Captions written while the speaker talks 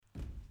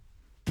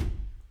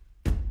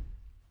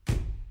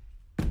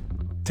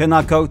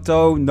Tēnā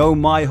koutou, no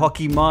mai,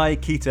 hoki mai,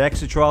 ki te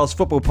Extra Trials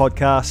Football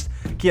Podcast,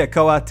 kia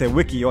koa te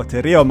wiki o te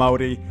Rio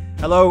Maori.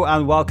 Hello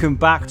and welcome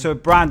back to a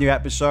brand new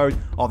episode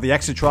of the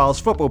Extra Trials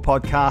Football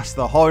Podcast,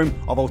 the home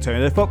of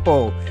alternative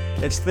football.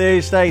 It's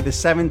Thursday, the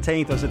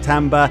 17th of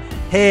September,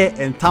 here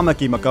in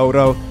Tamaki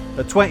Makaurau.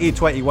 The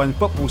 2021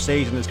 football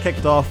season has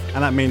kicked off,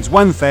 and that means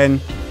one thing,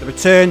 the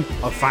return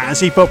of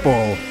fantasy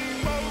football.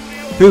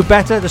 Who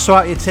better to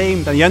sort out your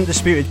team than the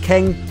undisputed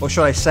king, or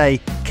should I say,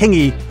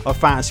 Kingi of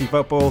fantasy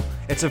football?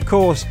 It's of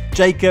course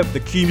Jacob, the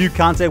Kumeu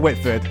Kante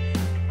Whitford.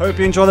 Hope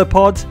you enjoy the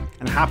pod,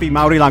 and happy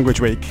Maori Language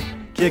Week.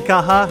 Kia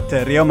kaha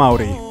te Rio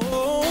Maori.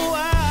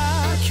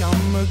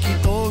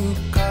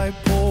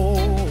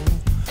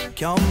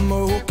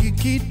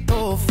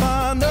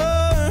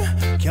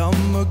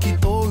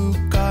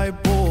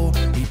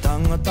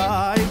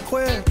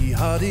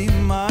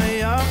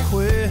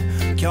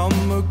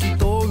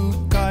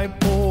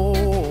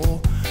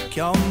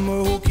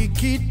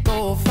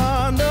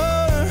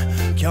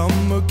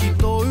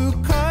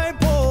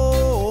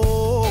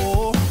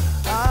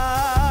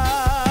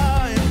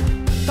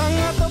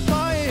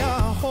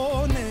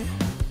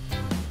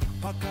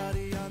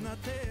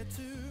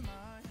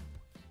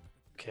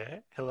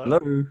 Okay, hello.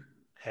 Hello.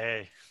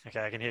 Hey,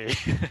 okay, I can hear you.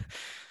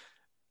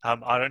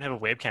 I don't have a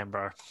webcam,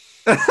 bro.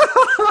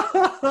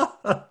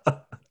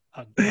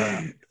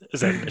 Is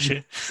that an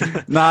issue?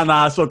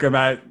 Nah, it's all good,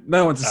 mate.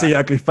 No one to see your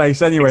ugly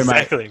face anyway,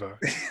 exactly, bro.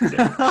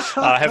 Yeah.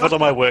 I have it on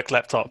my work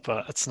laptop,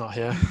 but it's not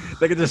here.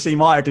 They can just see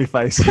my ugly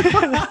face.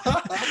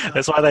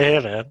 That's why they're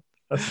here, man.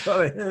 That's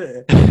why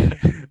they're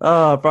here.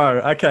 Oh, bro,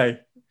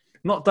 okay.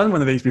 Not done one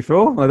of these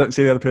before. I don't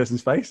see the other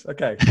person's face.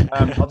 Okay,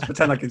 I'll just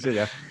pretend I can see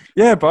you.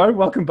 Yeah, bro,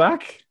 welcome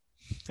back.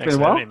 Thanks been a for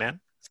while, having me, man.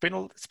 It's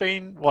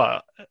been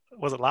what?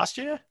 Was it last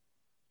year?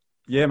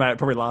 Yeah, mate,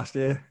 probably last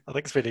year. I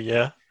think it's been a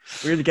year.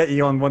 We really get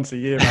you on once a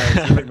year,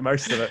 mate. So make the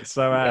most of it.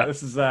 So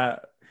This is the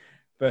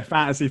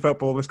fantasy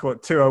football. Let's call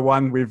it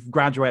 201. We've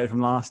graduated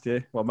from last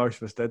year. Well, most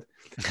of us did.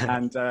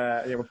 And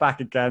we're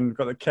back again. We've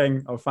got the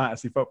king of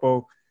fantasy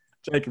football,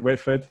 Jacob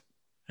Whitford.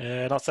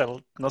 Yeah, not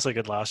so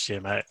good last year,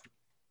 mate.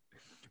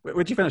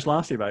 Where'd you finish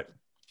last year, mate?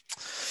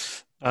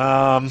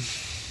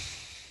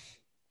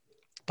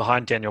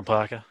 Behind Daniel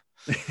Parker.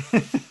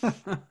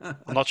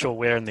 I'm not sure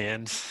where in the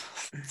end.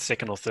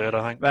 Second or third,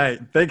 I think.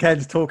 Mate, Big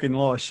Head's talking a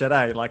lot of shit,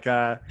 eh? Like,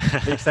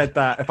 he said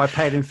that if I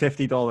paid him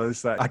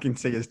 $50, that I can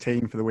see his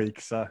team for the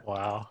week. So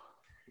wow,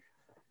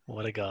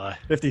 what a guy!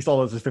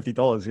 $50 is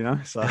 $50, you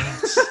know. So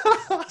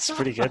it's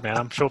pretty good, man.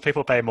 I'm sure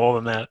people pay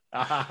more than that.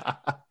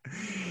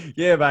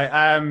 Yeah,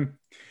 mate.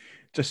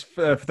 Just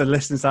for the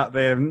listeners out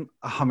there,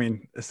 I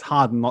mean, it's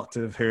hard not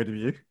to have heard of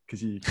you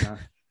because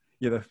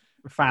you're the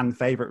fan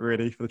favourite,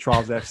 really, for the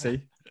Trials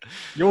FC.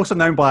 You're also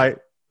known by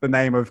the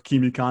name of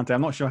Kumeu Kante. I'm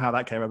not sure how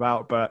that came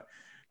about, but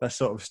that's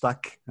sort of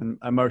stuck. And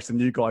most of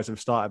the new guys have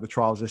started the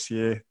Trials this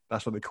year.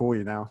 That's what they call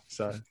you now.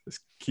 So it's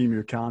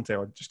Kumeu Kante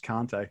or just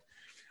Kante.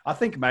 I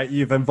think, mate,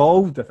 you've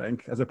evolved,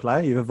 as a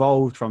player. You've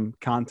evolved from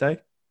Kante.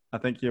 I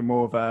think you're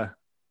more of a...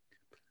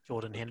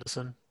 Jordan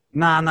Henderson.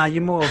 Nah,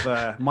 you're more of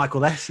a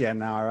Michael Edzzie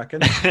now, I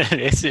reckon.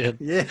 Edzzie.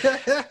 Yeah.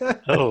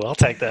 Oh, I'll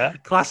take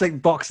that.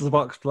 Classic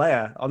box-to-box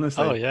player,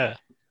 honestly. Oh, yeah.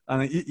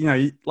 And,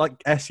 you like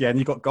Edzzie, and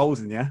you've got goals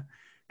in you.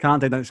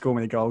 Kante don't score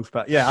many goals.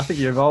 But, yeah, I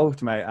think you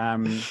evolved, mate.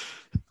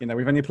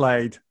 We've only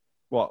played,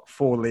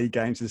 4 league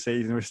games this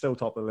season. We're still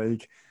top of the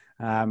league.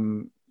 I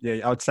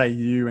would say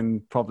you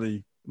and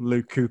probably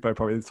Luke Cooper are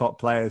probably the top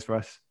players for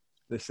us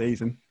this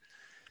season.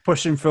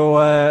 Pushing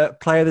for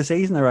player of the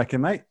season, I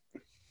reckon, mate.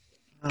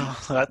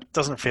 Oh, that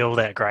doesn't feel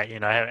that great,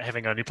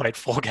 having only played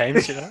 4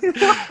 games,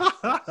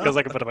 Feels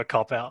like a bit of a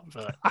cop-out,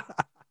 but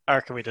I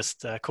reckon we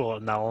just call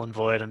it null and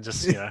void and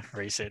just,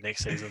 reset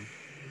next season.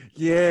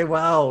 Yeah,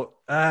 well,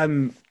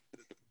 Auntie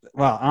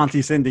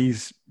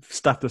Cindy's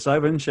stuffed us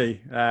over, hasn't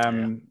she?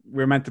 We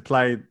were meant to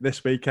play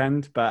this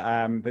weekend,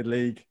 but the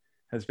league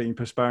has been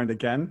postponed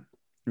again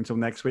until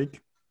next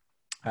week.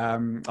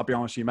 I'll be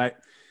honest with you, mate.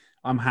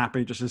 I'm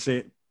happy just to see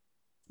it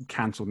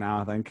cancelled now,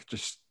 I think.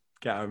 Just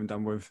get over and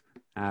done with.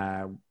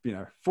 4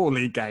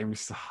 league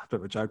games. A bit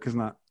of a joke,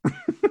 isn't it?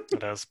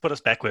 It does. Put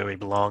us back where we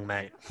belong,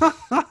 mate.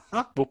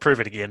 We'll prove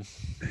it again.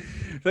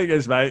 Thing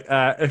is, mate,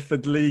 if the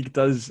league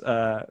does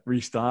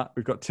restart,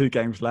 we've got 2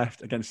 games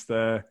left against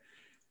our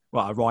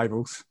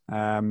rivals,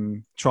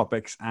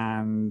 Tropics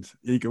and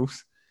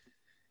Eagles.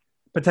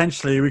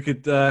 Potentially, we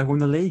could win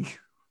the league.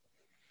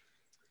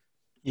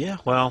 Yeah,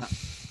 well,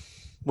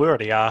 we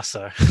already are,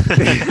 so.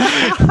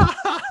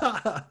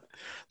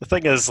 The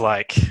thing is,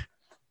 I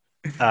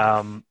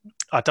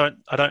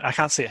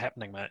can't see it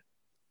happening, mate.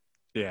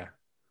 Yeah.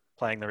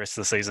 Playing the rest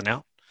of the season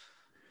out.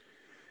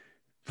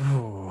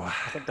 Ooh.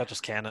 I think they'll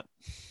just can it.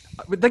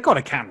 But they've got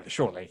to can it,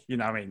 surely. You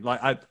know what I mean?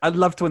 I'd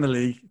love to win the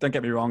league. Don't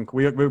get me wrong.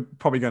 We're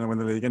probably going to win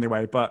the league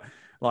anyway. But,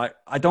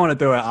 I don't want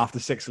to do it after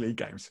 6 league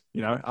games.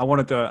 I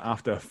want to do it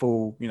after a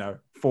full,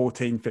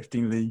 14,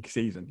 15 league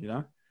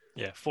season,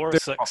 Yeah, 4 or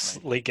 6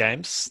 league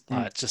games.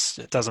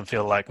 It doesn't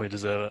feel like we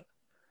deserve it.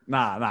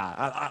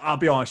 Nah. I'll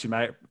be honest with you,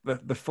 mate.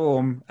 The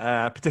form,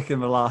 particularly in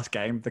the last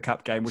game, the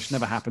cup game, which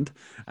never happened,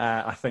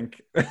 I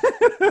think.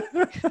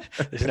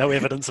 There's no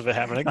evidence of it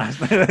happening.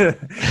 that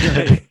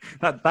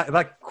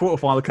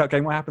quarterfinal cup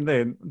game, what happened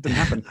there? Didn't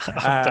happen.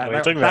 I don't know what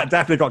you're talking about. That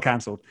definitely got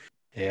cancelled.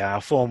 Yeah,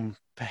 our form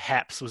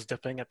perhaps was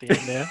dipping at the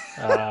end there.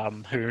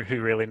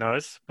 Who really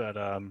knows? But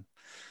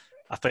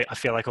I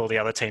feel like all the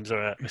other teams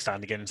are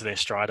starting to get into their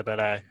stride a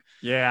bit.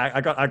 Yeah, I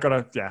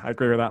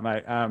agree with that,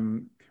 mate.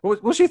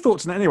 What's your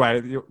thoughts on it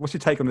anyway? What's your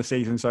take on the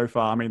season so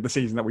far? I mean, the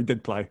season that we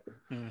did play.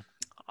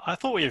 I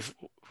thought we've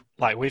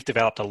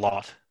developed a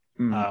lot.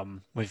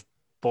 We've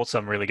brought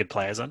some really good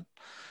players in.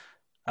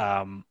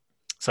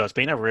 So it's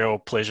been a real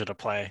pleasure to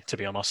play, to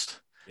be honest.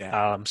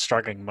 Yeah. I'm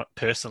struggling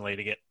personally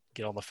to get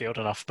on the field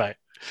enough, but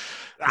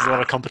there's a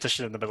lot of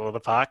competition in the middle of the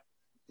park.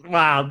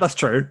 Wow, that's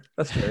true.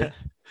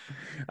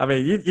 I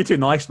mean, you're too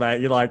nice,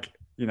 mate. You're like,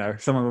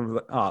 someone was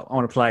like, oh, I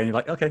want to play. And you're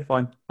like, okay,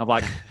 fine. I'm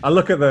like, I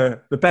look at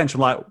the bench.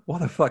 I'm like,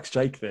 what the fuck's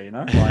Jake there?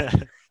 Like,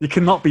 you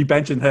cannot be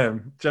benching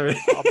him. Do you know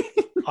what I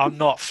mean? I'm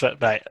not fit,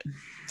 mate.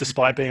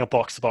 Despite being a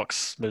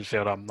box-to-box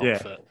midfield, I'm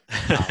not fit.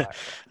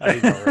 I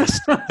need more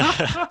rest.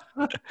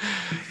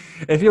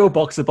 If you're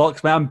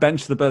box-to-box, man,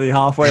 bench the bloody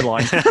halfway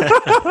line.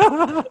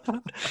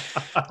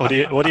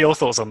 What are your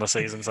thoughts on the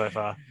season so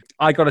far?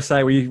 I got to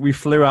say, we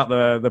flew out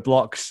the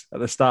blocks at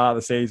the start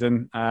of the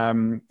season.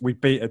 We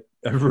beat a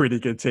really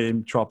good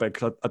team,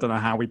 Tropic. I don't know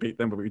how we beat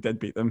them, but we did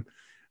beat them.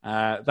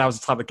 That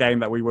was the type of game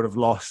that we would have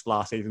lost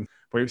last season.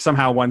 We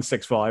somehow won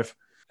 6-5.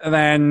 And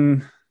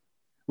then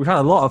we've had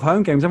a lot of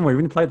home games, haven't we?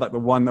 We've only played like the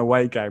one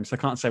away game, so I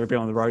can't say we've been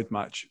on the road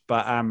much.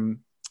 But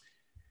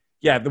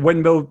the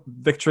windmill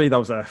victory, that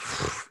was a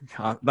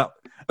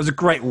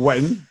great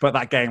win, but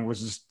that game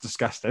was just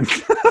disgusting.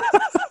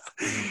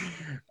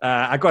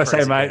 I got to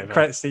say, mate,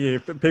 credits to you.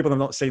 People have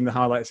not seen the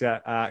highlights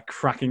yet.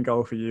 Cracking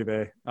goal for you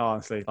there,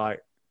 honestly.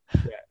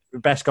 The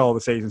best goal of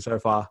the season so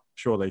far,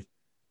 surely.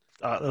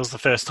 That was the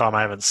first time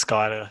I haven't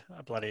skied a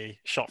bloody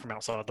shot from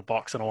outside the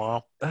box in a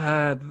while.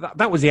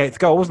 That was the 8th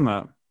goal, wasn't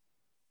it?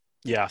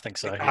 Yeah, I think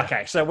so. Yeah.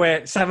 Okay, so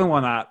we're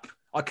 7-1 up.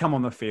 I come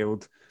on the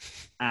field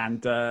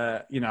and,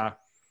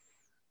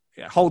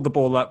 hold the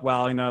ball up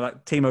well,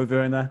 like Timo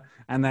Werner,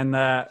 and then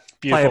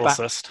beautiful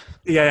assist.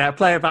 Yeah,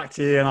 play it back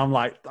to you, and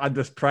I'm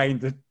just praying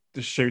to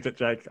shoot it,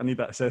 Jake. I need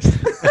that assist.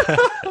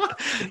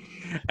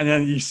 And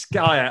then you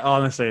sky it.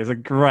 Honestly, it's a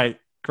great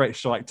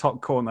strike,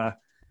 top corner,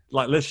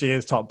 like literally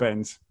is top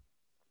bins,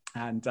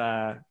 and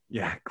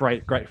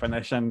great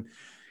finish. And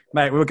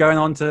mate, we were going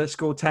on to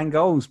score 10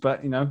 goals,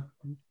 but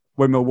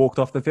Windmill walked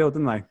off the field,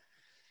 didn't they?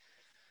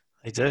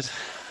 They did.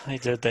 They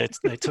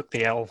took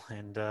the L,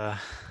 and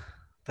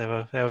they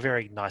were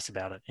very nice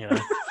about it.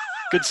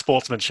 Good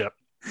sportsmanship.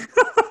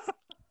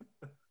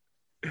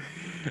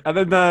 And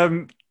then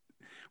I'm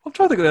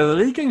trying to think of the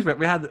league games, but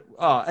we had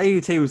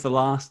AUT was the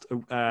last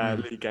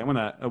league game,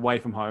 wasn't it? Away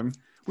from home.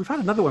 We've had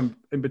another one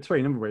in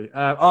between, haven't we?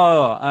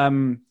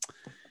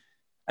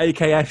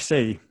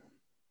 AKFC.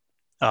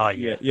 Oh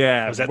yeah,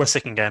 yeah. Was that the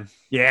second game?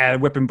 Yeah,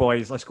 Whipping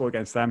Boys. I scored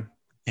against them.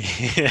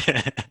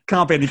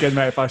 Can't be any good,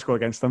 mate, if I score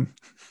against them.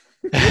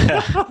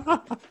 I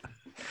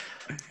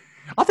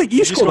think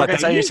you scored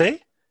against AUT?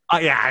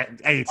 Yeah,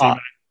 AUT, mate. Of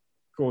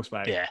course,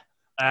 mate. Yeah.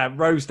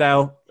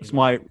 Rosedale is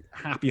my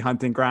happy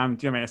hunting ground.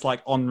 Do you know what I mean? It's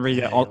like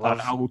Henri at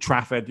Old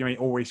Trafford. You know what I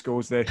mean? Always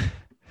scores there.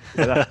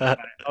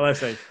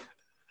 Honestly,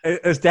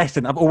 it's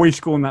destined. I'm always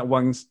scoring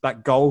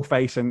that goal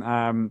facing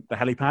the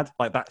helipad,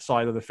 like that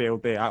side of the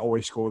field there. I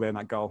always score there in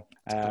that goal.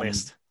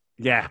 Blessed.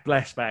 Yeah,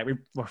 blessed, mate.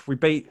 We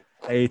beat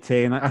AT,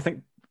 and I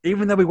think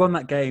even though we won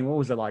that game, what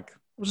was it like?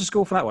 What was the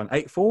score for that one?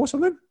 8-4 or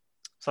something?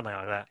 Something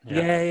like that.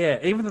 Yeah.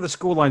 Even though the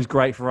scoreline's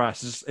great for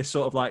us, it's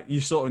sort of like you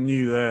sort of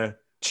knew the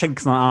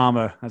chinks in our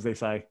armour, as they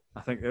say.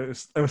 I think it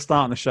was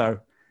starting to show.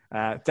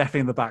 Definitely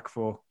in the back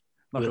four.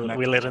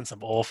 We let in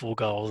some awful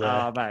goals there.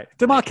 Oh, mate.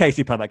 Did Mark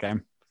Casey play that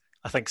game?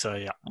 I think so,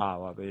 yeah. Oh,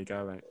 well, there you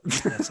go, mate.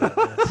 That's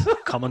a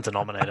common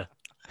denominator.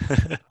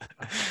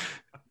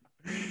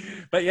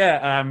 But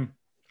yeah,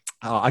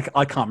 I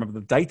can't remember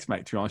the date,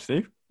 mate, to be honest with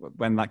you,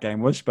 when that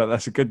game was, but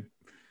that's a good,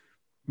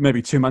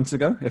 maybe 2 months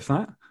ago, if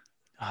that.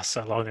 Oh,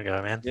 so long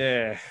ago, man.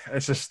 Yeah,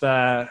 it's just,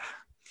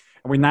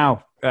 we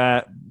now,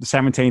 the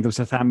 17th of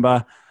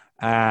September,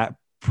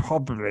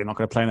 probably not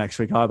going to play next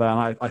week either,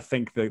 and I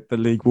think the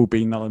league will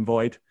be null and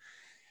void,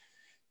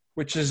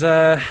 which is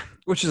a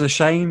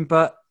shame,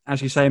 but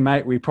as you say,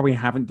 mate, we probably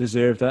haven't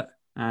deserved it,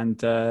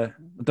 and I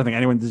don't think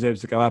anyone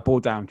deserves to go up or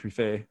down, to be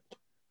fair.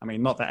 I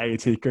mean, not that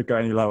AET could go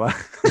any lower.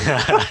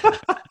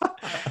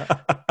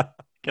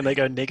 Can they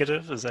go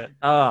negative? Is that?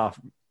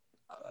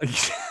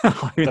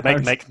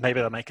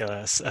 Maybe they'll make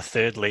a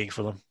third league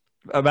for them.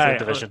 Third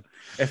division.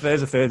 If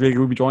there's a third league,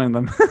 we'll be joining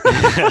them.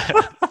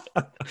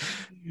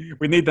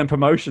 We need them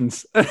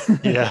promotions.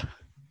 Yeah.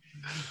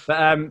 But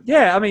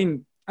I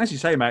mean, as you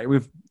say, mate,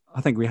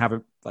 I think we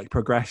have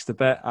progressed a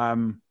bit.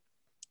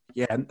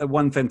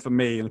 One thing for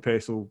me, in a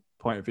personal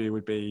point of view,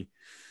 would be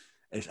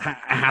it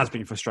has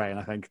been frustrating.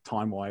 I think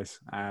time-wise,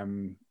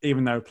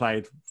 even though I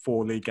played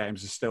 4 league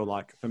games, is still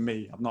for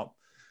me.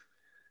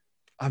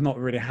 I've not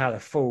really had a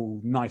full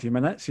 90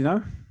 minutes,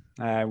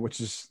 which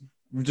is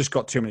we've just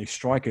got too many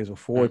strikers or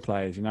forward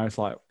players. It's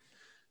like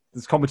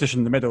there's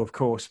competition in the middle, of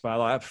course, but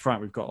like up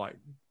front we've got like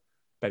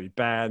Baby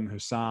Ben,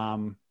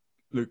 Hussam,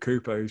 Luke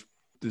Cooper, who's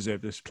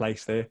deserved this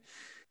place there.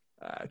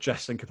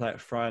 Justin can play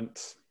up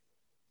front.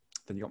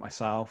 Then you got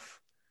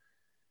myself.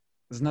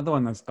 There's another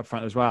one that's up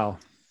front as well.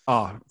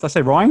 Oh, did I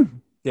say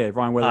Ryan? Yeah,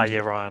 Ryan Williams. Yeah,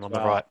 Ryan on the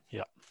right.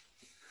 Yeah.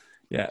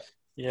 Yeah.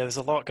 Yeah, there's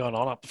a lot going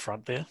on up the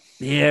front there.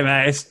 Yeah,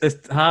 man,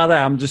 it's harder.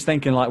 I'm just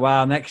thinking like,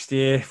 wow, next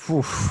year,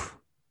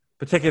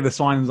 particularly the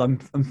signings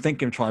I'm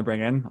thinking of trying to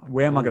bring in.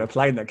 Where am I going to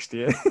play next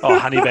year? Oh,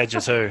 Honey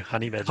Badger too.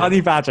 Honey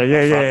Badger.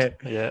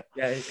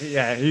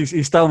 Yeah.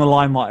 He's still in the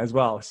limelight as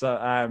well.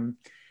 So,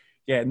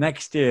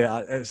 next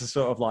year it's a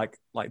sort of like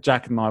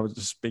Jack and I were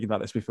just speaking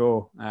about this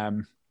before.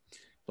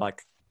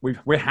 Like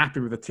we're happy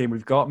with the team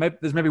we've got.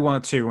 There's maybe one or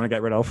two we want to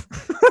get rid of,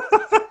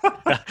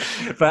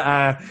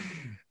 but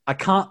I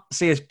can't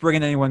see us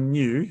bringing anyone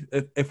new.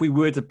 If we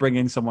were to bring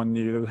in someone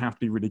new, it would have to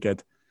be really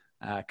good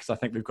because I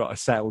think we've got a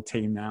settled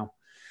team now.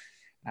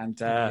 And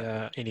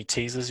any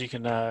teasers you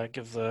can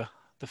give the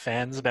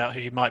fans about who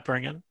you might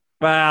bring in?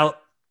 Well,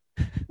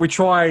 we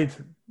tried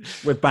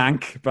with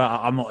Bank, but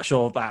I'm not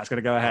sure if that's going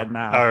to go ahead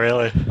now. Oh,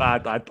 really?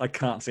 I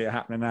can't see it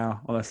happening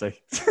now,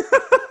 honestly.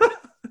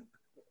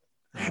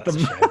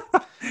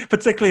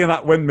 Particularly in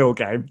that windmill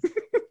game.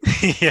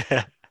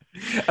 Yeah.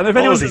 And if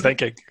what was he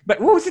thinking? What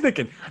was he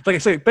thinking? Like,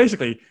 so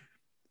basically,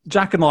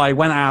 Jack and I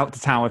went out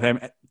to town with him,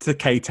 to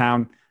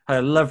K-Town, had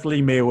a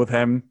lovely meal with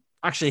him.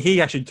 Actually,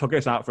 he actually took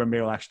us out for a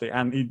meal,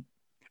 and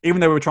even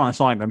though we were trying to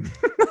sign them,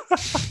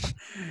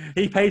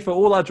 he paid for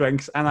all our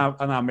drinks and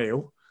our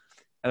meal.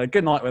 Had a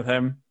good night with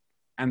him,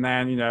 and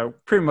then,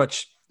 pretty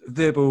much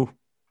verbal,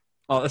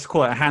 let's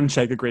call it a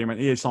handshake agreement,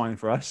 he is signing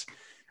for us.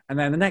 And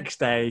then the next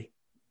day,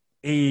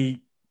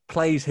 he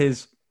plays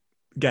his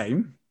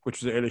game, which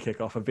was an early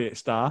kickoff of Viet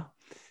Star.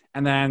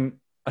 And then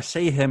I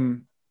see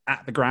him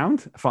at the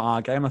ground for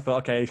our game. I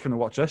thought, okay, he's going to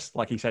watch us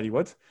like he said he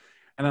would.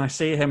 And then I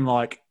see him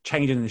like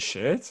changing his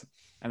shirt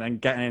and then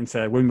getting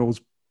into Windmill's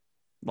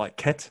like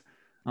kit.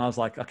 And I was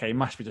like, okay, he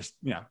must be just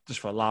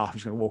for a laugh.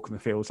 He's going to walk on the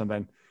fields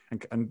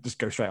and just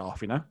go straight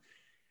off, And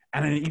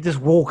then he just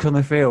walks on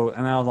the field.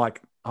 And I was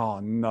like, oh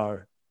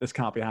no, this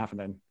can't be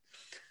happening.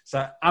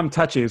 So I'm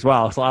touchy as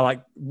well. So I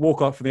like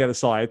walk off from the other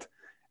side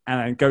and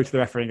then go to the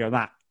referee and go,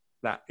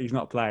 that he's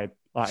not played.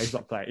 Like he's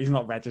not played. He's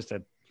not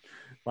registered.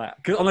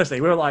 Like, cause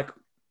honestly, we were like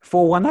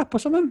 4-1 up or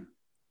something.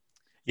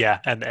 Yeah,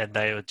 and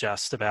they were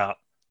just about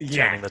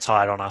turning the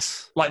tide on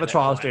us. Like the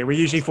trials do. We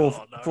usually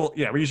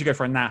we usually go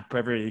for a nap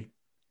every.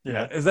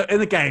 Yeah, in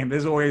the game,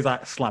 there's always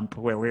that slump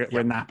where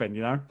we're napping,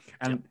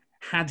 And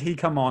had he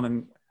come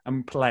on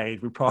and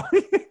played, we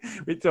probably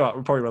would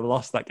have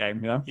lost that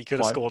game. He could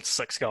have scored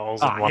 6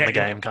 goals and won the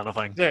game, kind of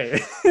thing. Yeah,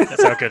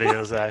 that's how good he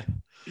is.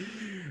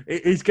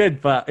 He's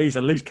good, but he's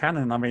a loose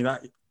cannon. I mean,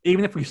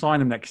 even if we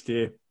sign him next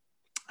year,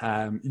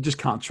 you just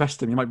can't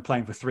trust him. He might be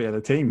playing for 3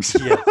 other teams.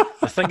 Yeah,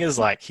 the thing is,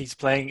 like, he's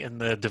playing in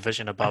the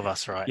division above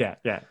us, right?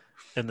 Yeah.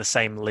 In the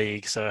same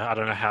league, so I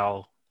don't know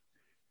how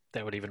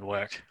that would even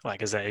work.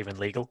 Like, is that even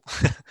legal?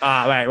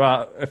 Right.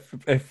 Well,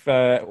 if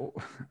our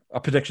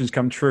predictions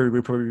come true,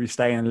 we'll probably be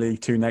staying in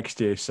League 2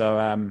 next year.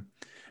 So,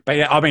 but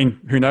yeah, I mean,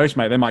 who knows,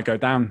 mate? They might go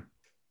down.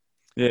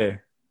 Yeah,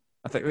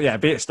 I think. Yeah,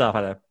 Viet Star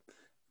had a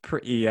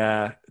pretty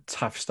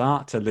tough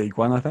start to League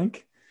 1, I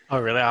think. Oh,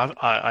 really?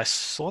 I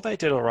saw they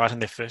did all right in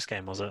their first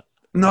game. Was it?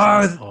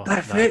 No,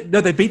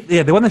 they beat.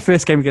 Yeah, they won their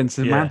first game against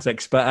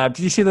Semantics. Yeah. But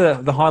did you see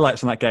the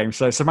highlights on that game?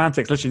 So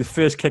Semantics, literally the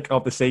first kick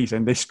of the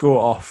season, they score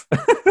off.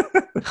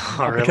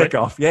 Oh, really?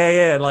 Kickoff.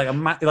 Yeah, like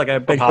a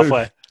big from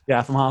halfway. Booth.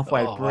 Yeah, from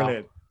halfway.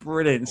 Oh,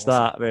 Brilliant awesome.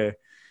 start there.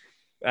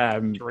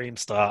 Dream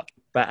start.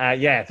 But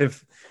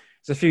there's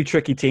a few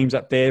tricky teams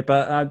up there,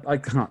 but I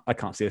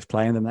can't see us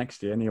playing them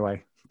next year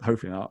anyway.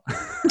 Hopefully not. I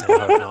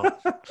hope not.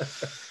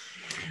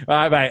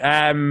 All right,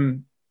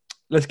 mate.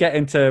 Let's get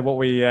into what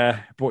we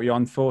brought you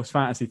on for,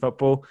 fantasy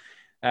football.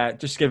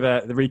 Just give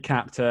the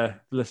recap to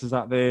the listeners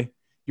out there.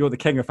 You're the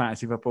king of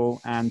fantasy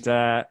football, and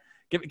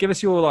give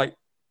us your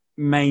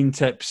main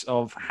tips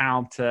of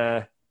how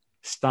to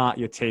start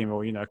your team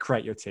or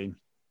create your team.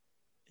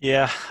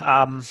 Yeah,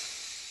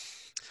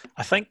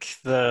 I think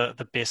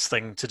the best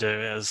thing to do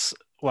is,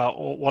 well,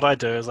 what I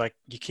do is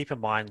you keep in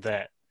mind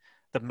that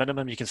the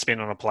minimum you can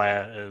spend on a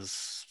player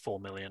is 4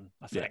 million,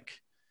 I think.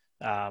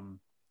 Yeah.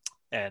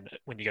 And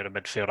when you go to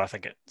midfield, I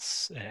think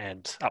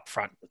and up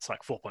front, it's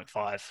like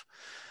 4.5.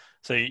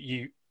 So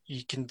you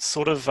can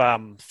sort of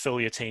fill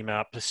your team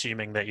up,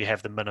 assuming that you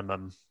have the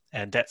minimum,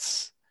 and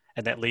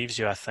that leaves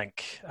you, I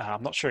think,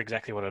 I'm not sure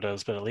exactly what it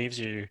is, but it leaves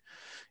you,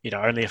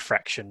 only a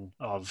fraction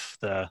of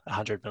the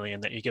 100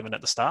 million that you're given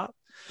at the start.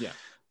 Yeah.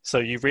 So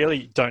you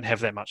really don't have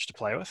that much to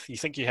play with. You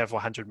think you have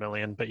 100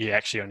 million, but you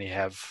actually only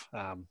have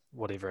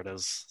whatever it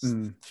is,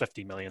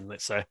 50 million,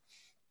 let's say,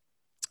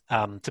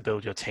 to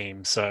build your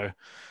team. So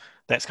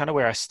that's kind of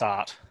where I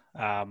start.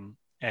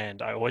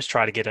 And I always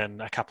try to get in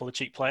a couple of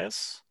cheap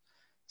players.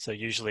 So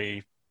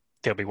usually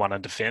there'll be one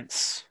in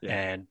defense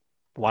and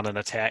one in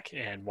attack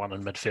and one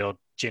in midfield,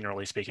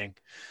 generally speaking.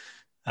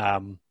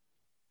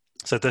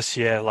 So this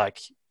year, like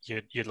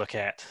you'd look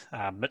at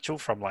Mitchell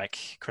from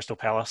like Crystal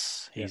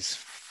Palace. He's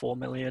 4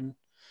 million,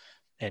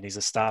 and he's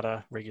a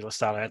starter, regular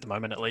starter at the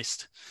moment at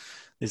least.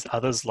 There's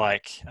others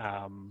like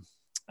I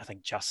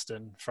think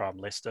Justin from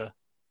Leicester.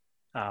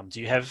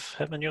 Do you have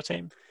him in your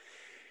team?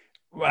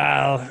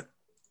 Well,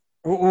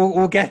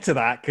 we'll get to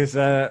that because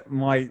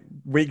my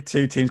week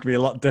 2 team's going to be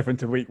a lot different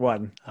to week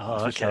 1.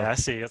 Oh, okay. Sure. I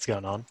see what's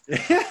going on.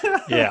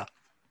 Yeah.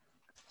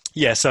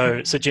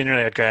 So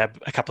generally, I'd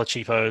grab a couple of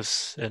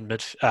cheapos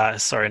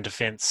in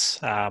defense,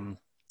 and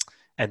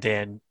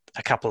then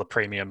a couple of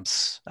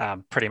premiums,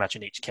 pretty much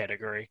in each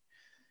category.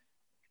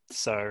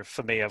 So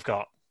for me, I've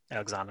got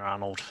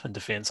Alexander-Arnold in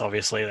defense.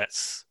 Obviously,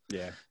 that's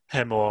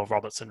him or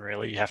Robertson.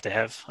 Really, you have to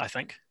have, I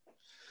think.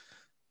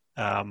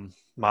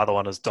 My other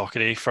one is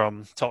Doherty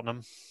from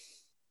Tottenham.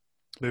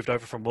 Moved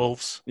over from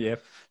Wolves.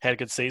 Yep. Had a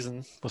good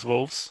season with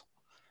Wolves.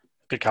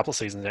 Good couple of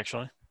seasons,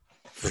 actually.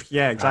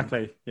 Yeah,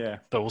 exactly.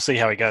 But we'll see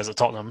how he goes at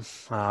Tottenham.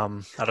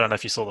 I don't know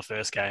if you saw the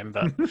first game,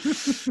 but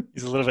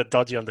he's a little bit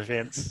dodgy on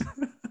defence.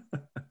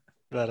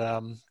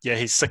 But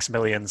he's 6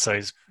 million, so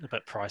he's a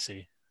bit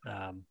pricey.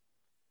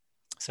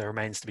 So it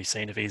remains to be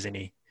seen if he's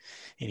any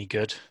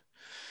good.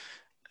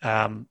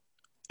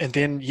 And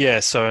then,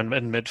 so in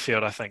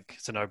midfield, I think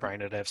it's a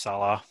no-brainer to have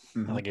Salah.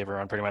 I think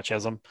everyone pretty much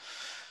has him.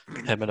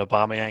 Him and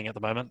Aubameyang at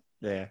the moment.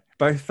 Yeah.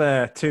 Both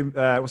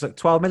was it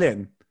 12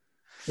 million?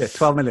 Yeah,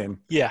 12 million.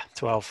 Yeah,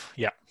 12.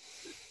 Yeah.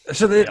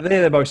 So they're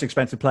the most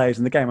expensive players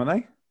in the game, aren't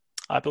they?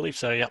 I believe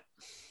so, yeah.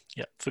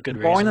 Yeah, for good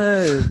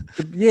reason.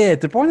 De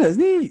Bruyne,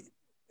 isn't he?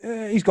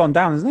 He's gone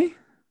down, isn't he?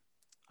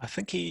 I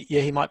think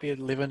he might be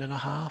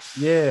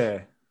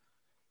 11.5.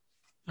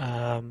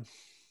 Yeah.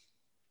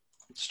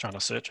 Just trying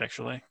to search,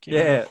 actually.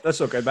 Yeah,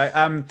 that's all good, mate.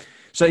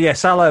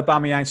 Salah,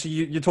 Aubameyang. So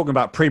you're talking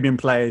about premium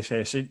players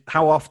here. So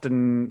how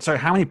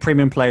many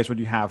premium players would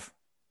you have?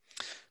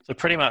 So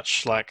pretty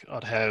much, like,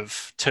 I'd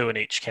have 2 in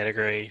each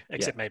category,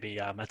 except maybe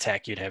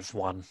attack. You'd have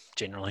 1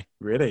 generally.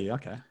 Really?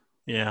 Okay.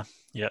 Yeah.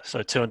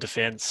 So 2 in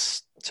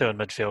defense, 2 in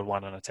midfield,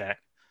 1 in attack.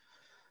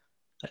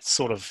 That's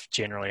sort of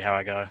generally how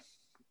I go.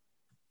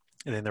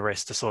 And then the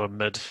rest are sort of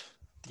mid.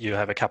 You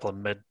have a couple of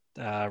mid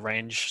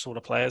range sort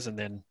of players, and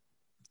then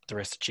the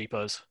rest are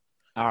cheapos.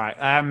 All right.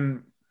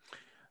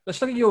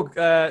 Let's look at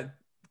your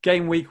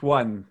game week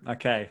 1.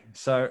 Okay.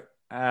 So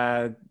do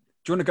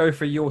you want to go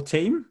for your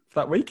team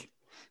for that week?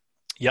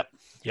 Yep.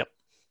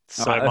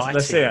 So right,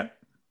 let's see it.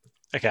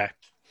 Okay.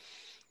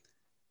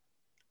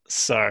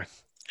 So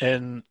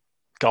in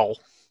goal,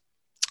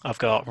 I've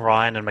got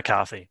Ryan and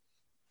McCarthy.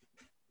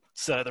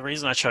 So the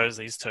reason I chose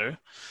these 2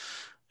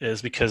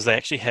 is because they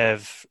actually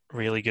have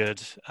really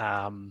good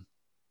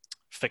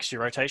fixture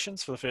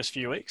rotations for the first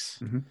few weeks.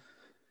 Mm-hmm.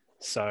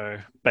 So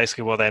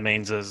basically what that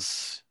means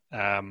is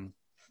when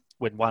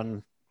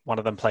one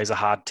of them plays a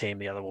hard team,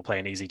 the other will play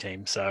an easy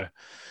team. So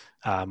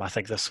I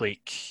think this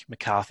week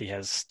McCarthy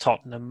has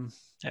Tottenham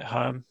at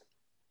home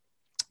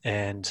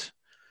and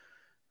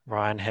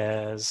Ryan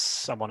has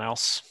someone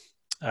else,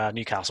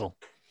 Newcastle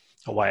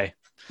away.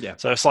 Yeah.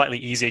 So a slightly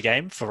easier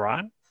game for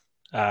Ryan.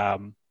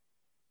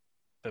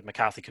 But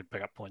McCarthy could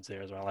pick up points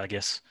there as well, I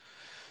guess.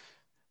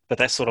 But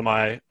that's sort of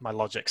my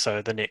logic.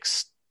 So the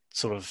next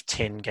sort of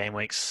 10 game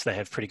weeks, they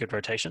have pretty good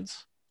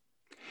rotations.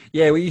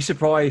 Yeah, were you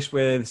surprised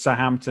with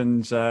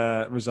Southampton's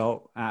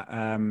result at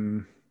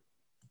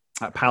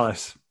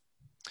Palace?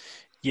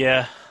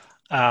 Yeah.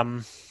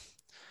 It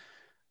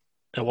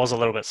was a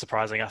little bit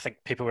surprising. I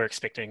think people were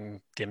expecting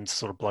them to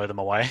sort of blow them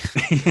away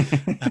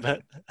a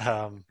bit.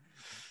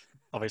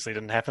 Obviously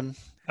didn't happen.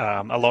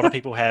 A lot of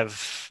people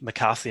have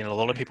McCarthy and a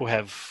lot of people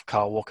have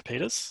Kyle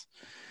Walker-Peters.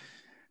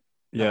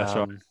 Yeah, that's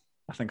right.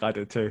 I think I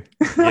did too.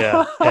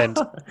 Yeah, and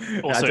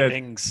also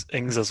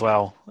Ings as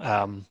well.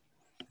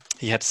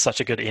 He had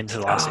such a good end to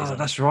the last season.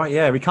 That's right,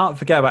 yeah. We can't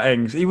forget about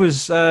Ings. He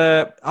was,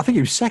 I think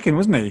he was second,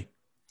 wasn't he?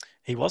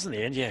 He was in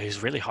the end, yeah. He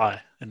was really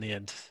high in the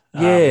end.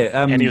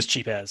 And he was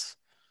cheap as.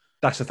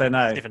 That's the thing,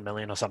 7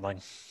 million or something.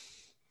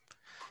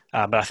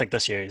 But I think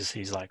this year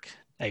he's like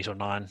 8 or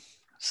 9.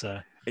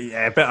 So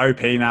yeah, a bit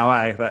OP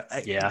now,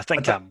 But yeah, I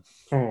think don't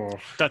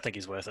think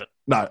he's worth it.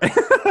 No,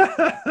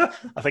 I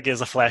think he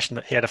has a flash.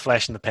 He had a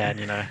flash in the pan,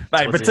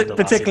 Mate,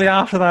 particularly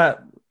after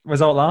that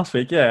result last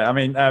week. Yeah, I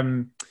mean,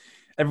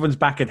 everyone's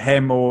backing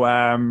him or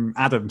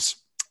Adams.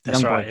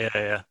 That's right.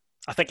 Yeah.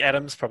 I think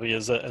Adams probably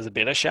is a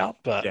better shout,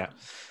 but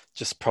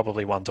just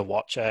probably one to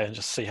watch and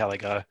just see how they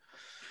go.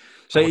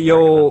 So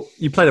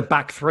you played a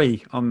back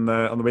 3 on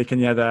the weekend.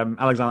 You had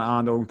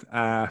Alexander-Arnold,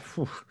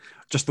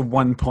 just the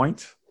 1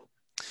 point.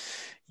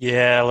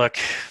 Yeah, look,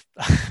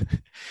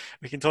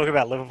 we can talk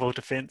about Liverpool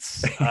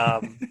defence. A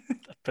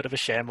bit of a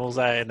shambles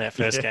in that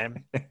first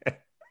game.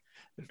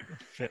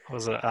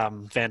 Was it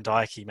Van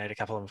Dijk? He made a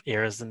couple of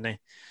errors, didn't he?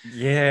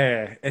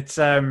 Yeah, it's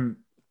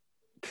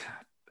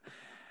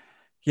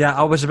yeah,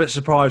 I was a bit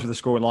surprised with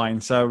the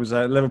scoreline. So it was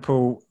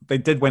Liverpool. They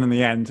did win in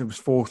the end. It was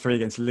 4-3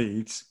 against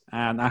Leeds,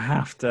 and I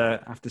have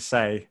to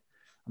say,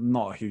 I'm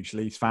not a huge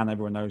Leeds fan.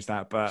 Everyone knows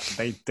that, but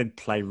they did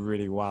play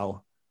really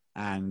well,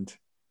 and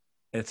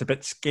it's a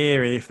bit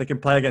scary. If they can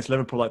play against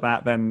Liverpool like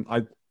that, then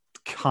I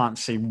can't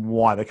see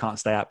why they can't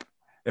stay up,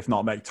 if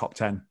not make top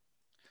 10.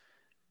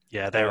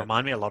 Yeah, they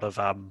remind me a lot of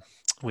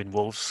when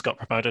Wolves got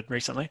promoted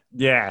recently.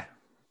 Yeah.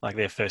 Like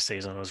their first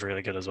season was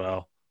really good as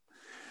well.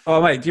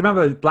 Oh, mate, do you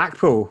remember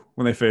Blackpool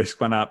when they first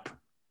went up?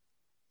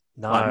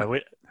 No,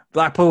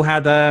 Blackpool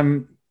had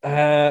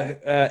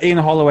Ian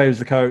Holloway was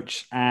the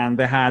coach, and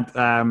they had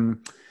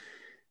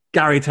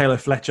Gary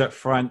Taylor-Fletcher up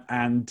front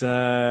and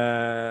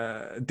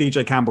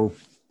DJ Campbell.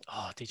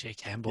 Oh, DJ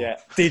Campbell. Yeah,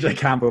 DJ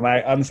Campbell,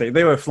 mate. Honestly,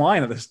 they were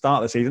flying at the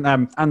start of the season.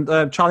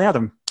 And Charlie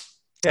Adam.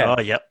 Yeah.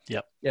 Oh, yep.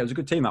 Yeah, it was a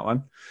good team, that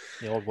one.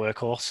 The old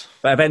workhorse.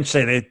 But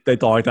eventually they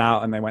died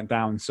out and they went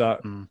down.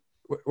 So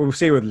we'll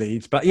see with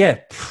Leeds. But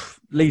yeah,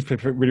 Leeds played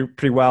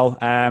pretty well.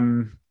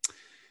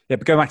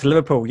 But going back to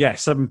Liverpool,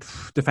 some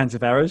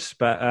defensive errors.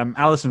 But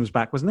Alisson was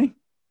back, wasn't he?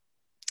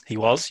 He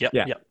was, yep.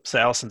 So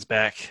Alisson's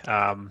back.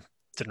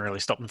 Didn't really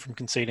stop them from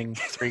conceding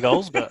 3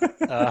 goals. But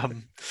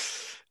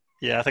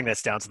I think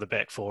that's down to the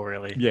back four,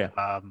 really. Yeah.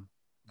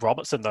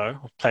 Robertson, though,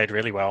 played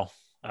really well.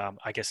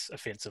 I guess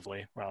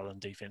offensively rather than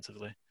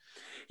defensively.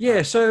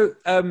 Yeah, so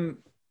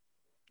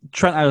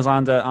Trent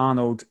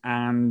Alexander-Arnold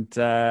and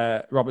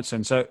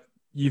Robertson. So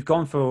you've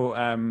gone for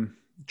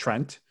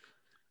Trent.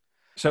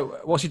 So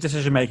what's your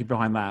decision-making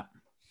behind that?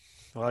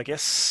 Well, I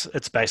guess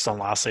it's based on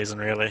last season,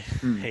 really.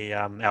 He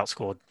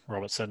outscored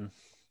Robertson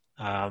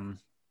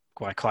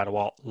by quite a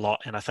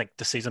lot, and I think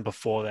the season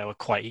before they were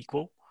quite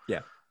equal.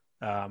 Yeah.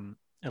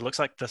 It looks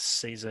like this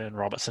season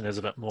Robertson has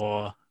a bit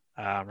more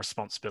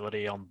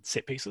responsibility on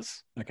set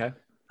pieces. Okay.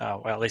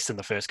 Well, at least in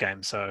the first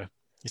game. So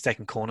he's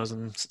taking corners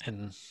and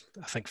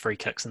I think free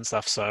kicks and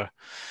stuff. So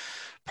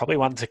probably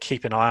one to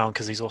keep an eye on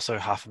because he's also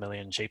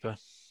 $500,000 cheaper.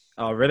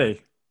 Oh,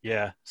 really?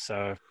 Yeah.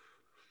 So,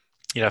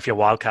 if you're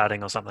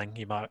wildcarding or something,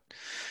 you might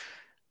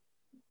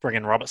bring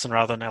in Robertson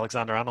rather than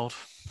Alexander-Arnold.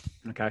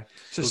 Okay.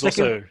 So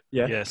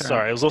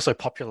it was also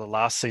popular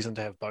last season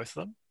to have both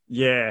of them.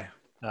 Yeah.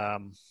 I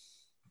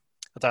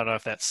don't know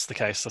if that's the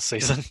case this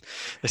season.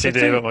 They seem to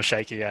be a bit more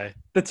shaky, eh?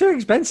 They're too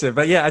expensive,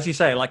 but yeah, as you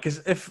say, like,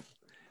 'cause if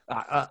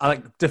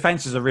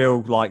defense is a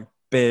real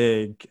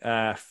big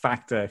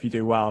factor if you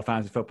do well in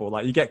fantasy football.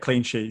 Like, you get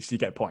clean sheets, you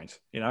get points,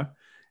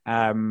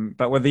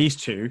 But with these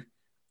two,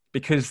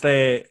 because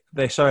they're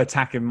so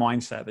attacking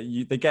mindset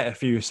that they get a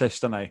few assists,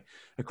 don't they,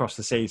 across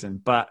the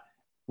season. But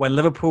when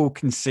Liverpool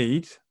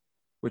concede,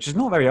 which is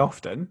not very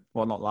often,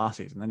 well, not last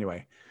season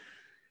anyway,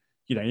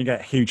 you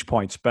get huge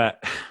points.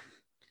 But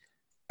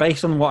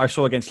based on what I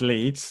saw against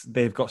Leeds,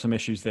 they've got some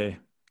issues there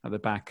at the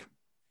back.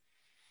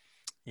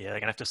 Yeah, they're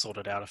going to have to sort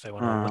it out if they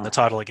want to win the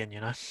title again,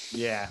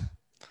 Yeah.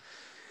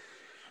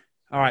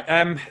 All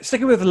right.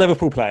 Sticking with the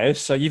Liverpool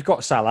players. So you've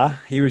got Salah.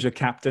 He was your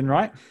captain,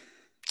 right?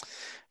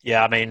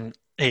 Yeah, I mean,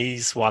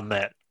 he's one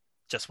that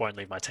just won't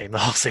leave my team the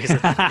whole season.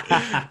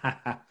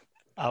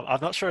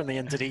 I'm not sure in the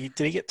end. Did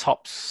he get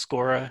top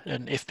scorer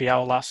in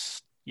FPL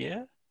last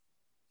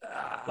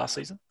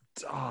season?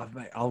 Oh,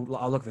 mate, I'll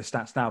look at the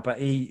stats now. But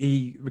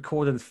he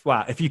recorded,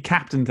 if you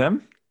captained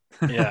him.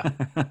 Yeah,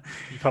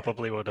 you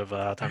probably would have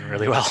done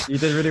really well. You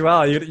did really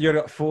well. You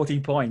got 40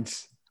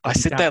 points. I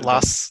said that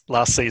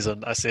last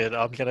season. I said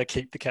I'm going to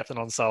keep the captain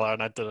on Salah,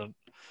 and I didn't.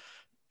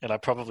 And I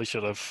probably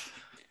should have.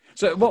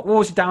 So what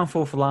was your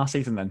downfall for last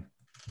season then?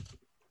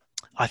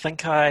 I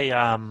think I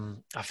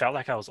felt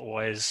like I was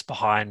always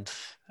behind.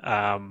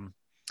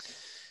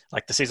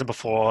 Like the season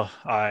before,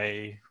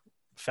 I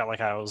felt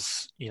like I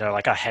was,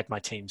 I had my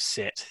team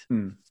set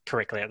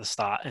correctly at the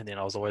start, and then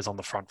I was always on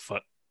the front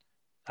foot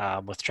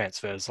with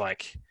transfers,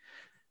 like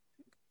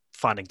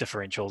finding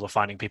differentials or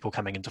finding people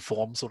coming into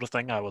form, sort of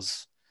thing. I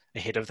was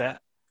ahead of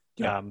that.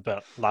 Yeah.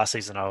 But last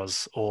season, I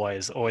was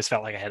always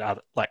felt like I had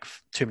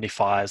too many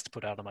fires to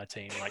put out on my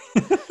team, like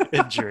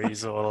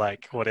injuries or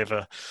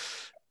whatever.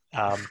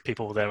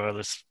 People that were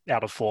just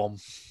out of form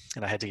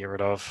and I had to get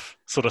rid of,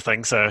 sort of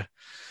thing. So,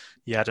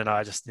 yeah, I don't know.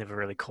 I just never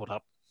really caught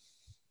up.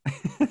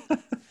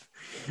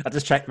 I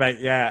just checked, mate.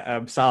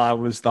 Yeah, Salah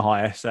was the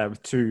highest,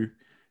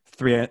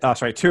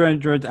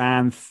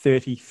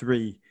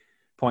 233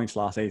 points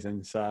last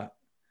season. So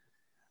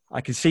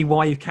I can see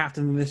why you've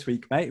captained him this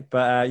week, mate.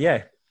 But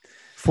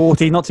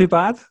 40, not too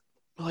bad.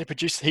 Well,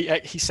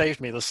 he saved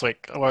me this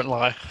week. I won't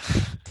lie.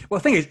 Well,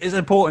 the thing is, it's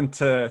important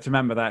to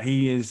remember that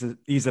he's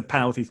a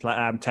penalty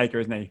taker,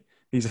 isn't he?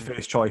 He's a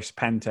first choice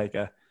pen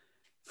taker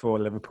for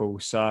Liverpool.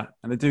 So,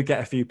 and they do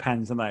get a few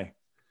pens, don't they?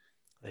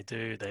 They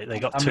do. They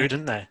got two,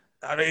 didn't they?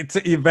 I mean, it's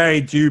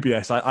very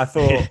dubious. I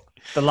thought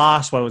the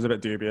last one was a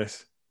bit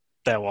dubious.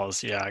 That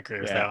was, I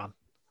agree with that one.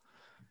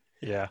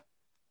 Yeah,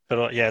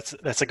 but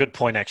that's a good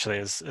point actually.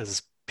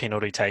 Is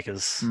penalty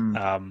takers.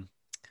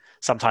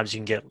 Sometimes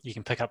you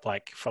can pick up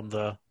from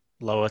the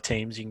lower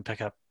teams. You can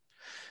pick up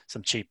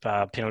some cheap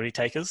penalty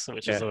takers,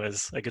 which is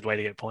always a good way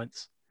to get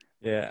points.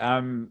 Yeah.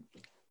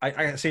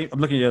 I see. I'm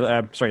looking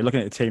at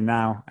looking at the team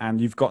now, and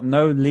you've got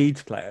no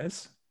Leeds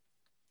players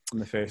in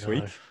the first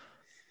week.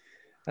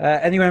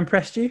 Anyone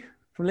impressed you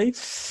from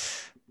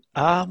Leeds?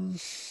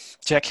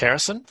 Jack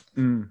Harrison.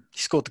 He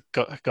scored the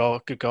good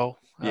goal.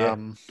 Yeah.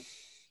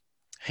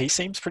 He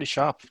seems pretty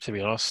sharp, to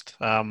be honest.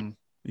 But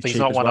he's cheap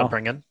not as one well. I'd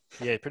bring in.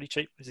 Yeah, pretty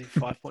cheap. Is he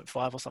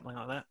 5.5 or something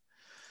like that?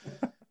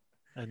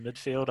 In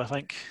midfield, I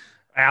think.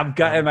 I'm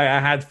gutted, mate. I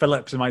had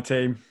Phillips in my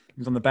team. He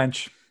was on the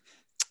bench.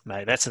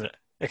 Mate, that's an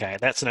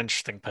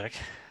interesting pick.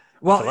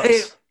 Well,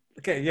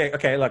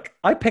 okay. Look,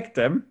 I picked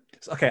him.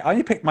 Okay, I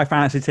only picked my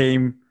fantasy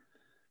team.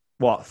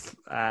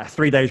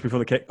 3 days before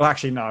the kick? Well,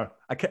 actually, no.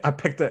 I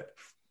picked it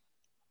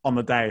on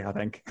the day. I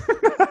think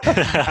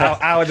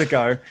hours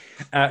ago.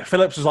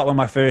 Phillips was like one of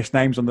my first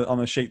names on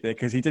the sheet there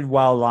because he did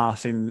well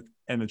last in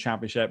the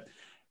championship.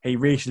 He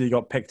recently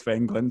got picked for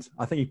England.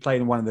 I think he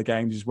played in one of the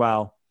games as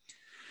well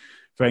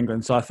for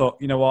England. So I thought,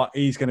 you know what,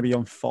 he's going to be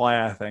on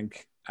fire. I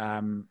think.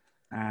 And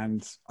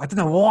I don't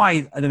know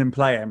why I didn't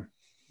play him.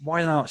 Why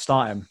did I not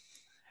start him?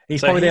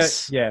 He's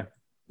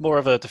more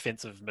of a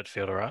defensive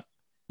midfielder, right?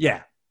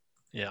 Yeah,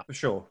 for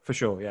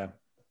sure. Yeah.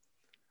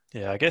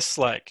 I guess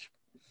I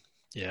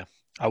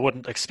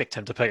wouldn't expect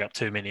him to pick up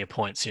too many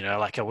points.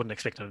 I wouldn't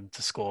expect him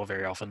to score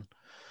very often,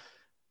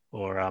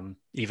 or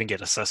even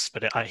get assists.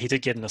 But he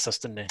did get an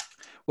assist in there.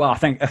 Well, I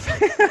think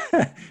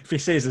if you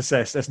see his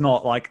assist, it's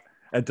not like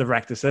a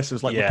direct assist. It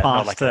was like the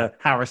pass to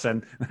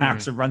Harrison, and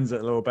Harrison runs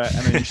it a little bit,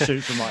 and then he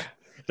shoots him like.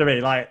 To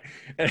me, like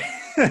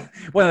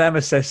one of them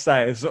assists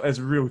there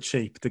is real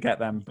cheap to get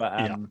them,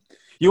 but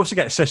you also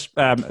get assists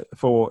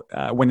for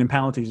winning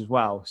penalties as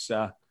well.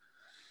 So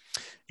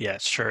yeah,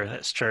 it's true.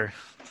 That's true.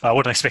 I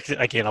wouldn't expect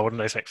it again. I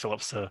wouldn't expect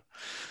Phillips to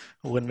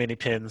win many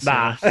pens.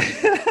 Nah.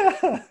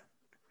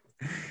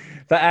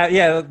 But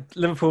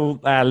Liverpool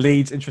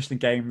Leeds, interesting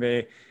game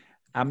there.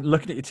 I'm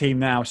looking at your team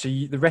now. So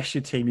the rest of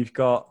your team, you've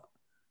got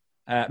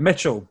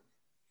Mitchell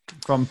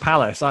from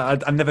Palace.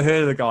 I've never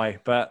heard of the guy,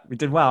 but we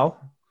did well.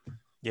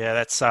 Yeah,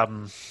 that's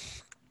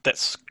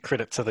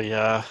credit to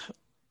the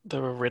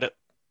Reddit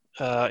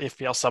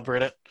FPL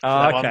subreddit.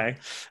 Oh, okay.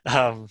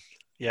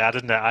 Yeah, I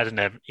didn't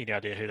have any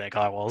idea who that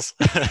guy was.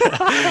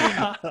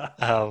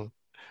 I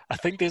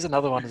think there's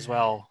another one as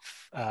well,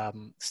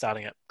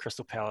 starting at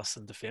Crystal Palace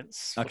in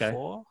defence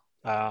before.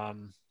 I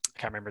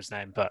can't remember his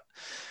name, but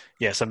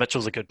yeah, so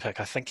Mitchell's a good pick.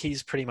 I think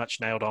he's pretty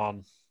much nailed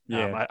on.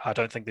 Yeah. I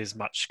don't think there's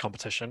much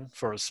competition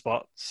for his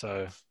spot,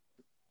 so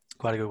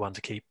quite a good one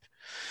to keep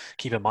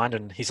in mind.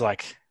 And he's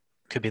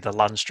could be the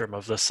Lundstrom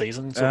of this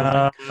season.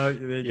 There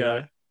you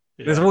go.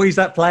 Yeah. There's always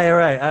that player,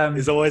 right?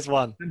 There's always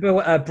one.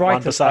 Remember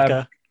Brighton,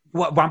 Wan-Bissaka.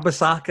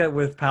 Wan-Bissaka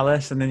with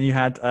Palace, and then you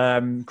had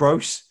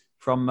Gross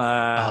from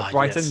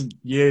Brighton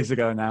years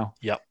ago now.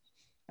 Yep.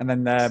 And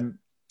then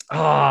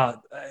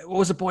what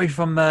was the boy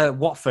from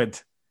Watford?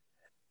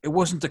 It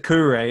wasn't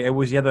Dakure. It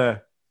was the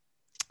other.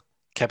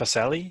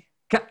 Cabasali?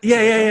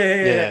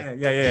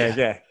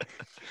 Yeah.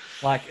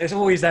 Like it's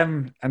always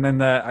them, and then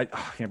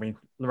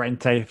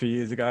Lorente a few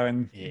years ago,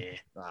 and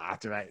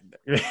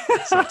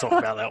So talk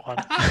about that one.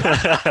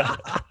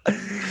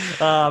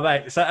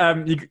 Mate. So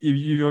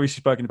you've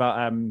obviously spoken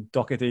about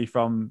Doherty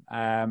from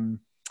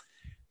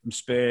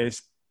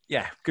Spurs.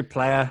 Yeah, good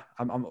player.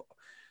 I'm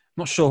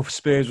not sure if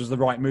Spurs was the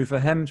right move for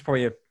him. It's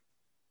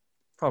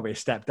probably a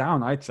step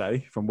down, I'd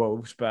say, from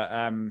Wolves. But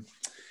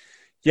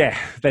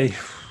they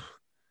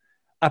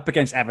up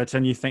against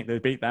Everton. You think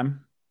they'd beat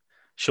them?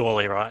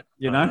 Surely, right?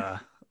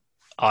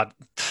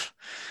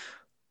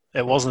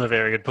 It wasn't a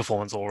very good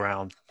performance all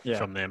around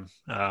from them.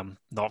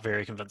 Not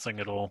very convincing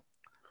at all.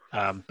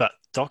 But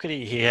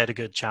Doherty, he had a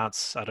good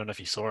chance. I don't know if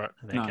you saw it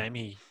in that game.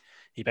 He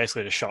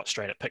basically just shot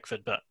straight at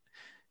Pickford, but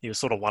he was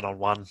sort of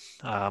one-on-one.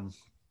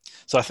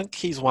 So I think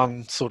he's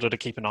one sort of to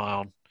keep an eye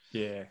on.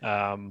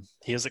 Yeah.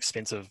 He is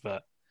expensive,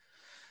 but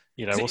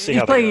we'll see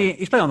how they go.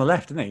 He's playing on the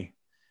left, isn't he?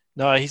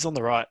 No, he's on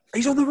the right.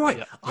 He's on the right.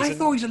 Yeah, I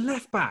thought he's a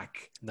left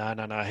back. No.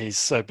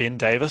 So Ben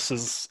Davis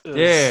is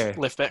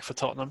left back for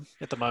Tottenham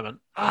at the moment.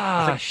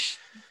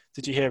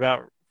 Did you hear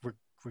about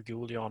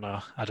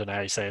Reguilon? I don't know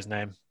how you say his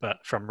name,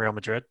 but from Real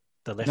Madrid,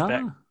 the left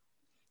back.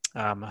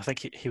 I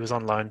think he was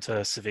on loan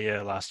to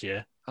Sevilla last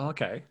year. Oh,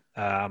 okay.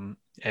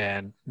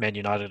 And Man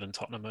United and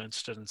Tottenham are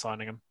interested in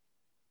signing him.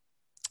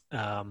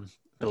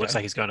 It looks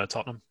like he's going to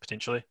Tottenham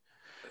potentially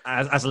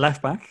as a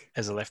left back.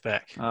 As a left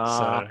back.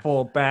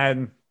 Poor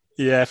Ben.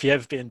 Yeah, if you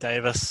have Ben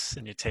Davis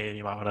in your team,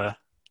 you might want to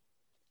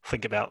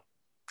think about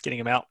getting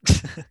him out.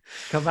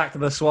 Come back to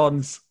the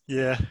Swans.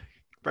 Yeah,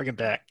 bring him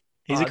back.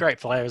 He's a great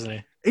player, isn't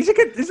he? He's a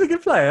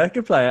good player.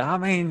 Good player. I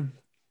mean,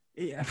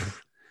 he's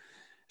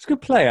a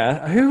good player.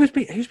 Who's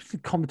been in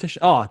competition?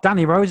 Oh,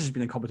 Danny Rose has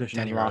been in competition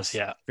in the last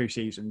few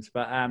seasons.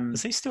 But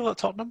is he still at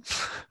Tottenham?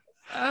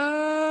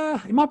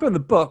 He might be on the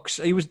books.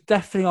 He was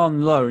definitely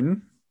on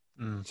loan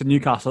to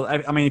Newcastle.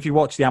 I mean, if you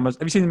watch have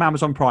you seen the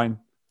Amazon Prime?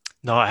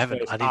 No, I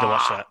haven't. I need to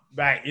watch that.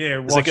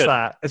 Right, watch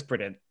that. It's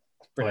brilliant.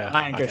 Brilliant. Oh,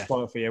 yeah. I ain't going to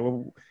spoil it for you.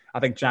 Well,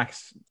 I think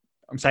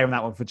I'm saving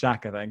that one for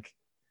Jack, I think.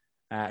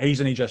 He's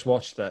only just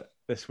watched it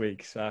this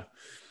week, so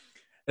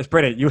it's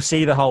brilliant. You'll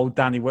see the whole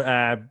Danny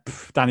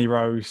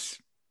Rose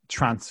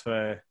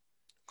transfer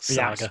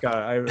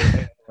fiasco.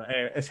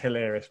 It's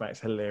hilarious, mate.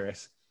 It's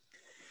hilarious.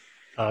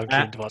 I'm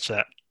keen to watch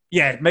that.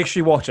 Yeah, make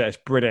sure you watch it. It's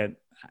brilliant.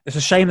 It's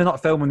a shame they're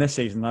not filming this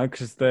season, though,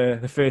 because the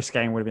first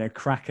game would have been a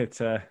cracker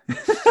to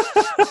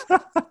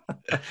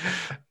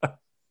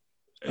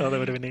Oh, that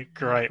would have been a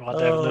great one.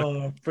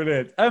 Oh,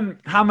 brilliant.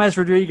 James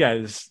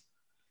Rodriguez.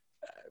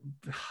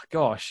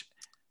 Gosh.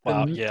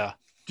 Wow, yeah.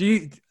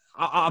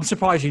 I'm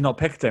surprised you not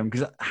picked him,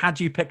 because had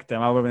you picked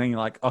him, I would have been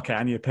like, okay,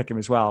 I need to pick him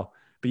as well.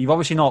 But you've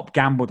obviously not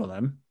gambled on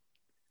him.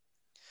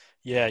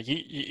 Yeah,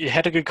 you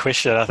had a good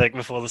question, I think,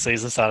 before the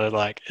season started.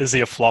 Like, is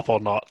he a flop or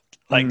not?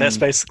 Like, that's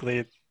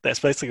basically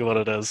what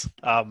it is.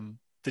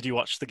 Did you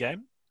watch the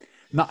game?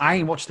 No, I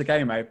ain't watched the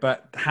game, mate.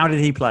 But how did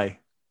he play?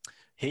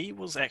 He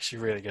was actually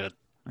really good.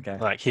 Okay.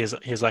 Like,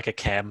 he's like a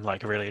cam,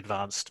 like a really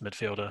advanced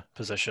midfielder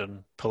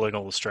position, pulling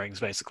all the strings,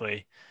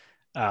 basically.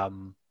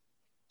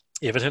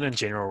 Everton in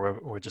general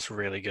were just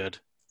really good.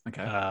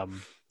 Okay.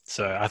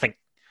 So I think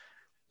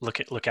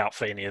look out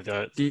for any of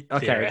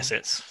their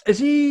assets. Is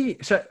he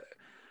so?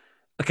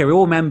 Okay, we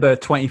all remember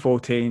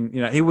 2014.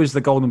 You know, he was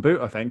the Golden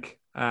Boot, I think,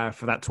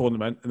 for that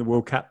tournament in the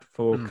World Cup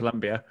for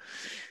Colombia,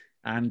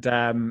 and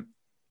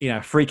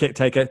free kick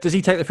taker. Does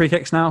he take the free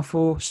kicks now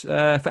for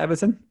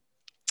Everton?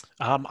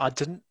 I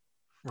didn't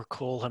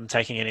recall him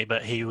taking any,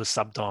 but he was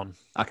subbed on.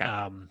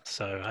 Okay.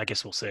 So I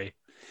guess we'll see,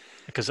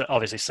 because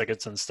obviously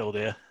Sigurdsson's still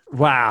there.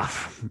 Wow,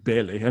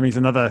 barely. I mean, he's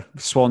another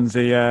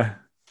Swansea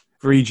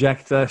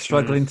reject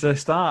struggling to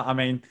start. I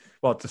mean,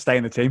 well, to stay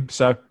in the team.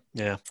 So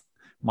yeah,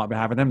 might be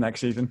having him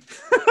next season.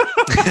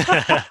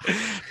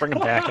 Bring him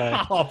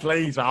back. Oh,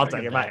 please, I'll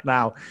take him back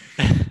now.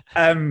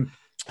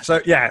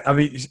 So yeah, I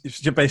mean, it's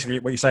just basically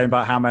what you're saying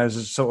about James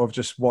is sort of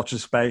just watch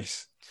his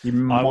space. He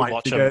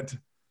might be good.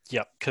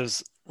 Yep,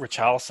 because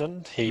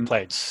Richarlison, he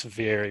played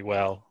very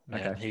well.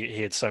 Man. Okay.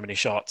 He had so many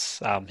shots.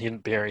 He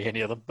didn't bury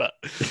any of them, but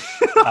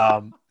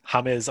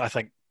James, I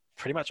think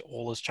pretty much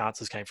all his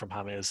chances came from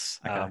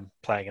James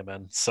playing him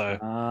in. So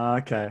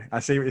okay, I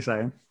see what you're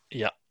saying.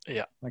 Yeah.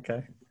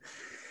 Okay.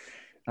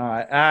 All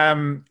right.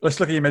 Let's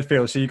look at your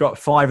midfield. So you got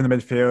 5 in the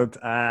midfield.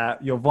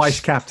 Your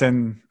vice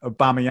captain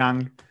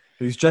Aubameyang,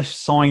 who's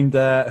just signed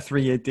a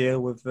 3-year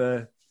deal with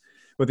the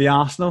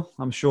Arsenal.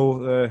 I'm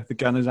sure the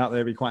Gunners out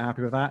there will be quite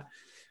happy with that.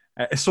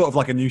 It's sort of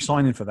like a new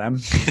signing for them.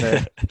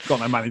 They've got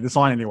no money to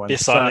sign anyone.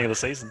 Best signing of the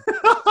season.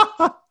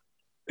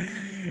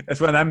 It's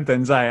one of them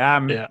things,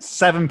 eh?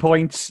 7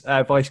 points,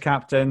 vice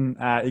captain.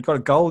 He got a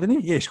goal,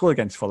 didn't he? Yeah, he scored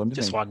against Fulham, didn't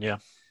he? Just one, yeah.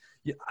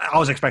 I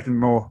was expecting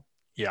more.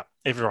 Yeah,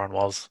 everyone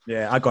was.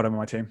 Yeah, I got him on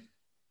my team.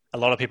 A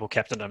lot of people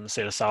captained him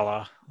instead of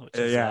Salah, which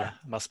is,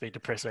 must be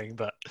depressing,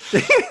 but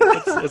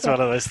it's one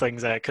of those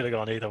things that could have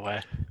gone either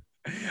way.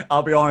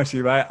 I'll be honest with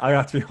you, mate. I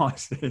have to be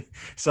honest with you.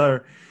 So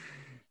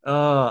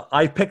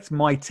I picked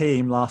my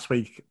team last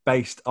week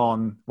based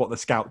on what the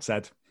scout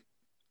said.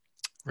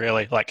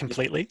 Really? Like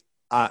completely?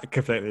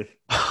 Completely.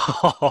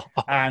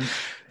 And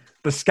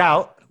the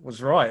scout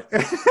was right.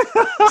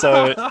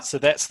 So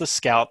that's the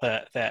scout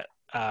that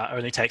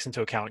only takes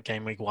into account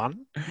game week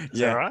 1. Is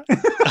that right?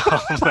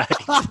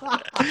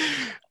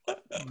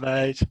 Oh,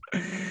 mate.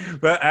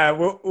 But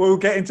we'll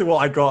get into what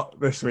I got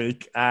this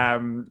week.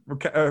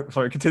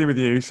 Continue with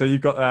you. So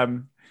you've got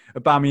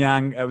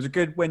Aubameyang. It was a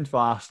good win for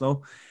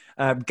Arsenal.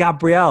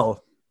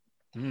 Gabriel.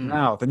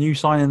 Now, the new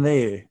signing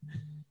there.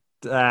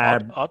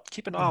 I'd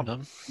keep an eye on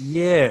him.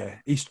 Yeah.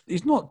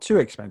 He's not too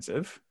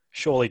expensive.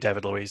 Surely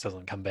David Luiz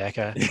doesn't come back,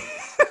 eh?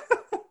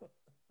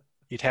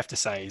 You'd have to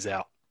say he's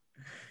out.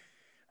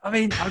 I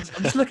mean, I'm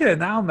just looking at it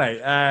now,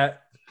 mate.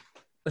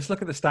 Let's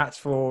look at the stats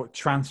for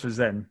transfers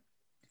in.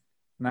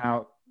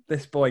 Now,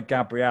 this boy,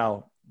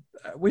 Gabriel,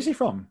 where's he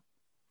from?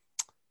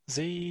 Is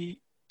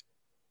he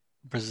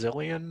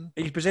Brazilian?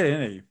 He's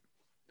Brazilian, isn't he?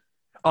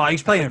 Oh,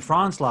 he's playing in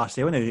France last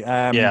year, wasn't he?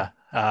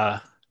 Yeah.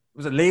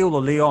 Was it Lille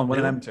or Lyon? One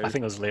of them two. I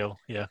think it was Lille,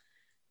 yeah.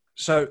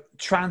 So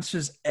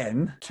transfers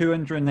in,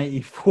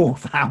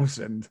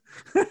 284,000.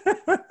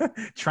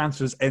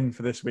 Transfers in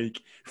for this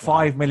week.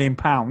 £5 million.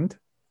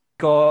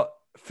 Got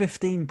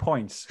 15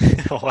 points.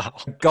 Wow.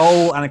 A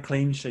goal and a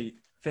clean sheet.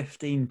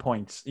 15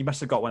 points. He must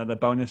have got one of the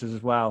bonuses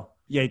as well.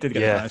 Yeah, he did get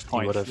the bonus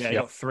points. He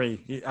got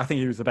 3. I think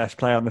he was the best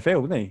player on the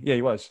field, wasn't he? Yeah,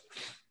 he was.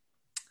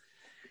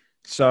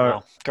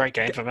 So great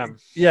game from him.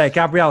 Yeah,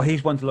 Gabriel,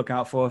 he's one to look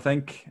out for, I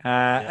think.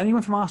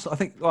 Anyone from Arsenal? I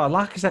think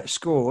Lacazette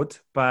scored,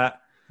 but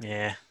who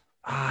knows,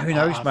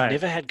 mate? I've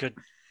never had good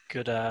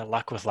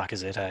luck with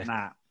Lacazette. Eh?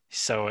 Nah, he's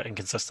so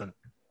inconsistent.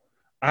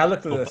 I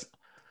looked at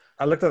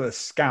the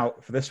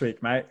scout for this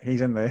week, mate.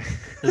 He's in there.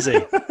 Is he?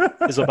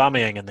 Is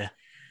Aubameyang in there?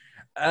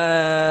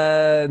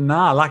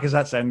 Nah,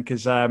 Lacazette's in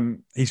because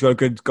he's got a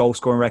good goal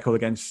scoring record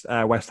against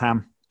West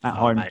Ham at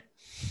home. Mate.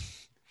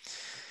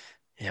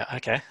 Yeah,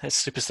 okay. That's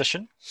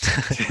superstition.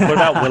 What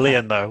about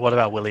Willian, though? What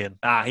about Willian?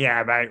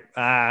 Yeah, mate.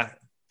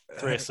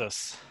 3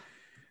 assists.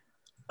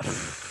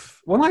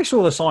 When I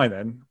saw the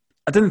signing,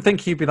 I didn't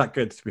think he'd be that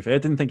good, to be fair. I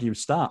didn't think he would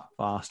start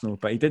for Arsenal,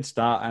 but he did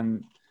start,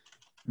 and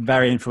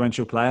very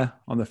influential player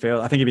on the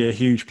field. I think he'd be a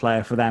huge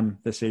player for them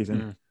this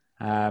season.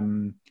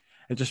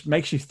 It just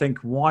makes you think,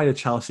 why did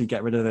Chelsea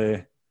get rid of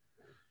the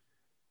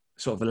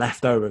sort of the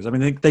leftovers? I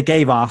mean, they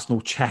gave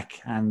Arsenal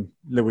Cech and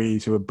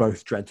Luiz, who were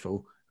both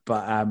dreadful.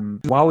 But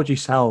why would you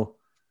sell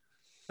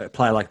a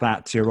player like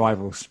that to your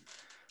rivals?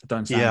 I don't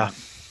understand.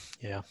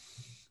 Yeah.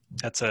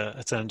 It's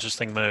an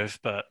interesting move,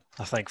 but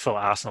I think for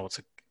Arsenal,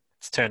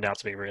 it's turned out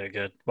to be really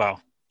good.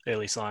 Well,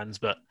 early signs,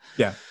 but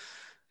Yeah.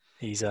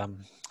 he's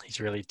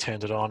really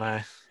turned it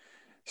on.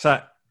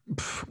 So,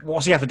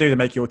 what's he have to do to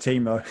make your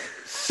team, though?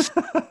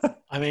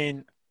 I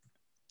mean,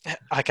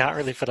 I can't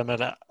really fit him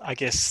in it. I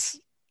guess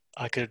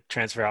I could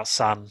transfer out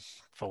Son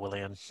for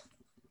Willian.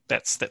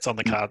 That's on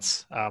the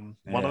cards.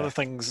 One of the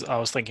things I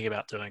was thinking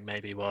about doing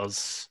maybe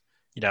was,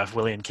 if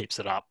Willian keeps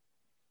it up,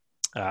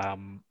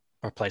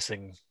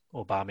 replacing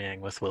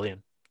Aubameyang with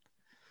Willian.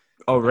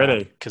 Oh,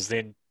 really? Because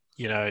then,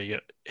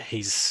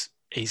 he's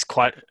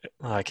quite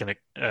like an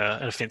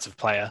offensive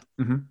player,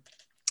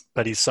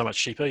 but he's so much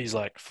cheaper. He's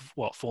like,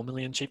 4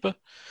 million cheaper.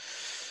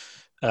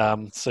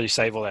 So you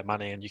save all that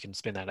money and you can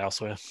spend that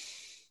elsewhere.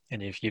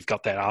 And you've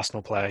got that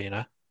Arsenal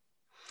player,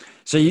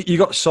 So you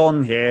got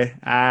Son here,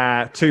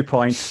 2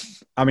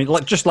 points. I mean,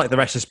 just like the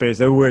rest of Spurs,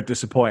 they were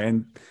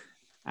disappointing.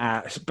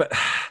 But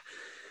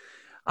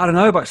I don't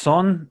know about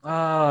Son.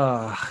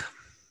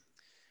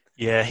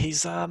 Yeah,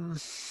 he's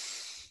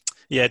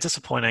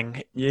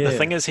disappointing. Yeah. The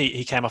thing is,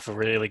 he came off a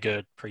really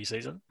good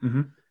preseason.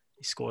 Mm-hmm.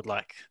 He scored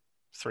like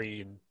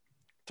 3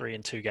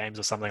 in 2 games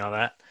or something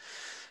like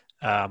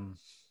that.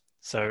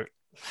 So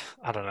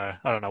I don't know.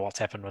 I don't know what's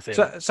happened with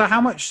him. So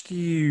how much do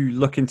you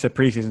look into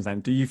preseasons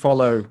then? Do you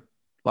follow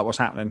like what's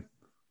happening?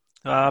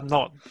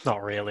 Not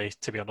really,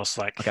 to be honest.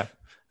 Like, okay.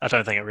 I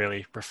don't think it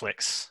really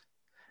reflects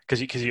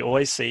because you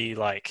always see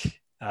like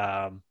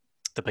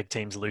the big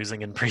teams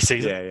losing in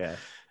preseason. Yeah.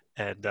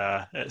 And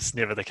it's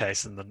never the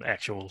case in the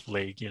actual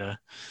league,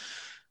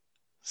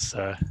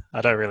 So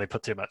I don't really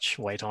put too much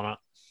weight on it,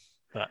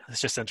 but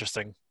it's just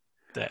interesting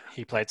that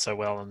he played so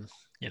well and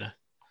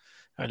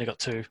only got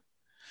 2.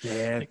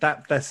 Yeah,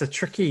 that's a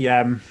tricky.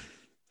 I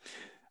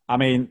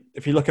mean,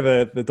 if you look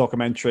at the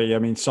documentary, I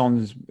mean,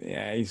 Son's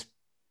he's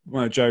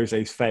one of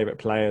Jose's favourite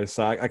players,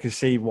 so I can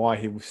see why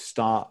he will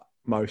start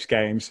most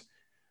games.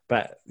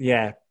 But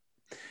yeah,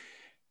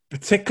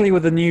 particularly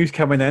with the news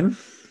coming in,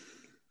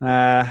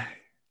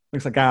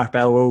 looks like Gareth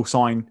Bale will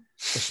sign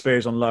the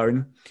Spurs on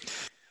loan.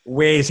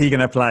 Where is he going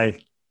to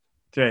play?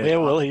 Where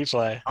will he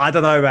play? I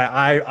don't know, mate.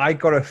 I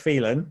got a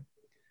feeling.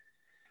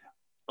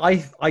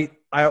 I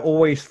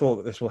always thought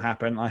that this will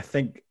happen. I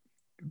think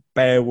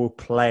Bale will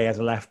play as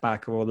a left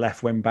back or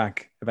left wing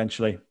back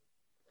eventually.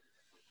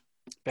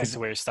 Back to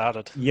where he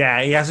started.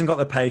 Yeah, he hasn't got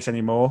the pace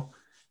anymore.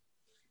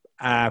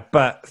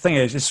 But the thing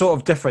is, it's sort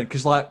of different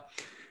because, like,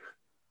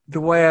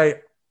 the way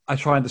I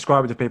try and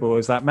describe it to people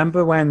is that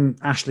remember when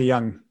Ashley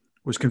Young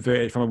was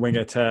converted from a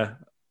winger to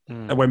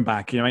a wing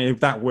back?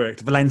 That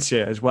worked.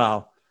 Valencia as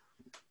well.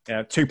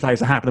 2 players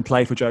that happened to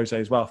play for Jose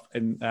as well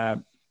in at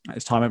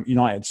his time at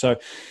United. So,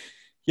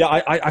 yeah,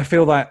 I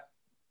feel that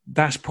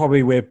that's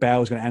probably where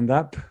Bale's going to end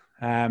up.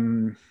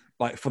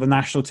 Like for the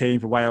national team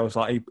for Wales,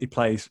 like he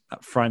plays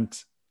up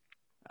front.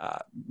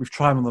 We've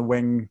tried him on the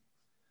wing,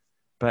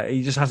 but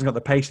he just hasn't got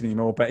the pace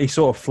anymore. But he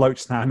sort of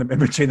floats now in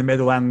between the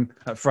middle and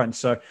up front.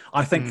 So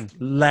I think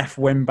left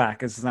wing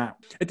back is that.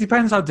 It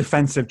depends how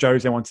defensive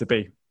Jose wants to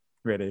be,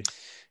 really.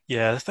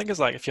 Yeah, the thing is,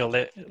 like, if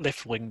you're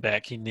left wing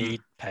back, you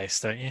need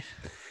pace, don't you?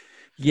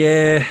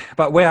 Yeah,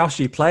 but where else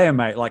do you play him,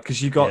 mate? Like,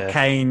 because you've got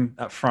Kane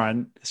up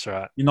front. That's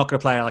right. You're not going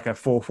to play like a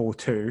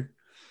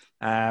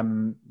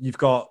 4-4-2. You've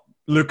got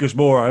Lucas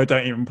Moura, who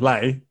don't even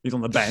play. He's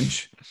on the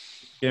bench.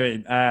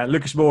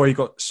 Lucas Moura, you've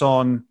got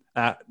Son,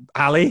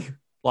 Ali.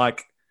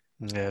 Like,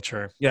 yeah,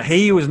 true. Yeah,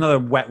 he was another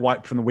wet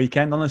wipe from the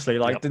weekend, honestly.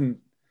 Like,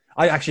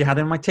 I actually had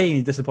him in my team.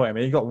 He disappointed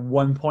me. He got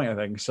 1 point, I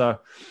think. So,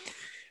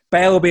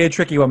 Bale will be a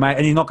tricky one, mate,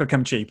 and he's not going to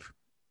come cheap.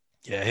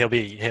 Yeah,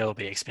 he'll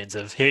be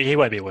expensive. He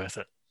won't be worth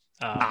it.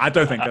 I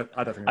don't think.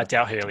 I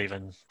doubt he'll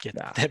even get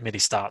that many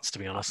starts, to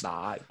be honest.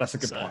 Nah, that's a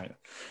good point.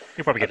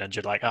 He'll probably get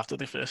injured like after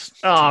the first.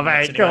 Oh,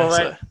 mate, come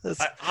on, mate.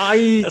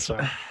 That's all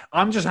right.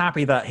 I'm just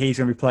happy that he's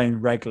going to be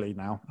playing regularly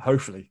now.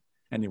 Hopefully,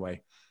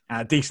 anyway,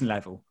 at a decent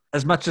level.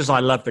 As much as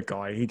I love the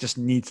guy, he just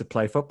needs to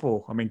play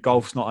football. I mean,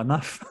 golf's not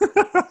enough.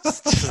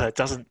 It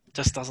doesn't.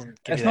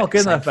 It's not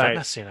good enough,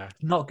 mate.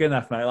 Not good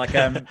enough, mate. Like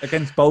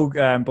against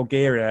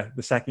Bulgaria,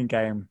 the second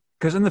game,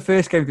 because in the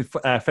first game with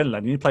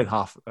Finland, you played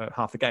half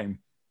the game.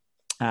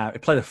 He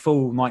played a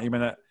full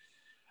 90-minute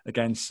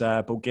against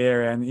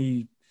Bulgaria, and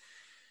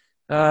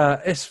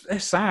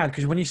it's sad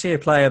because when you see a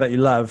player that you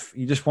love,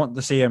 you just want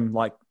to see him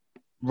like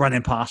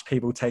running past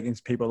people, taking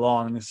people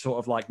on, and it's sort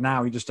of like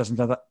now he just doesn't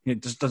do that. He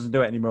just doesn't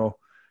do it anymore.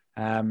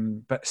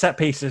 But set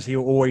pieces,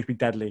 he'll always be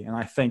deadly, and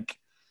I think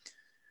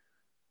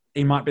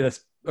he might be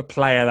a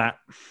player that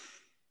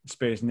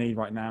Spurs need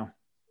right now.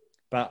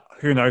 But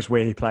who knows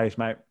where he plays,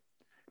 mate?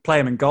 Play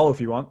him in goal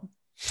if you want.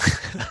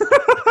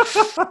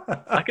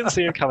 I can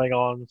see him coming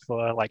on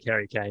for like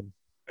Harry Kane,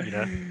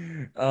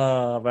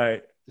 Oh,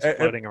 mate, just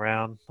floating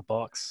around the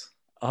box.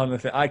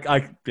 Honestly,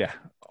 I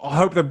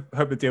hope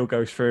the deal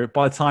goes through.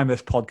 By the time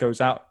this pod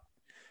goes out,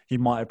 he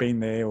might have been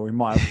there, or he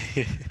might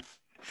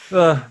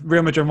have.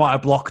 Real Madrid might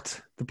have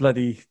blocked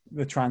the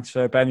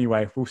transfer, but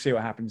anyway, we'll see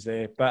what happens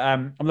there. But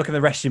I'm looking at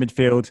the rest of your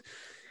midfield.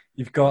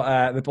 You've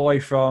got the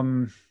boy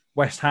from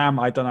West Ham.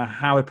 I don't know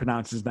how to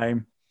pronounce his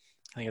name.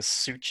 I think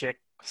it's Suchek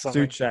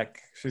Suchek.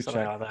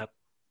 Something like that.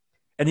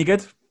 Any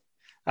good?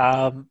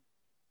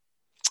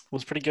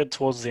 Was pretty good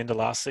towards the end of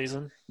last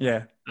season.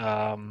 Yeah.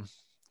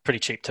 Pretty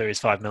cheap too. He's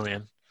 5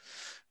 million.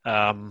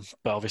 But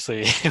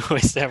obviously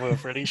West Ham were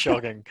pretty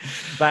shocking.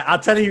 But I'll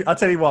tell you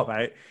what,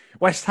 mate.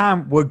 West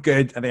Ham were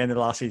good at the end of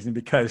last season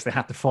because they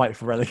had to fight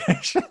for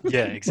relegation.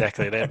 Yeah,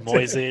 exactly. They had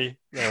Moisey.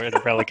 They were in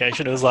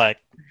relegation. It was like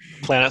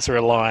planets are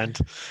aligned.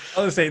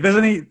 Honestly,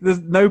 there's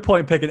no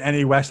point picking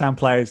any West Ham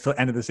players till the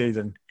end of the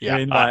season.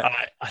 Yeah,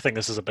 I think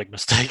this is a big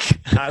mistake.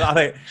 I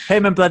think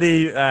him and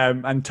bloody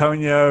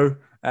Antonio.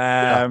 Who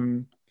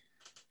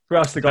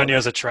else they got?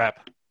 Antonio's a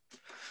trap.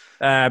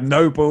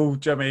 Noble,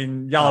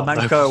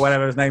 Yalamanko,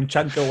 whatever his name,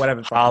 Chenko,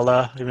 whatever.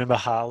 Hala, remember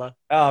Hala?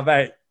 Oh,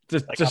 mate.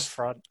 Just up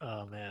front.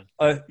 Oh, man.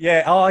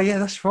 Yeah,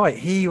 that's right.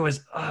 He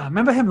was,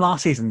 remember him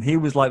last season? He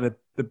was like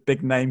the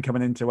big name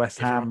coming into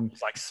West Everyone Ham.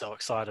 was like so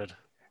excited.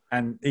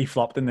 And he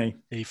flopped, didn't he?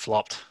 He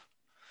flopped.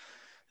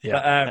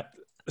 Yeah. But,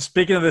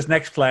 speaking of this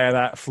next player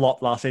that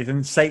flopped last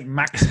season, Saint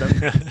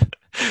Maxton.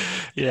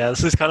 Yeah,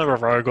 this is kind of a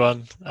rogue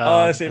one.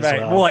 Honestly, mate.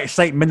 Well. More like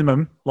Saint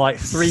Minimum, like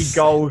 3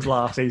 goals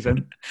last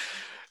season.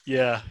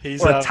 Yeah,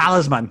 he's a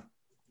talisman.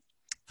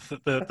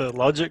 The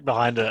logic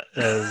behind it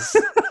is,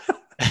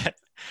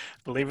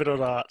 believe it or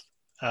not,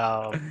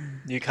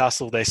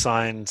 Newcastle, they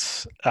signed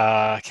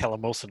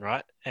Callum Wilson,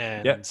 right?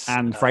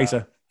 And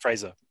Fraser.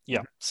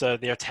 Yeah. So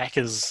their attack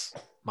is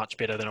much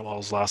better than it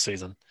was last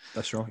season.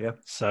 That's true, yeah.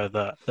 So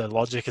the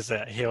logic is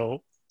that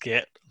he'll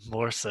get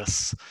more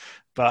assists,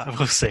 but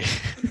we'll see.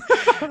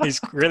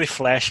 He's really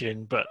flashy,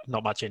 but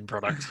not much end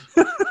product.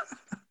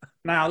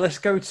 Now let's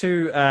go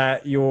to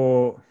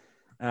your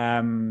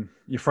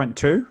front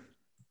two.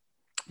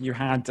 You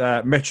had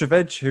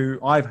Mitrovic, who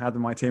I've had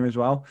in my team as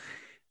well.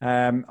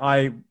 When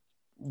I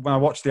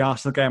watched the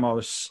Arsenal game, I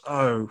was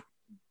so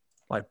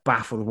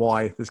baffled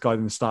why this guy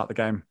didn't start the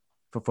game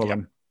for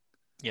Fulham.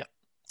 Yep.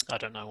 I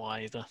don't know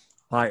why either.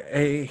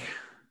 He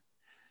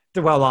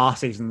did well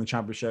last season in the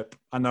Championship.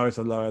 I know it's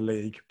a lower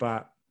league,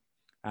 but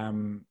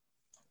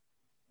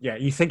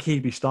you think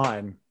he'd be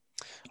starting.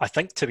 I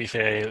think, to be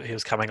fair, he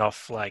was coming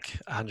off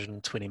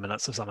 120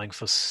 minutes or something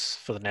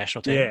for the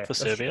national team for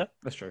Serbia.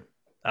 That's true.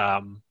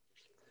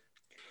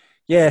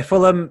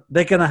 Fulham,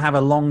 they're going to have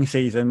a long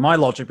season. My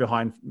logic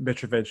behind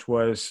Mitrovic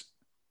was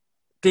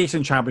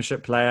decent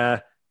Championship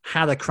player,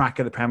 had a crack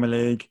at the Premier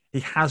League.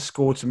 He has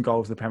scored some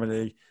goals in the Premier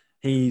League.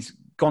 He's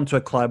gone to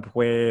a club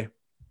where,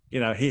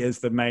 he is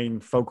the main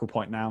focal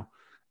point now.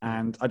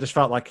 And I just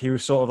felt like he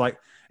was sort of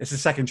it's a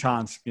second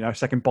chance,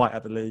 second bite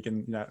at the league,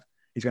 and,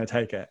 he's going to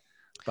take it.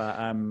 But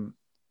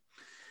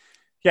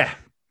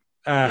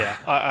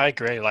I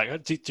agree.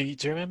 Do you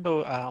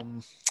remember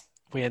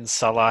when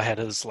Salah had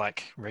his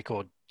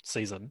record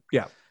season?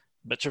 Yeah,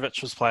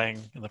 Mitrovic was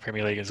playing in the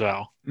Premier League as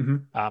well, mm-hmm.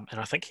 And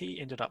I think he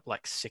ended up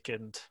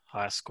second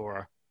highest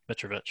scorer.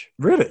 Mitrovic.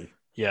 Really?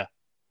 Yeah.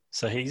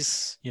 So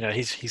he's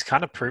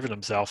kind of proven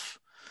himself.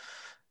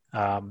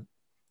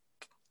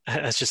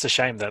 It's just a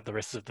shame that the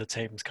rest of the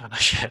team's kind of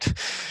shit.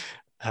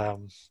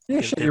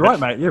 You're right,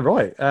 mate. You're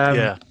right.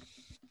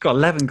 Got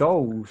 11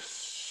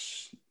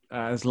 goals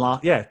as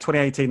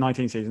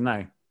 2018-19 season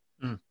now.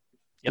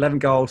 11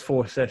 goals,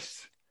 4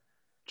 assists.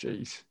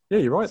 Jeez. Yeah,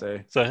 you're right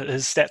there. So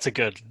his stats are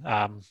good.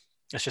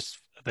 It's just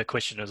the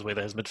question is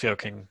whether his midfield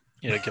can,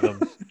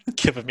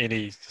 give him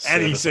any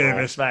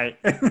service, mate.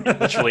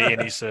 Literally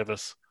any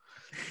service.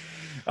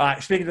 All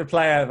right, speaking of a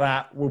player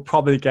that will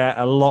probably get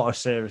a lot of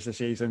service this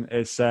season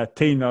is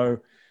Tino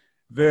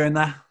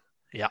Werner.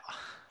 Yeah.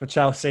 For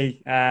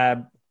Chelsea.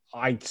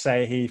 I'd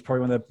say he's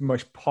probably one of the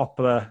most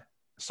popular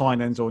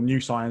signings or new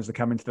signings that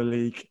come into the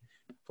league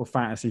for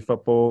fantasy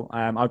football.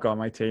 I've got on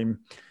my team.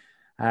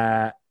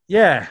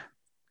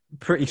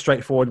 Pretty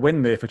straightforward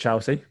win there for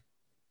Chelsea.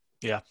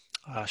 Yeah.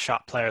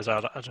 Sharp players. I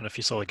don't know if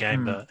you saw the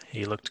game, but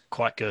he looked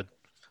quite good.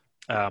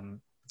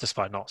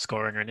 Despite not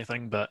scoring or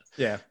anything, but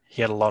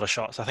he had a lot of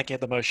shots. I think he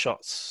had the most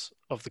shots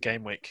of the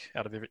game week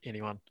out of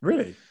anyone.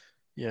 Really?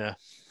 Yeah.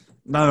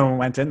 None of them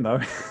went in,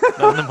 though.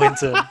 None of them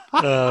went in.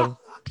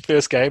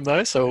 First game,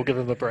 though, so we'll give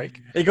him a break.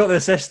 He got the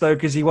assist, though,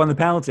 because he won the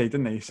penalty,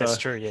 didn't he? So. That's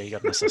true, yeah, he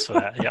got an assist for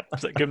that.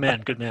 Yep, good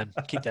man.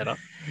 Keep that up.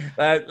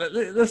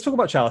 Let's talk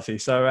about Chelsea.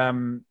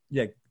 So,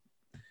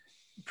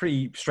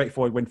 pretty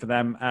straightforward win for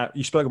them.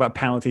 You spoke about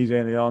penalties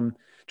early on.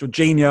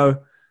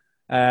 Jorginho,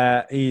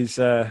 he's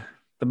the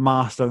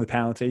master of the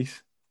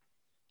penalties.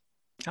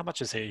 How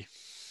much is he?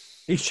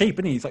 He's cheap,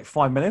 isn't he? He's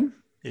 5 million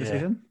this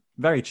season.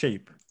 Very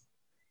cheap.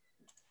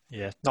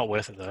 Yeah, not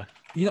worth it, though.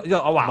 In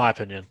my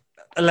opinion.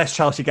 Unless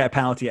Chelsea get a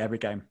penalty every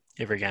game.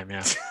 Every game,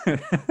 yeah.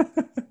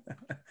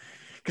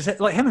 Because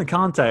him and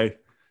Kante,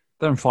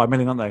 they're on 5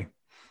 million, aren't they?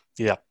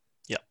 Yeah.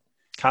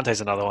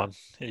 Kante's another one.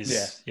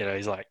 He's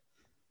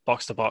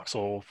box to box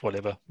or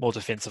whatever. More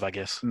defensive, I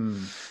guess.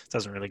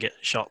 Doesn't really get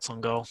shots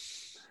on goal.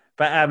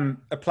 But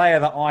a player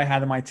that I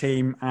had in my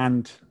team,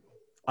 and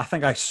I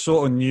think I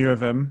sort of knew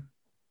of him,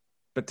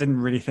 but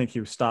didn't really think he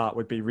would start,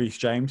 would be Reece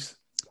James.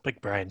 Big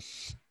brain.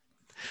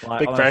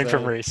 Big brain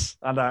from Reece.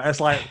 I know.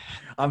 It's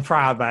I'm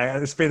proud, mate.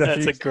 It's been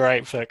a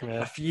great pick,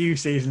 man. A few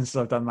seasons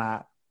since I've done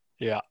that.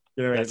 Yeah.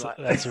 You know what I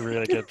mean? That's a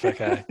really good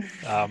pick.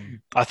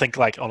 I think,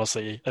 like,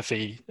 honestly, if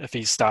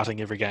he's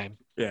starting every game,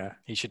 Yeah,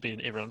 he should be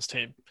in everyone's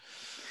team.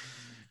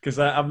 because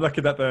I'm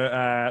looking at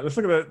let's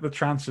look at the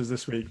transfers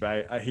this week,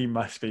 mate. He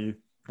must be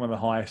one of the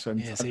highest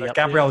ones. Yeah, is he up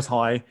Gabriel's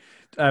high.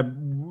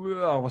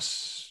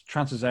 What's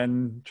transfers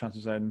in?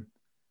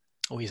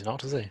 Oh, he's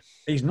not, is he?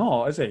 He's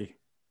not, is he?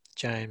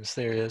 James,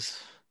 there he is.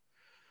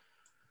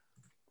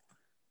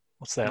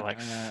 What's that, like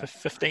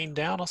 15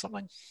 down or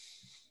something?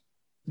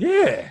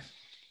 Yeah.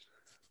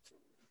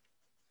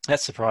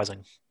 That's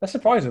surprising. That's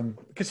surprising,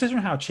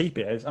 considering how cheap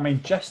it is. I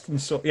mean,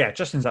 Justin's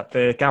up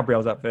there.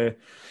 Gabriel's up there.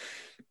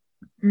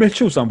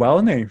 Mitchell's done well,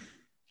 hasn't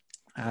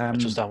he?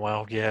 Mitchell's done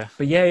well, yeah.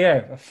 But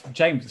yeah.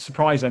 James,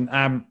 surprising.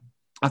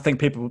 I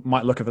think people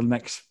might look at the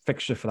next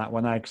fixture for that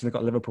one because they've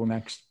got Liverpool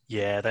next.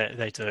 Yeah,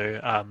 they do.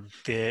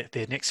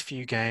 Their next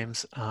few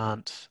games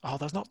aren't... Oh,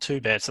 that's not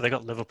too bad. So they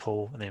got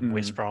Liverpool and then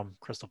West Brom,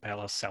 Crystal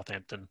Palace,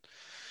 Southampton.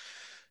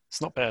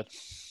 It's not bad.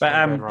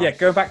 But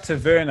go back to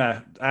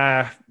Werner.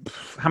 How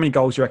many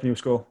goals do you reckon he'll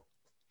score?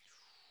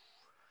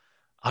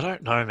 I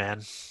don't know,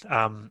 man.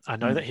 I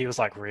know that he was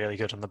like really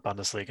good in the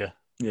Bundesliga.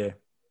 Yeah.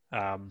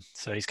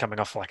 So he's coming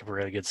off like a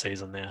really good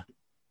season there.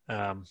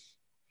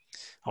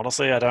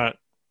 Honestly,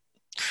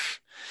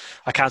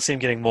 I can't see him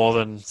getting more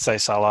than, say,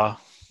 Salah.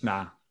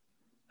 Nah.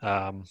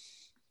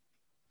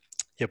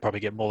 He'll probably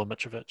get more than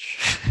Mitrovic.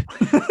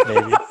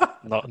 Maybe.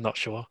 Not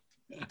sure.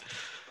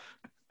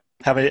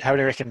 How do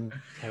you reckon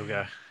he'll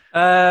go?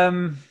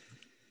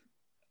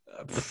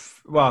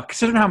 Well,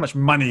 considering how much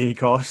money he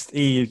cost,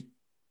 you're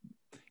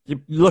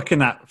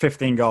looking at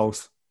 15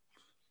 goals.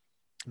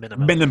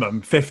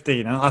 Minimum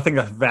 15. And I think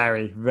that's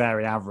very,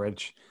 very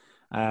average.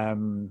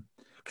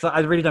 Because I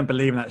really don't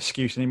believe in that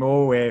excuse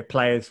anymore where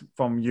players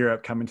from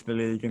Europe come into the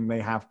league and they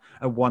have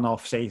a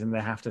one-off season,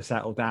 they have to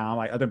settle down.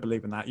 Like, I don't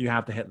believe in that. You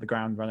have to hit the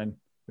ground running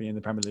when you're in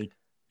the Premier League.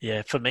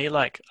 Yeah, for me,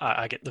 like,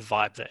 I get the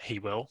vibe that he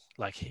will.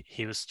 Like,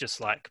 he was just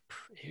like,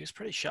 he was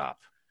pretty sharp.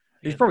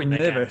 He's probably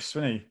nervous,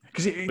 wasn't he?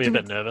 Because he's a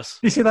bit nervous.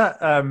 You see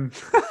that?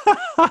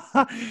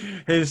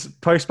 His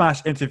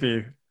post-match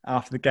interview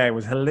after the game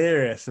was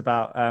hilarious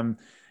about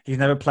he's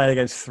never played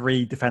against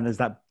 3 defenders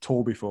that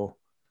tall before.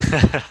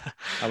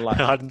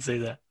 I didn't see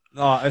that.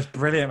 Oh, it's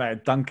brilliant,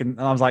 mate. Duncan.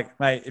 And I was like,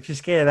 mate, if you're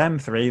scared of them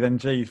 3, then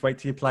geez, wait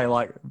till you play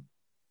like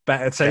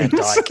better teams.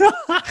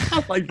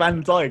 Like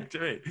Van Dijk,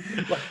 do you?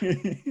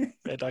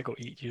 Van Dijk will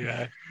eat you.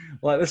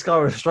 Like this guy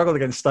was struggled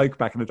against Stoke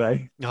back in the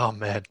day. Oh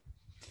man,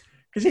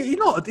 because he's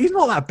not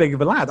that big of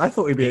a lad. I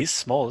thought he'd be. He's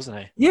small, isn't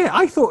he? Yeah,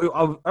 I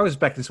thought I was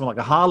expecting someone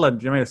like a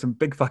Haaland. You know, what I mean, some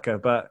big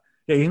fucker, but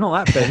yeah, he's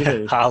not that big, is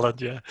he?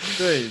 Haaland, yeah.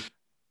 Dude.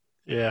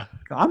 Yeah.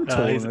 I'm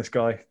taller than this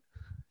guy.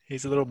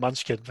 He's a little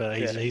munchkin, but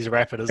he's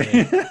rapid, isn't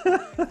he?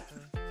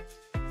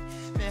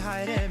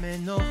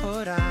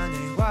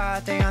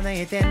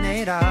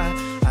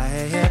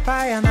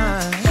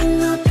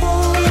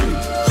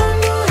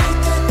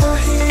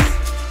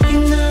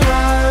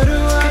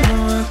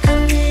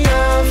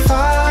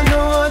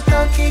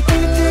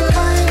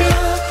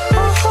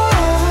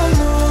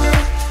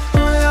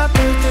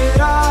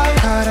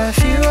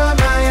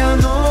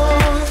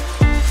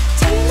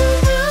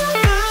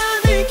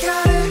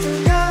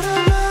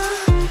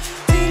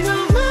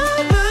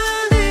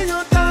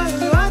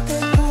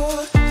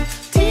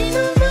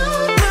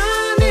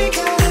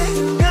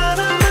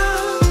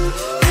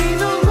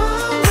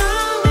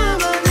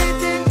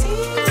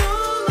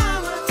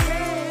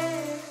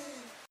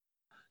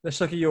 Let's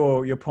look at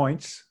your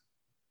points.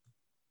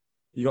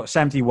 You got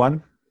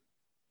 71.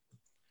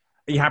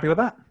 Are you happy with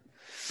that?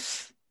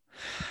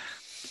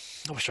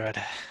 I wish I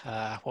had,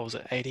 what was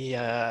it,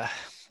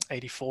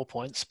 84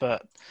 points,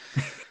 but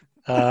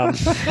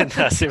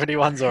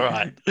 71's all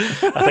right.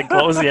 I think,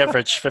 what was the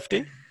average,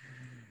 50?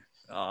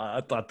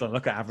 I don't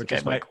look at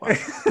averages, mate.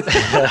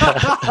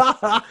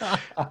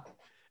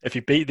 If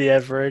you beat the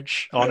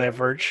average, on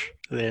average,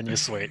 then you're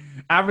sweet.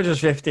 Average is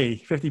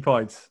 50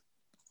 points.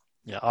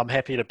 Yeah, I'm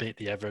happy to beat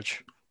the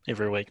average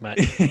every week,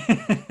 mate.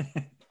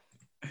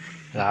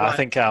 I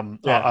think I'm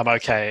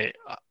okay.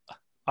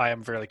 I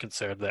am really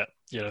concerned that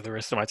the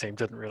rest of my team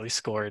didn't really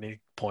score any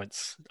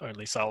points,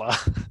 only Salah.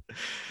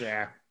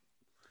 Yeah.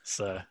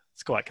 So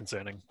it's quite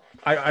concerning.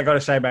 I got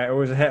to say, mate, it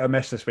was a hit or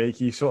miss this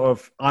week. You sort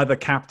of either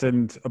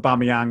captained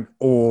Aubameyang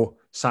or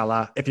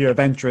Salah. If you're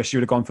adventurous, you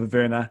would have gone for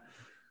Werner.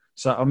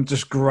 So I'm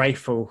just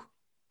grateful.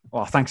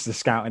 Well, thanks to the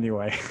scout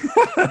anyway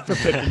for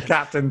picking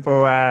captain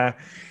for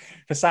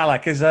Salah,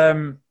 because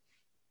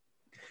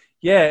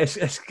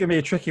it's going to be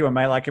a tricky one,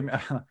 mate. Like, I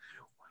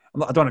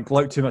don't want to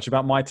gloat too much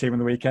about my team on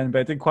the weekend,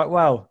 but it did quite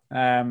well.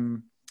 I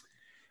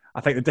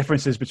think the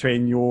differences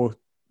between your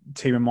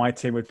team and my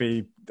team would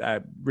be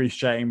Reece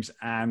James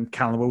and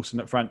Callum Wilson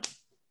up front.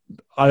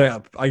 I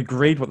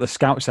agreed what the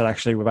scout said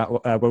actually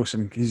about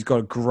Wilson. He's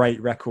got a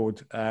great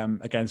record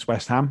against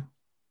West Ham.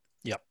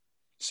 Yep.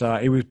 So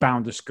he was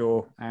bound to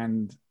score,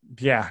 and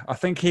yeah, I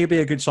think he'll be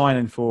a good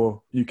signing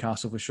for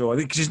Newcastle for sure.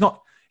 Because he's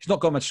not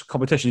got much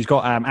competition. He's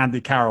got Andy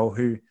Carroll,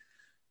 who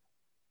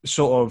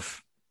sort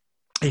of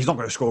he's not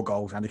going to score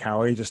goals, Andy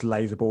Carroll. He just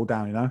lays the ball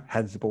down,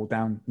 heads the ball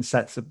down and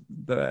sets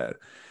the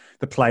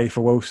play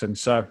for Wilson.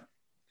 So,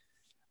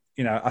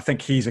 I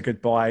think he's a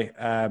good buy.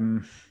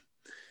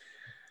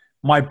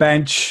 My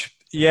bench,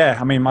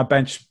 my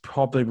bench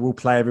probably will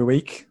play every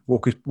week.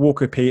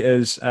 Walker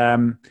Peters.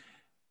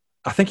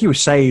 I think he was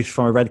saved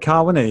from a red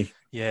card, wasn't he?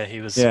 Yeah,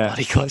 he was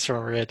bloody close from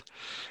a red.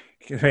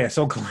 Yeah,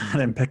 so glad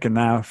I'm picking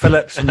now.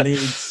 Phillips from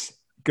Leeds,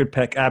 good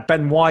pick.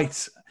 Ben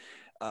White,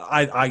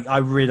 I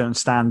really don't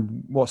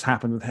understand what's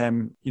happened with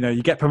him.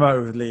 You get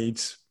promoted with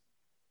Leeds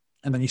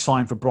and then you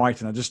sign for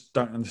Brighton. I just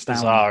don't understand.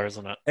 Bizarre,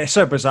 isn't it? It's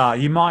so bizarre.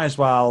 You might as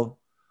well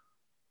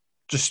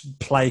just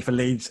play for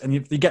Leeds, and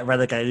you get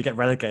relegated.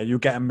 You'll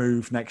get a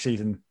move next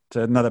season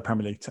to another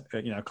Premier League,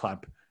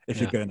 club if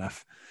you're good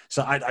enough.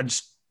 So I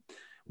just,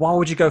 why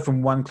would you go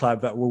from one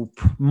club that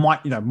might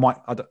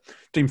I don't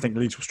even think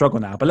Leeds will struggle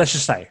now, but let's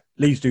just say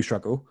Leeds do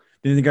struggle.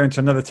 Then you go into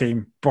another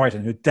team,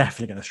 Brighton, who are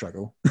definitely going to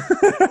struggle.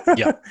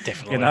 Yeah,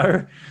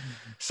 definitely.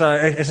 So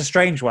it's a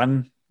strange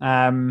one.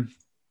 And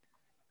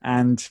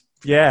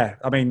yeah,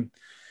 I mean,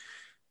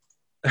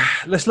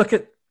 let's look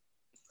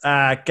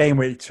at game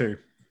week 2.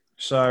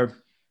 So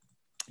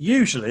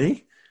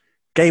usually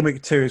game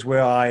week 2 is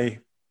where I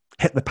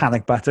hit the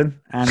panic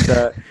button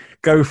and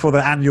go for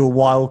the annual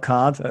wild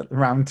card at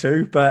round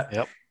 2.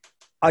 But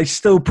I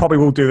still probably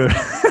will do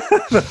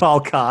the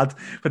wild card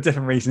for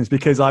different reasons,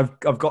 because I've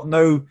got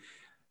no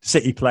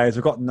City players,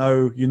 I've got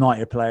no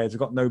United players, I've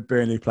got no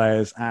Burnley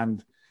players,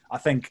 and I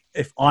think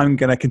if I'm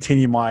going to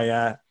continue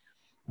my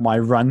my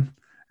run,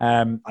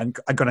 I'm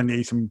going to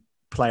need some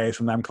players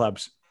from them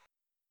clubs.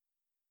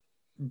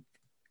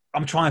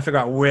 I'm trying to figure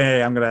out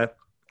where I'm going to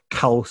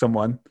cull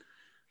someone,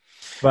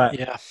 but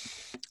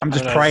I'm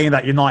just praying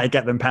that United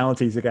get them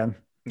penalties again.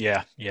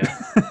 Yeah.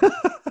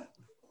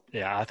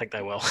 I think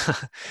they will.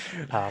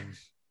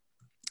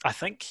 I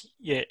think,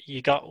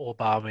 you got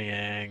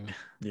Aubameyang.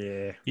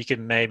 Yeah. You could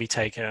maybe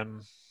take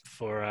him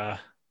for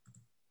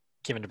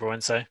Kevin De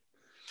Bruyne, say.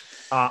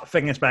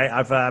 Thing is, mate,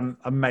 I've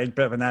made a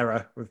bit of an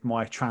error with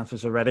my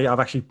transfers already. I've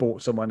actually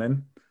bought someone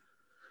in.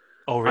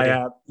 Oh,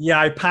 really?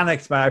 I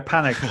panicked, mate. I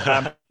panicked.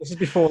 This is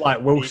before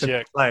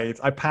Wilson played.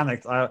 I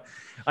panicked.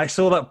 I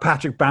saw that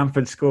Patrick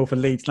Bamford score for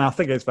Leeds. Now, the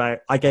thing is, mate,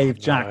 I gave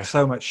Jack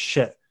so much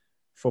shit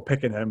for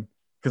picking him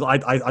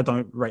because I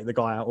don't rate the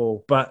guy at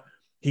all. But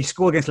he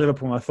scored against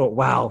Liverpool, and I thought,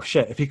 wow,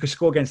 shit, if he could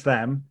score against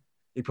them,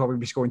 he'd probably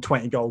be scoring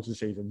 20 goals this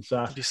season.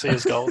 So, did you see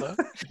his goal, though?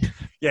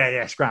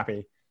 Yeah,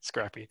 scrappy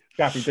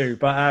do.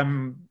 But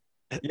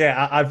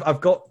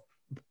I've got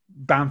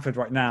Bamford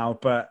right now,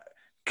 but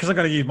because I'm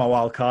going to use my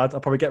wild card, I'll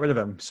probably get rid of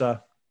him. So,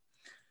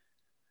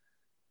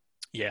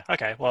 yeah,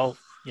 okay. Well,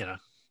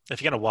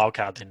 if you're going to wild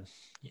card, then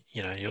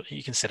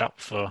you can set up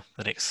for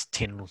the next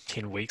 10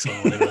 weeks or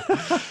whatever.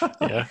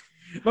 Yeah.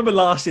 Remember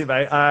last year,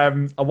 mate?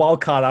 A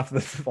wild card after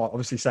the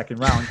obviously second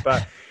round,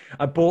 but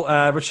I bought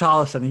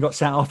Richarlison. He got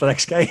sent off the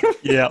next game.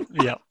 Yeah.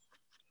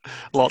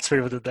 Lots of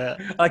people did that.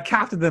 I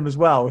captained them as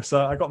well,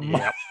 so I got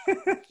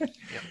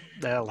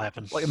that'll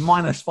happen. Like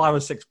minus 5 or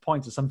 6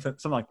 points or something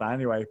like that.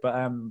 Anyway,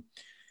 but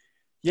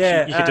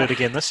you could do it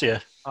again this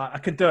year. I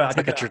could do it. It's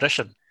like a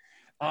tradition.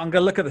 I'm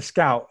going to look at the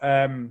scout.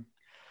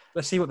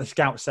 Let's see what the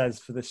scout says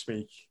for this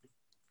week.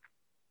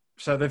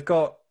 So they've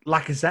got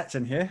Lacazette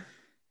in here.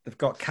 They've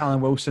got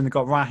Callum Wilson. They've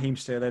got Raheem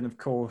Sterling. Of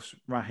course,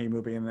 Raheem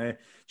will be in there.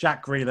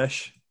 Jack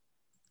Grealish.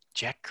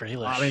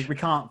 I mean, we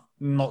can't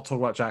not talk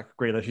about Jack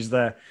Grealish. He's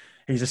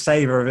a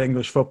savior of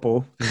English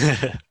football.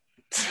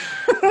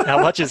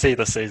 How much is he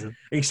this season?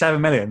 He's 7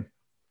 million.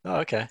 Oh,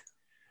 okay.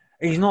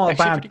 He's not a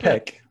bad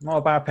pick. Not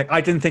a bad pick.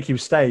 I didn't think he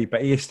would stay,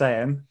 but he is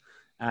staying.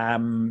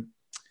 You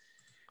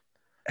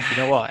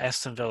know what?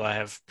 Aston Villa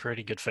have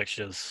pretty good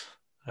fixtures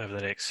over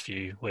the next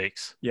few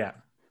weeks. Yeah.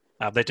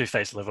 They do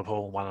face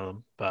Liverpool, one of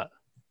them, but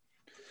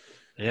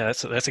yeah,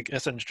 that's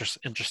an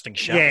interesting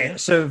shout. Yeah.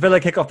 So Villa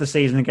kick off the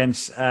season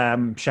against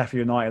Sheffield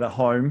United at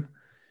home.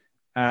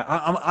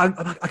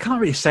 I can't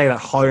really say that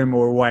home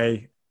or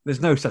away.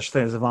 There's no such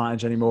thing as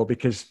advantage anymore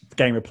because the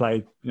game are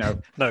played, no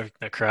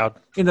crowd.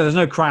 There's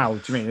no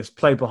crowd. Do you mean it's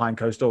played behind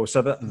closed doors?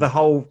 So the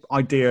whole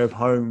idea of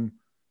home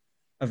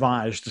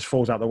advantage just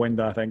falls out the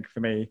window, I think, for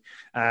me.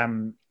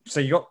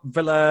 So you got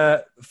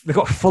Villa. They've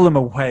got Fulham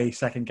away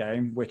second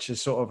game, which is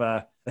sort of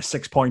a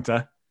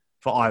 6-pointer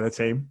for either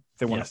team if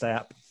they want to stay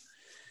up.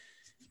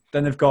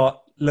 Then they've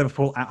got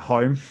Liverpool at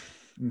home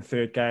in the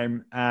third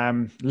game.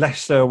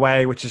 Leicester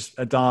away, which is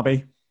a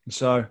derby.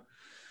 So,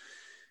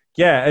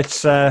 yeah,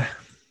 it's they've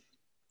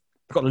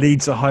got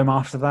Leeds at home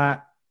after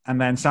that,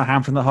 and then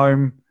Southampton at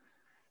home,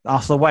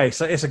 Arsenal away.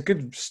 So it's a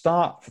good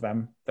start for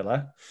them,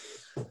 Villa.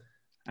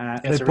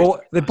 They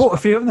bought a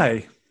few, haven't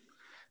they?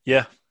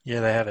 Yeah, they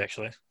have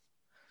actually.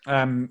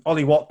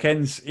 Ollie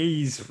Watkins,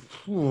 I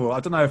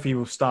don't know if he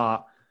will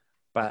start,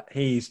 but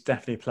he's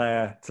definitely a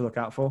player to look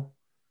out for.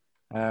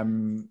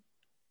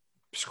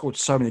 Scored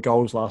so many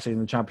goals last season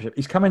in the Championship.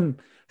 He's coming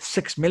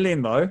 6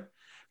 million though.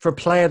 For a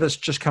player that's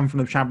just come from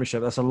the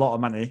Championship, that's a lot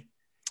of money,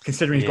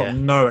 considering he's got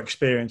no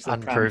experience.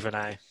 Unproven,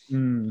 eh?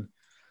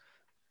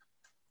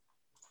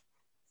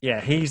 Yeah,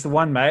 he's the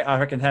one, mate. I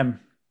reckon him.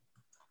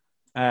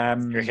 You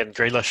reckon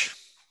Grealish?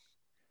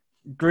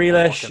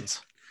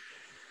 Grealish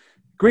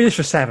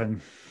for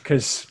 7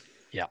 because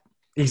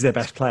he's their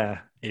best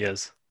player. He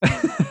is.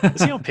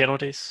 Is he on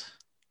penalties?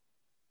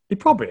 He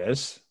probably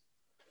is.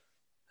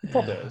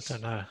 I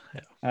don't know.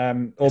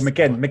 Or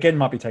McGinn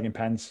might be taking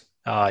pens.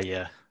 Oh,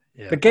 yeah.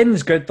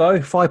 McGinn's good though,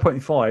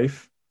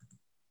 5.5.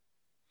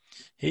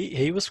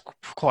 He was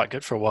quite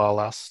good for a while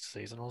last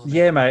season, wasn't he?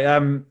 Yeah,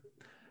 mate.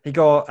 He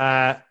got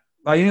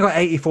he only got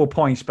 84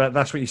 points, but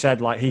that's what you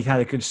said. Like he had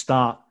a good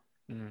start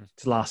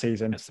to last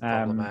season. That's the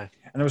problem, and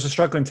it was a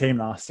struggling team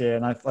last year,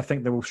 and I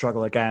think they will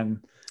struggle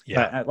again.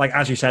 Yeah. But like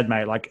as you said,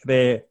 mate, like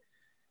it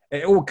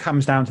all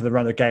comes down to the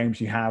run of games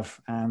you have,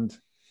 and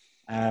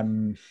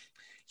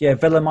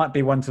Villa might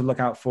be one to look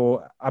out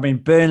for. I mean,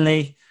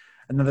 Burnley,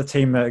 another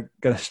team that are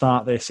going to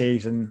start their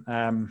season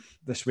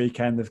this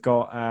weekend. They've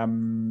got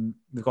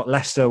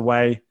Leicester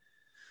away.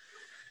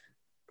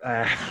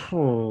 I'm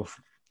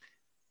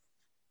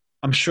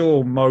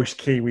sure most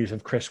Kiwis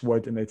have Chris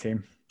Wood in their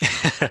team.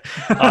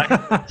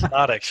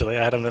 Not actually.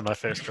 I had him in my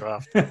first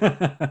draft.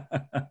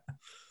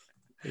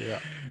 Yeah.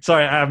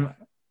 Sorry,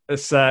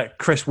 it's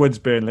Chris Wood's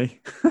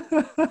Burnley.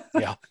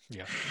 Yeah.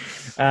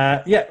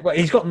 But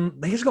he's got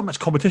much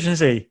competition, is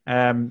he?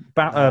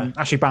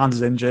 Actually, Barnes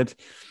is injured.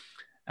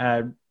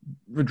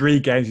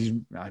 Rodriguez is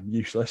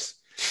useless.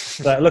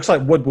 But it looks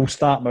like Wood will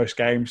start most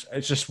games.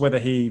 It's just whether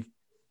he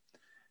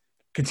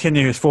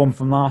continues his form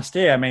from last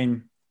year. I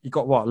mean, he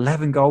got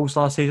 11 goals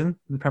last season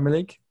in the Premier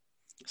League.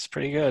 It's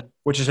pretty good.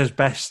 Which is his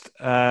best.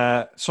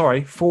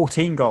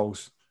 14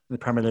 goals in the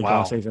Premier League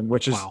last season,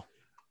 which is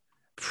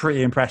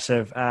pretty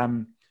impressive.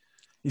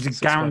 He's a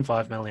guaranteed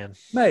 6.5 million.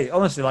 Mate,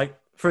 honestly, like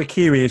for a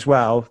Kiwi as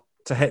well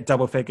to hit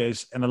double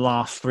figures in the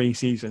last 3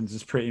 seasons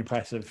is pretty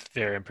impressive.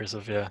 Very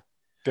impressive, yeah.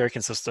 Very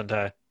consistent,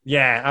 eh?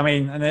 Yeah, I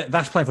mean, and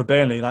that's playing for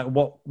Burnley. Like,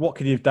 what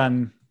could he have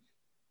done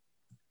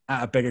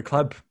at a bigger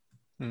club?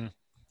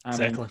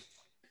 Exactly.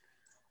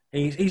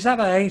 He's at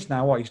that age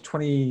now. He's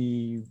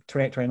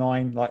 28,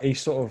 29. Like,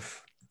 he's sort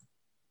of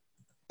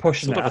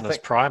pushing sort it. of in his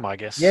prime, I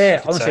guess.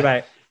 Yeah, honestly,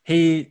 mate.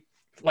 He,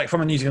 like,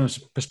 from a New Zealand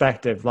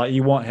perspective, like,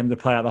 you want him to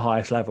play at the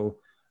highest level.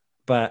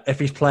 But if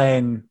he's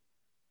playing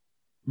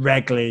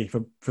regularly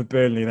for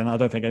Burnley, then I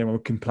don't think anyone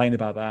would complain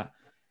about that.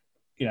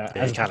 You know,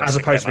 as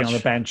opposed to being on the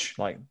bench.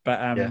 Like,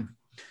 but I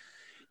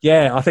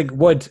think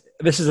Wood.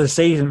 This is a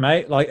season,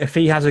 mate. Like, if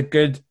he has a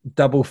good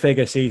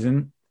double-figure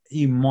season,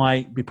 he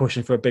might be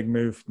pushing for a big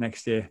move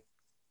next year,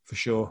 for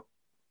sure.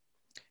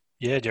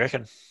 Yeah, do you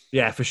reckon?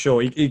 Yeah, for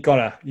sure. You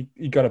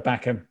gotta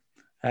back him.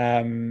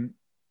 Look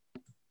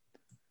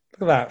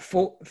at that,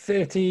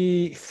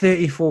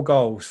 34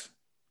 goals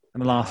in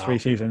the last 3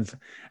 seasons,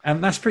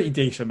 and that's pretty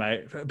decent,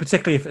 mate.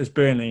 Particularly if it's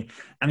Burnley,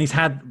 and he's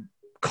had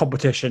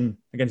competition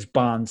against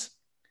Barnes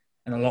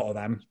in a lot of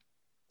them.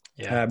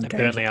 Yeah,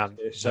 Burnley aren't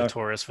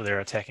notorious for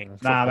their attacking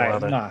football, are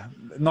they? No,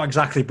 not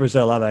exactly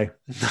Brazil, are they?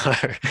 No,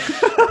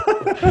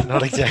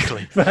 not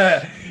exactly.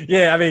 But,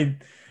 yeah, I mean,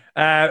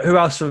 who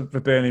else for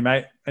Burnley,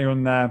 mate?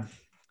 Anyone? No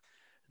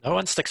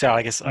one sticks out,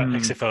 I guess,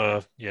 except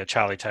for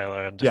Charlie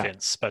Taylor in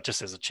defence, but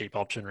just as a cheap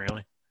option,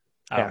 really.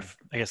 I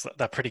guess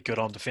they're pretty good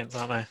on defence,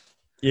 aren't they?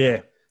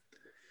 Yeah.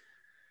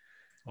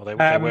 Well, they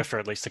were for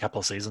at least a couple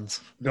of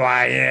seasons.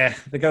 Yeah,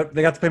 they got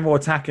to play more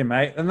attacking,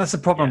 mate, and that's the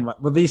problem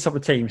with these type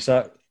of teams.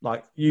 So,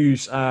 like,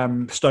 use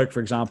Stoke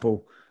for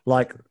example.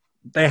 Like,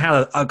 they had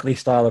an ugly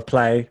style of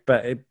play,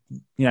 but it,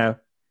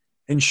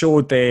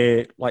 ensured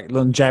their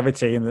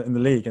longevity in the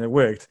league, and it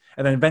worked.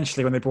 And then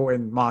eventually, when they brought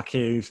in Mark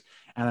Hughes,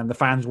 and then the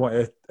fans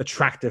wanted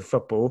attractive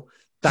football,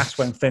 that's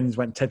when things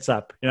went tits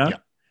up.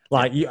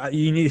 Like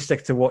you need to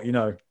stick to what you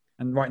know.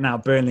 And right now,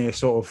 Burnley is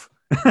sort of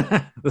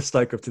the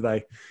Stoke of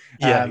today.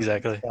 Yeah,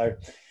 exactly. So,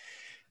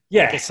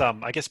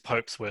 I guess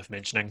Pope's worth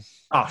mentioning.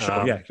 Oh,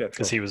 sure,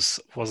 because he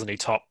wasn't he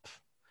top?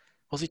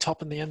 Was he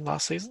top in the end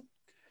last season?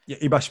 Yeah,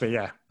 he must be.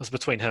 Yeah, it was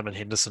between him and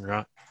Henderson,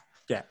 right?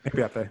 Yeah,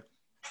 maybe up there.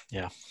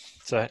 Yeah,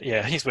 so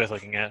he's worth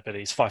looking at, but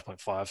he's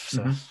 5.5.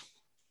 So,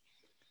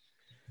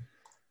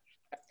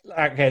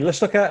 okay,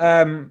 let's look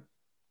at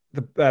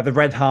the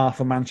red half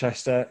of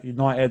Manchester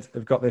United.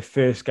 They've got their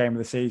first game of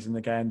the season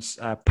against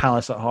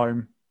Palace at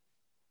home.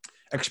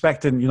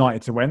 Expecting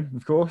United to win,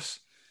 of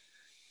course.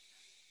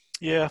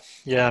 Yeah.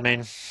 I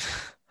mean,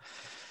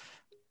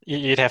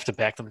 you'd have to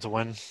back them to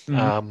win. It's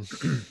a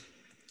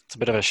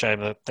bit of a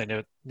shame that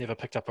they never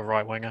picked up a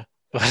right winger.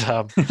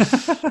 But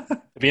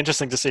it'd be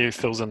interesting to see who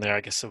fills in there. I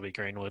guess it'll be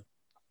Greenwood,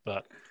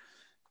 but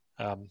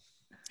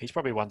he's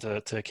probably one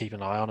to keep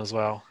an eye on as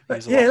well.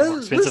 He's a lot more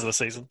expensive this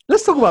season.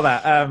 Let's talk about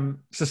that.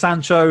 So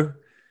Sancho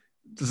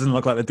doesn't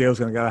look like the deal's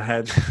going to go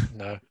ahead.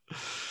 No.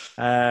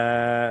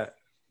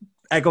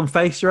 Egg on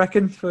face, you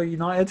reckon, for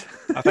United?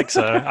 I think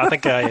so. I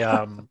think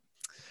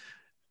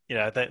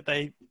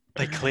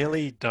they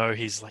clearly know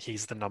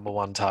he's the number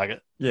one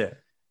target. Yeah.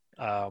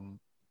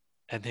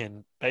 And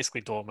then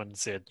basically Dortmund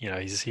said,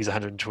 he's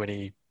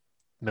 120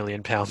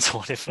 million pounds or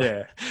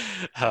whatever.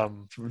 Yeah.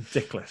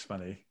 Ridiculous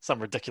money.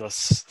 Some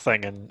ridiculous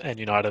thing, and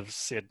United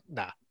said,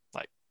 nah,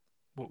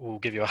 we'll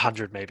give you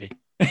 100 maybe,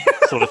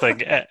 sort of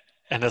thing.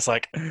 And it's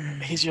like,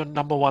 he's your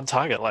number one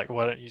target. Like,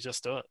 why don't you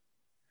just do it?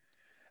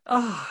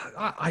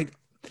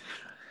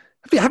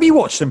 Have you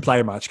watched him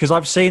play much? Because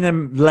I've seen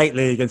him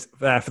lately against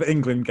for the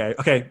England game.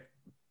 Okay,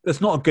 it's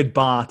not a good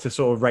bar to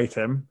sort of rate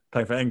him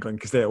playing for England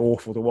because they're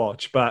awful to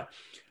watch. But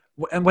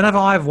whenever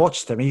I've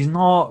watched him, he's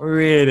not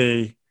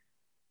really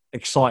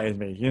excited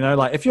me. You know,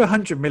 like if you're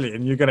 100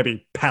 million, you're going to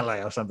be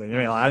Pele or something.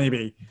 You know, like, I'd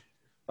be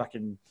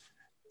fucking,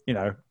 you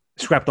know,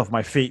 swept off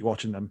my feet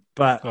watching them.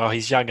 But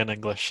he's young and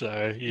English,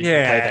 so you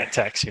can pay that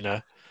tax. You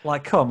know,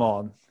 like come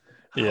on.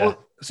 Yeah.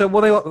 So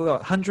what they got?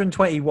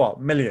 120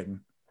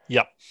 million?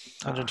 Yep,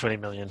 120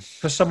 million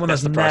for someone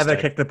that's never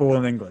kicked the ball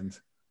in England.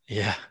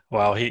 Yeah,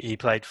 well, he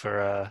played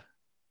for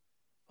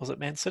was it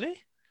Man City?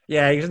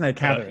 Yeah, he was in the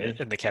academy.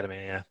 In the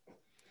academy, yeah.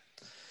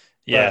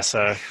 Yeah, but,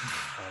 so I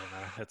don't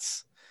know.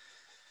 It's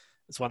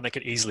one that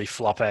could easily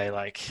flop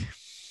like,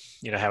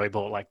 you know how we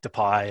bought like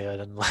Depay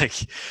and like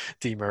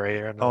Di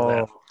Maria and all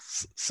that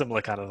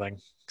similar kind of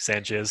thing.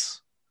 Sanchez.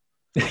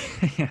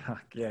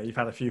 Yeah, you've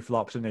had a few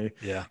flops, haven't you?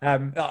 Yeah.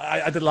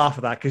 I did laugh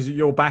at that because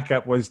your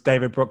backup was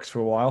David Brooks for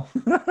a while.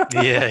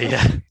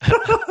 yeah.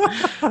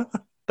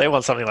 They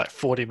want something like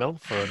 40 mil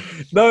for him.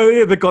 No,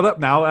 yeah, they got up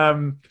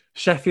now.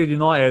 Sheffield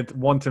United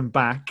want him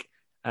back,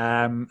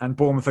 and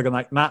Bournemouth are going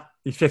like, nah,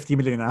 he's 50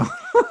 million now.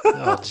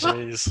 Oh,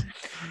 jeez.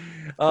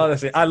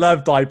 Honestly, I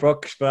love Di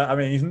Brooks, but I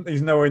mean,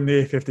 he's nowhere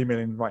near 50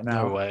 million right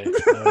now. No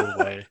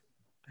way.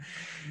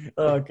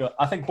 Oh god,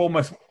 I think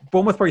Bournemouth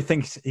probably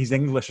thinks he's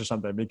English or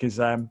something because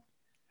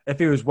if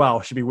he was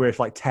Welsh, he'd be worth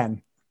like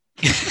 10.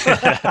 Get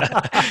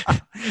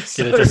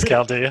a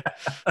discount, do you?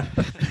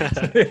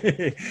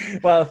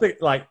 Well, I think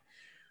like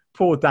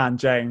poor Dan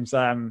James.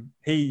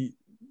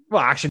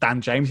 Actually,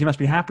 Dan James, he must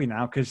be happy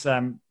now because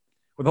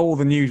with all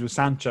the news with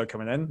Sancho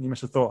coming in, he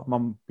must have thought,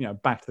 "I'm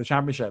back to the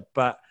Championship."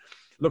 But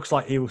looks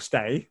like he will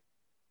stay,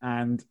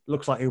 and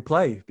looks like he'll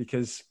play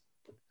because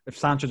if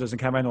Sancho doesn't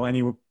come in or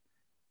any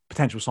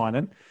potential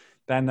signing,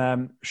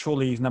 then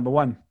surely he's number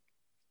one.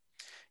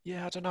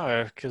 Yeah, I don't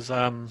know because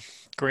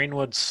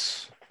Greenwood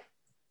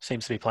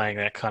seems to be playing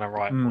that kind of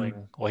right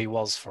wing. Well, he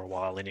was for a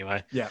while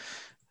anyway. Yeah.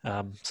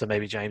 So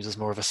maybe James is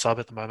more of a sub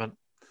at the moment.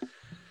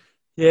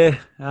 Yeah.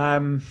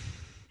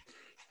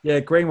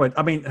 Greenwood.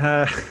 I mean,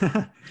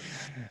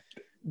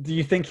 do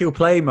you think he'll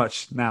play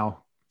much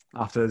now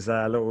after his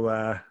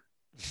little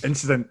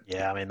incident?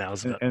 Yeah, I mean that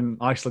was in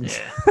Iceland.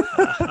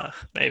 Yeah,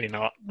 maybe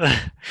not.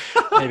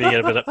 Maybe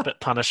get a bit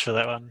punished for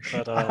that one.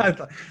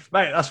 But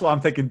mate, that's what I'm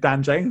thinking.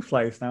 Dan James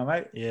plays now,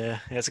 mate. Yeah,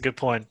 it's a good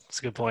point.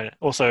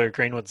 Also,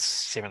 Greenwood's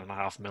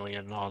 7.5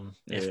 million on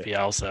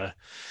FPL, so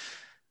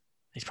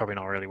he's probably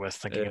not really worth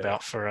thinking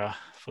about for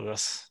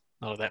this.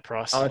 Not at that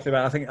price. I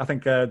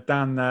think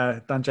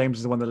Dan James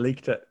is the one that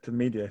leaked it to the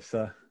media,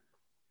 so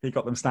he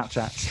got them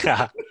Snapchats.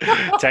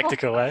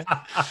 Tactical, eh?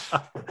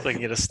 So you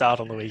can get a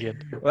start on the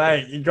weekend.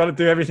 Right, you got to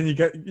do everything you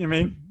get. You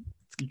mean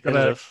you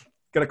got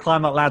to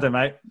climb that ladder,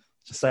 mate.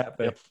 Just stay up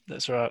there. Yep,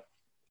 that's right.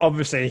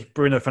 Obviously,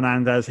 Bruno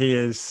Fernandes, he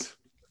is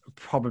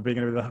probably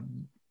going to be the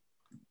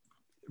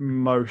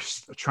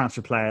most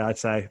transfer player, I'd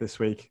say, this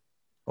week,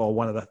 or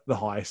one of the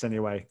highest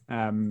anyway.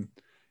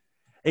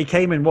 He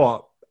came in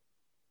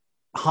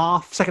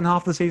second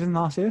half of the season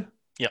last year?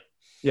 Yep.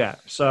 Yeah,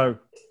 so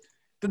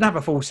didn't have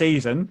a full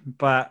season,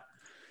 but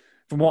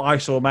from what I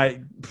saw, mate,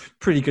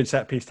 pretty good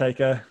set piece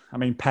taker. I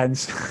mean,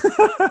 pens.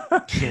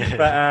 But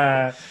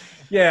I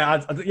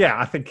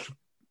think,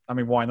 I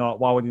mean, why not?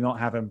 Why would you not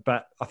have him?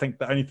 But I think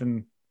the only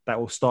thing that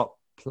will stop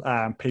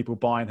people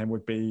buying him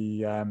would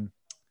be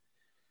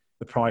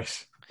the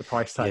price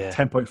tag.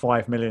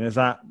 10.5 million. Is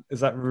that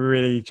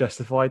really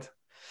justified?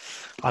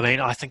 I mean,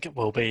 I think it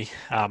will be.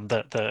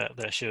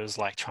 The issue is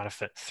like trying to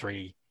fit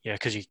three,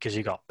 because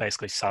you got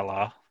basically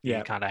Salah. Yeah.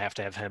 You kind of have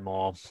to have him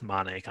or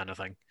Mane kind of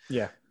thing.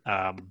 Yeah.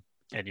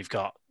 And you've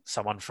got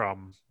someone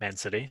from Man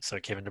City, so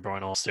Kevin De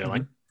Bruyne or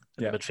Sterling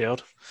in the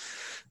midfield.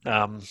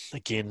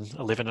 Again,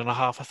 11.5,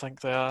 I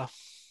think they are.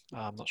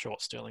 I'm not sure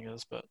what Sterling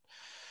is, but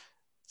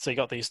so you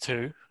got these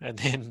two, and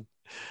then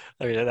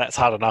I mean that's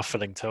hard enough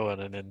filling two in,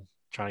 and then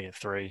trying to get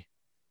three,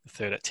 the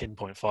third at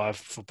 10.5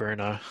 for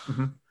Bruno.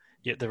 Mm-hmm.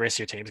 Yet the rest of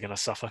your team's going to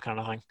suffer, kind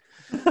of thing.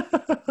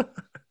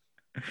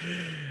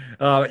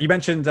 You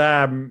mentioned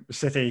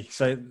City.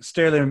 So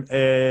Sterling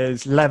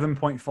is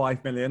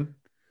 11.5 million.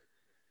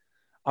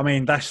 I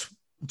mean, that's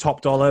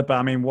top dollar, but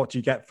I mean, what do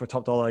you get for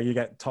top dollar? You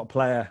get top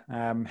player.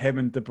 Him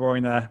and De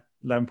Bruyne,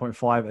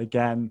 11.5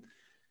 again.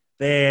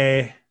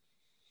 They're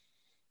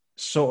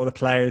sort of the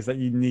players that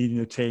you need in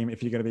your team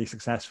if you're going to be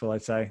successful,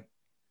 I'd say.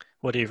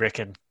 What do you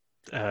reckon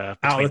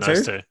out between of the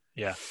those two?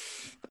 Yeah.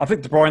 I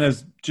think De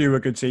Bruyne's due a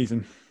good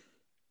season.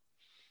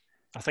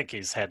 I think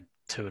he's had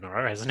 2 in a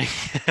row, hasn't he?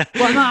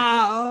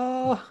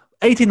 Well,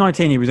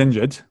 18-19 he was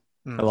injured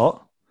a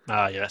lot.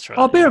 Oh, yeah, that's right.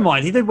 Oh, bear in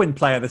mind, he did win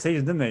player of the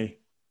season, didn't he?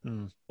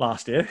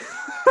 Last year.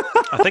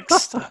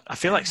 I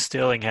feel like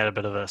Sterling had a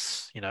bit of a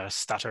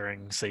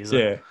stuttering season.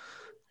 Yeah.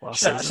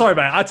 Sorry,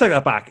 mate. I take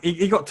that back.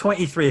 He got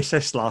 23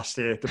 assists last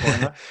year, De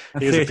Bruyne,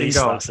 and he was 13 a beast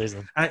goals last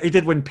season. And he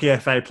did win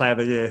PFA Player of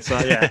the Year. So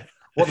yeah,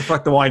 What the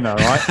fuck do I know,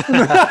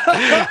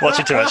 right?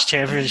 Watching too much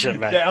Championship,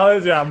 mate.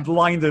 I'm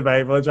blinded,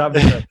 mate. By the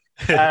Championship.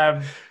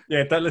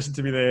 Don't listen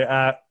to me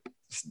there.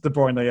 De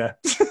Bruyne, yeah.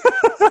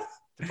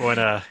 De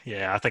Bruyne,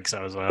 yeah, I think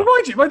so as well.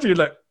 Mind you,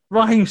 look,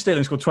 Raheem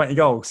Sterling scored 20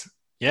 goals.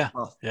 Yeah,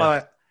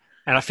 yeah.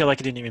 And I feel like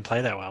he didn't even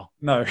play that well.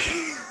 No.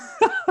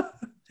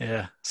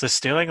 Yeah. So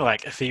Sterling,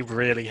 like, if he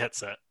really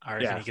hits it, I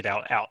reckon he could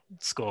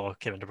outscore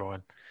Kevin De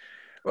Bruyne.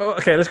 Well,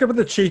 okay, let's go with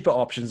the cheaper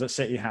options that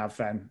City have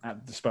then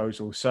at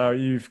disposal. So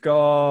you've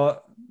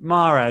got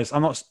Mahrez.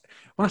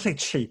 When I say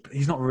cheap,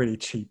 he's not really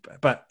cheap,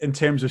 but in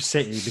terms of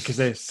City, because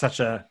they're such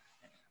a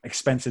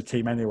expensive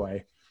team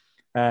anyway.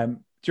 Do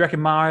you reckon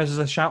Mahrez is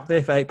a shout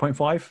there for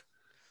 8.5?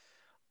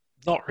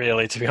 Not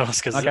really, to be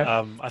honest, because okay.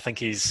 I think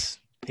he's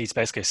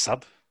basically a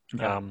sub.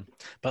 Okay.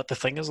 But the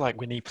thing is, like,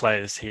 when he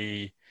plays,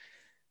 he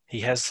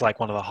has like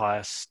one of the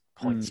highest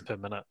points per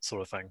minute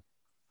sort of thing.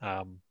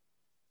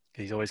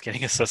 He's always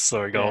getting assists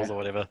or goals or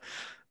whatever.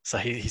 So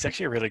he's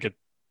actually a really good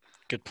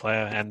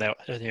player. And that,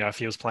 if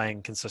he was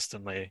playing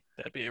consistently,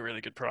 that'd be a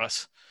really good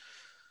price.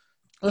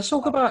 Let's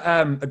talk about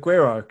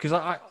Aguero,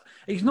 because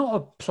he's not a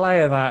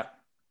player that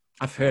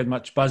I've heard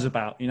much buzz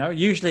about.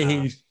 Usually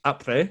he's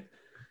up there.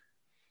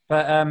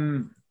 But I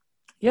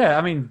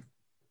mean,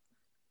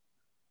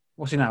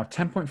 what's he now?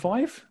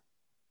 10.5?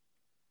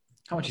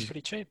 How much is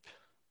pretty cheap?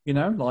 He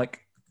had...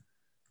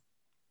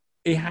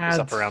 He was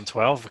up around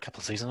 12 a couple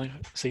of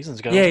seasons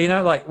ago. Yeah, he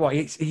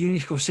only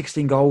scored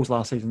 16 goals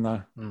last season,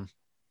 though.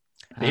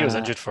 He was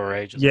injured for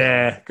ages.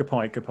 Yeah, good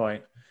point.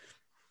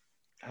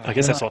 I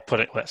guess that's what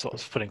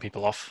was putting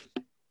people off.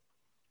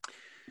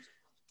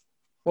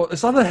 Well,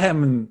 it's either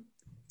him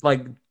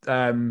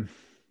and,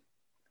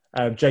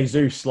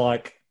 Jesus,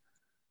 like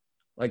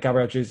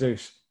Gabriel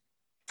Jesus.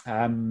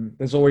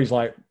 There's always,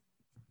 they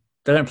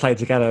don't play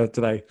together,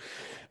 do they?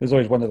 There's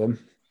always one of them.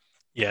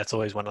 Yeah, it's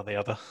always one or the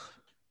other.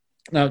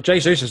 Now,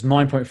 Jesus is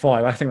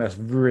 9.5. I think that's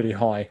really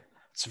high.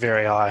 It's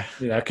very high.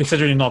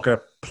 Considering you're not going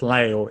to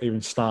play or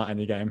even start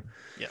any game.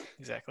 Yeah,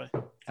 exactly.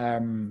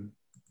 I'm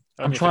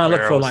trying to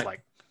look for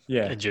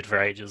injured for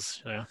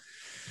ages.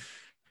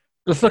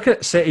 Let's look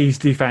at City's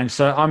defense.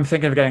 So I'm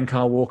thinking of getting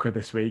Kyle Walker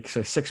this week.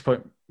 So 6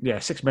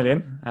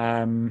 million.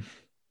 But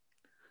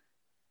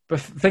the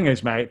thing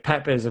is, mate,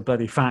 Pep is a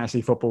bloody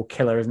fantasy football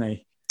killer, isn't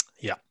he?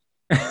 Yeah.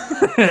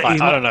 I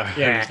don't know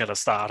who's going to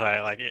start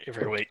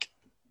every week.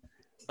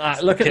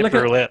 Look at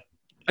roulette.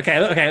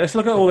 Okay. Let's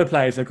look at all the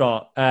players they've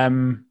got.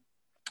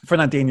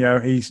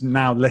 Fernandinho, he's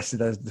now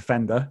listed as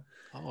defender.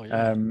 Oh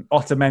yeah.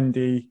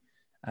 Otamendi,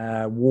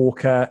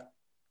 Walker,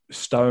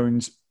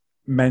 Stones,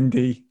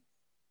 Mendy,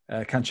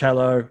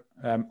 Cancelo,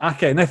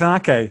 Nathan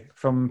Ake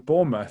from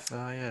Bournemouth.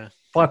 Oh yeah.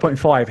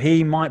 5.5.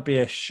 He might be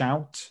a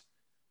shout.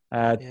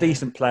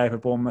 Decent player for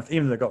Bournemouth,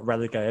 even though they got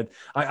relegated.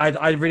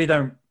 I really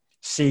don't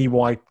see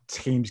why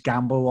teams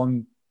gamble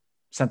on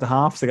centre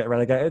halves to get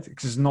relegated,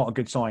 because it's not a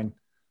good sign.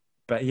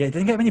 But yeah,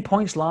 didn't get many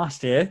points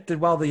last year.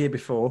 Did well the year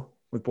before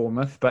with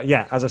Bournemouth. But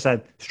yeah, as I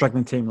said,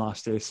 struggling team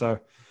last year. So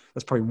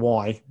that's probably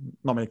why.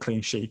 Not many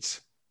clean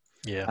sheets.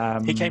 Yeah.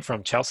 He came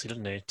from Chelsea,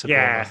 didn't he?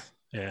 Bournemouth.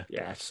 Yeah.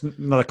 Yeah, it's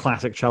another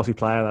classic Chelsea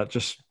player that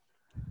just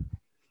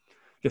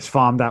gets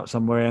farmed out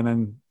somewhere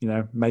and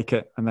then, make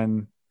it. And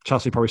then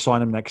Chelsea probably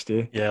sign him next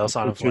year. Yeah, they'll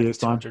sign him for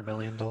 $200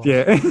 million.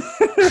 Yeah.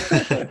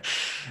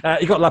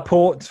 You got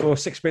Laporte for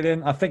 $6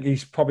 million. I think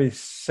he's probably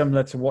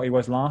similar to what he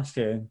was last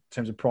year in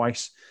terms of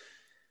price.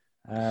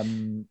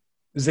 Zinchenko,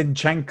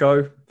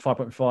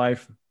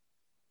 5.5.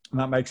 And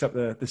that makes up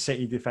the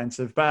City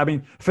defensive. But I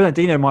mean,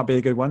 Fernandinho might be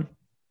a good one.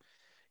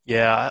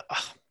 Yeah,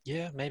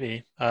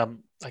 maybe. I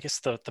guess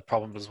the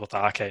problem is with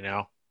Ake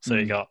now. So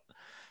you got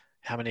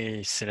how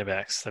many centre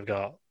backs? They've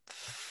got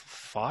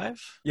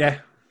 5? Yeah.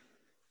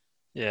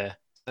 Yeah,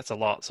 that's a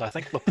lot. So I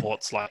think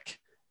Laporte's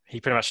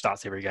he pretty much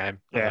starts every game,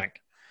 I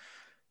think.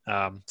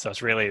 So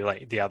it's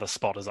really the other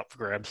spot is up for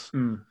grabs.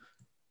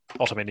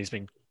 Otamendi's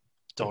been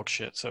dog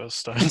shit, so is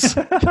Stones.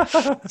 So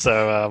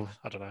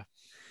I don't know.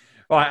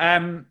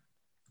 Right,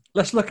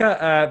 let's look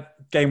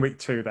at game week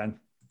 2 then.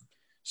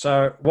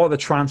 So what are the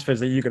transfers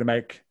that you're going to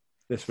make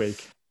this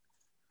week?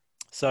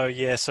 So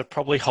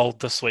probably hold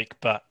this week,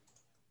 but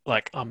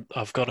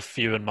I've got a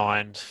few in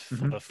mind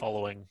for the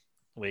following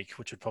week,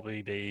 which would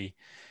probably be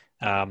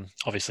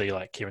obviously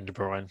Kevin De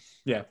Bruyne.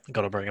 Yeah,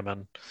 got to bring him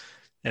in,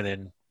 and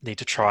then need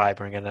to try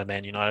bring in a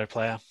Man United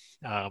player.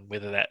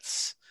 Whether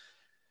that's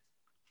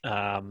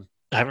I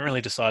haven't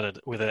really decided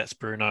whether that's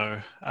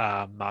Bruno,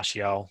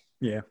 Martial,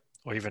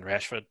 or even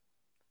Rashford,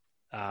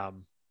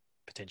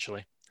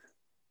 potentially,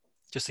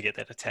 just to get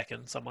that attack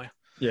in somewhere.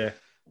 Yeah.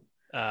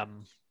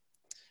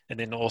 And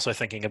then also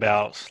thinking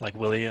about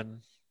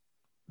Willian,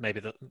 maybe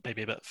a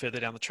bit further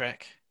down the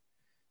track.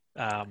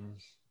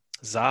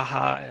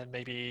 Zaha and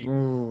maybe.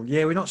 Ooh,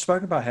 yeah, we've not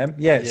spoken about him.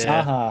 Yeah,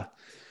 Zaha.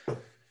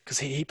 Because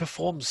he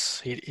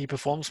performs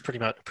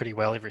pretty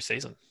well every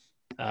season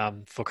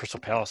for Crystal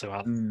Palace, who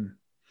aren't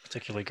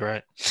particularly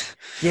great.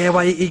 Yeah,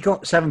 well, he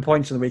got 7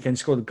 points on the weekend,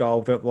 scored a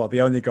goal,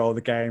 the only goal of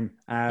the game.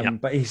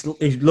 But he's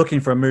looking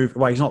for a move.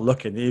 Well, he's not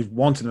looking. He's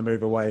wanting to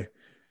move away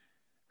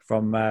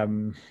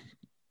from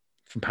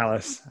from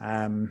Palace.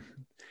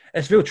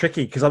 It's real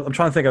tricky because I'm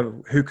trying to think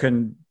of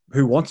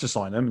who wants to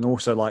sign him, and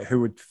also like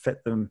who would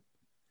fit them,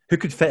 who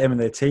could fit him in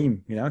their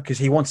team. Because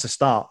he wants to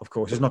start. Of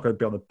course, he's not going to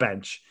be on the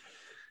bench.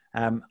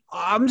 I'm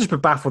just a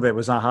bit baffled there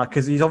with Zaha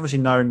because he's obviously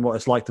known what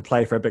it's like to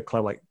play for a big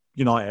club like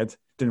United.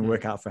 Didn't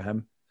work out for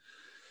him,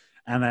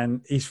 and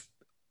then he's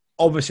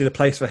obviously the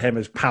place for him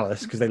is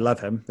Palace because they love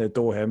him, they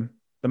adore him,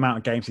 the amount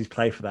of games he's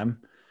played for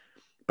them.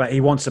 But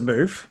he wants to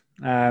move.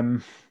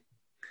 I'm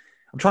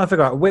trying to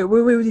figure out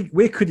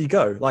where could he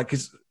go? Like,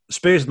 because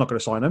Spurs is not going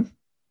to sign him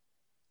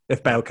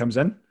if Bale comes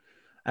in.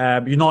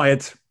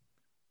 United,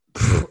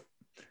 I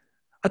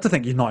don't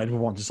think United will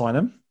want to sign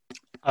him.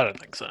 I don't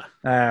think so.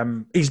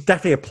 He's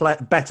definitely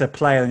a better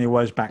player than he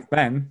was back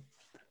then.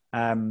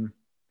 Yeah,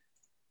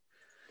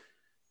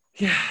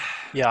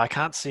 I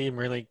can't see him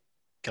really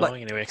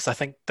going anywhere because I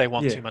think they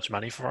want too much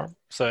money for him.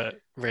 So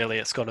really,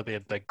 it's got to be a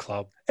big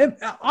club.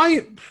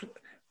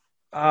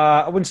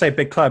 I wouldn't say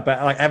big club,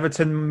 but like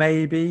Everton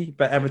maybe.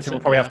 But Everton will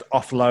probably have to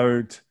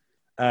offload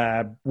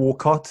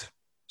Walcott,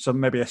 so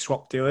maybe a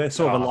swap deal. It's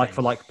sort of a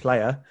like-for-like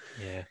player.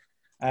 Yeah.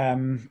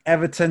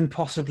 Everton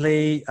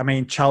possibly. I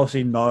mean,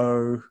 Chelsea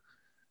no.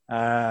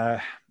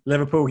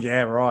 Liverpool,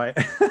 yeah, right.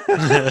 You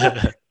know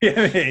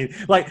what I mean?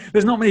 Like,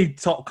 there's not many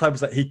top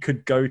clubs that he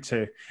could go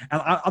to,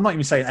 and I'm not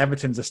even saying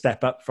Everton's a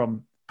step up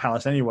from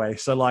Palace anyway.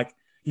 So, like,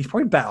 he's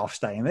probably better off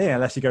staying there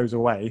unless he goes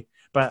away.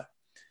 But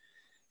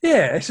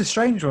yeah, it's a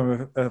strange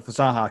one for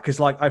Zaha because,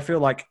 like, I feel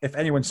like if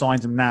anyone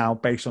signs him now,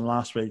 based on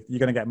last week, you're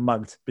going to get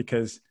mugged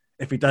because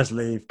if he does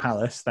leave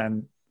Palace,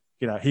 then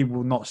he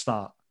will not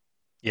start.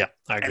 Yeah,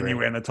 I agree.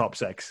 Anywhere in the top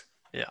 6.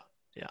 Yeah.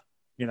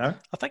 I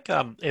think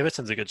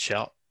Everton's a good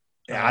shout.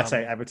 Yeah, I'd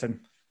say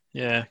Everton.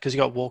 Yeah, because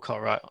you got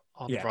Walcott right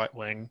on the right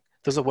wing.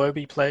 Does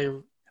Iwobi play?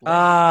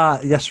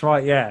 Yes,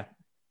 right. Yeah.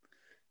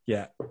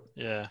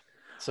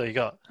 So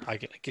I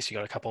guess you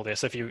got a couple there.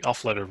 So if you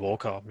offloaded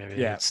Walcott,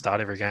 maybe you'd start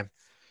every game.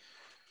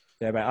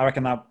 Yeah, mate. I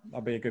reckon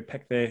that'll be a good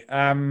pick there.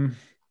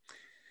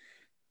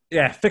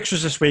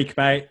 Fixtures this week,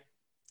 mate.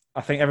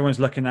 I think everyone's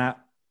looking at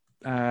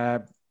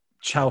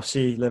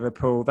Chelsea,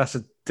 Liverpool. That's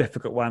a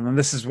difficult one, and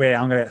this is where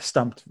I'm going to get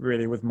stumped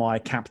really with my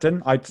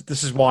captain.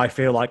 This is why I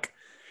feel like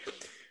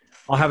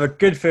I'll have a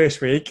good first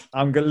week.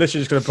 I'm literally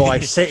just going to buy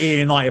City and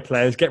United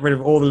players, get rid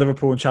of all the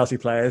Liverpool and Chelsea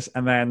players,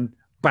 and then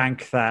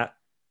bank that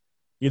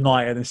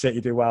United and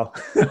City do well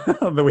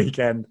on the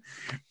weekend,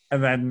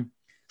 and then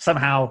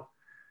somehow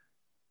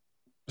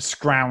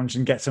scrounge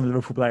and get some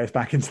Liverpool players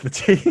back into the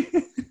team.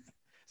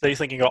 So you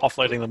think you're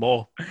offloading them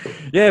all?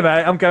 Yeah,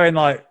 mate. I'm going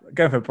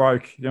for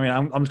broke. You know what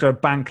I mean? I'm just going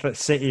to bank that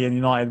City and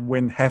United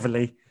win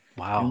heavily.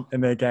 Wow. In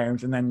their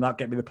games, and then that'll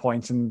get me the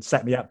points and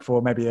set me up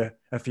for maybe a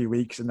few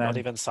weeks. And then not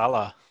even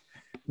Salah.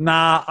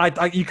 Nah,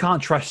 you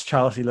can't trust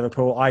Chelsea,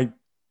 Liverpool. I'm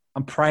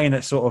praying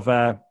it's sort of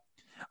I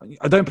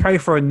don't pray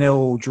for a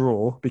 0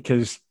 draw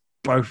because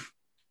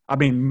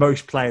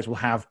most players will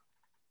have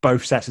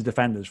both sets of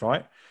defenders,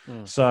 right?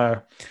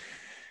 So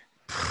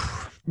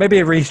maybe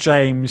a Reece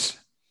James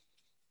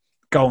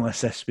goal and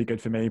assist would be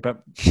good for me,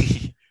 but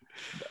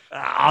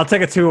I'll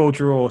take a 2-2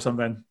 draw or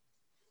something.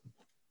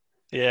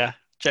 Yeah,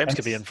 James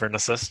could be in for an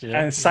assist.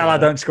 Yeah. And Salah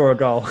don't score a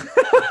goal.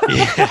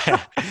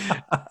 Yeah,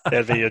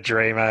 that'd be your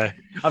dream, eh?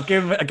 I've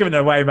given it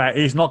away, mate.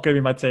 He's not going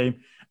to be my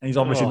team, and he's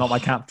obviously not my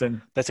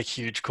captain. That's a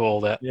huge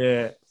call.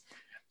 Yeah.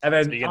 And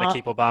then so you're going to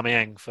keep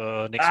Aubameyang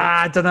for next week?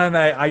 I don't know,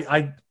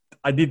 mate.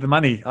 I need the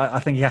money. I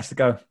think he has to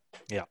go.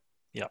 Yeah.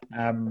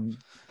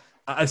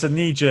 It's a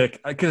knee jerk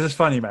because it's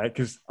funny, mate.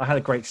 Because I had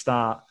a great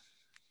start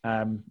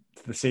to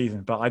the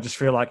season, but I just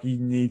feel like you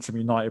need some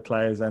United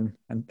players and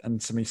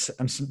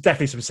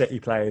definitely some City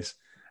players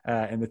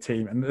in the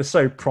team, and they're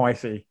so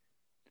pricey,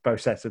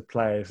 both sets of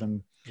players.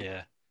 And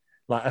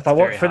like if I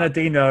want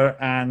Fernandinho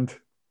and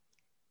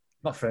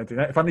not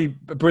Fernandinho, if I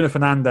need Bruno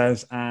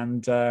Fernandes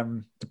and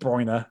De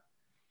Bruyne,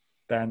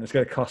 then it's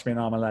going to cost me an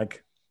arm and a leg.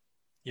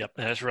 Yep,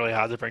 and it's really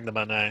hard to bring them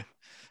in now.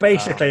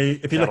 Basically,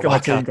 if you look at my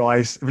team,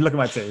 guys,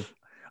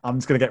 I'm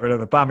just going to get rid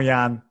of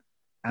Aubameyang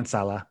and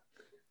Salah,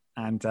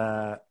 and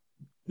I'm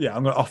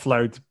going to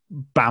offload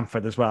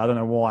Bamford as well. I don't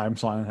know why I'm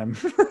signing him.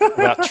 What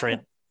about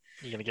Trent?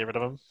 You going to get rid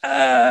of him?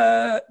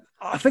 I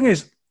think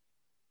is.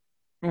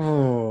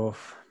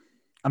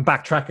 I'm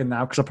backtracking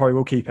now because I probably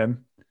will keep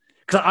him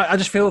because I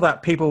just feel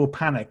that people will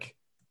panic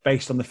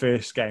based on the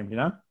first game,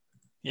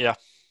 Yeah.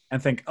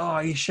 And think, oh,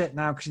 he's shit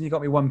now because you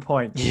got me 1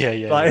 point.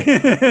 Yeah.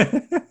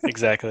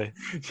 Exactly.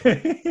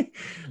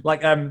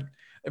 Like,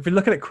 if we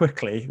look at it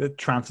quickly, the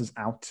transfer's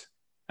out.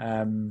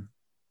 That's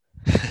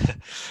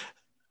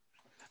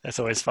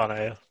always fun,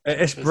 eh?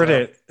 It's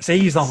brilliant. So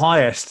he's the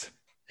highest.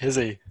 Is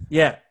he?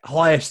 Yeah,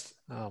 highest.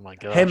 Oh my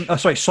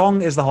gosh.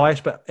 Song is the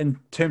highest, but in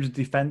terms of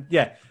defense,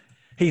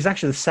 he's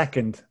actually the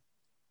second.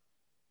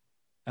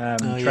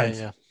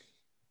 Trent.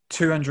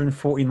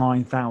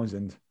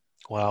 249,000.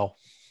 Wow.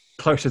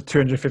 Close to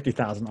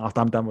 250,000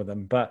 after I'm done with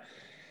him, but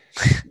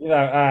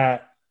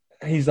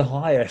he's the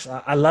highest.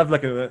 I love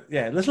looking at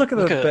it. Let's look at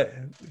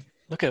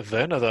Look at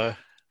Werner though,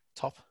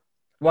 top.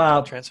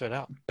 Wow, transferred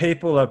out.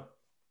 People are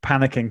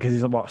panicking because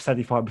he's at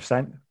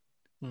 75%.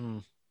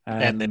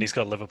 And then he's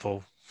got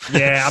Liverpool.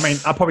 Yeah, I mean,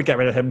 I'll probably get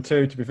rid of him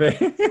too, to be fair.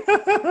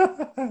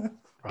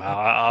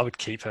 Wow, I would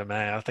keep him,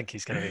 man. I think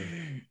he's going to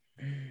be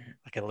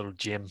like a little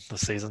gem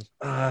this season.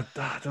 I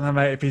don't know,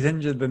 mate. If he's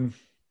injured, then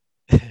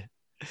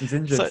he's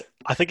injured. So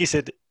I think he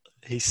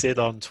said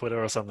on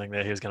Twitter or something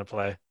that he was going to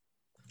play.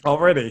 Oh,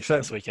 really? So,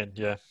 this weekend,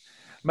 yeah.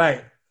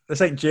 Mate,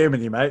 this ain't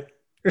Germany, mate.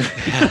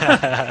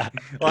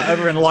 Like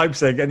over in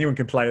Leipzig, anyone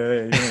can play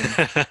there. You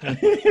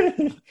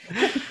know?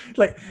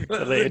 Like,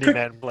 any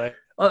man play.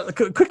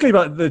 Quickly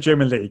about the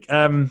German league.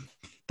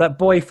 That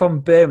boy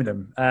from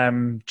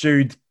Birmingham,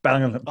 Jude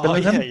Bellingham.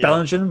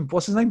 Bellingham.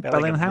 What's his name?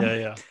 Bellingham.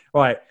 Yeah.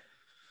 Right.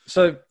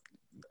 So,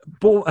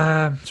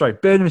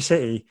 Birmingham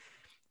City.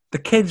 The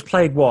kid's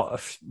played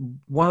what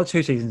 1 or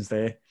 2 seasons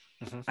there,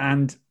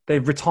 and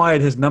they've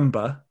retired his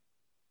number.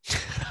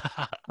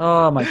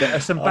 Oh my god,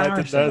 it's embarrassing. I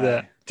didn't know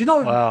that. Do you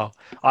know? Wow,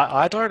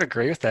 I don't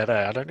agree with that.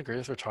 I don't agree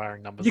with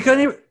retiring numbers. You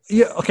can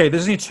okay.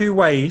 There's only 2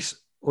 ways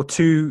or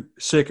 2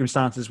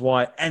 circumstances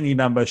why any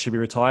number should be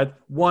retired.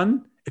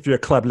 1, if you're a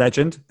club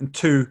legend, and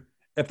 2,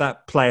 if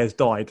that player's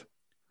died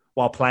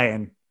while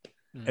playing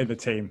in the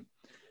team.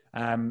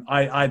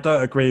 I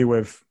don't agree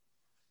with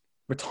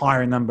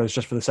retiring numbers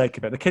just for the sake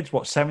of it. The kid's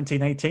what,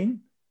 17, 18?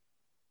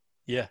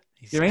 Yeah.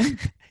 You mean?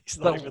 He's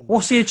not like,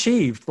 what's he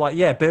achieved? Like,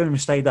 yeah, Birmingham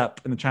stayed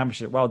up in the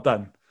championship. Well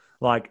done.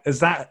 Like,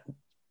 is that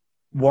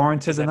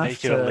warranted enough?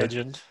 Make you a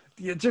legend?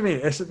 Yeah, do you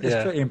mean it's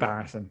pretty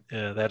embarrassing?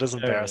 Yeah, that is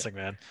embarrassing,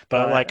 man.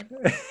 But like,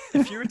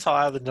 if you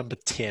retire the number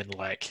 10,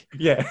 like,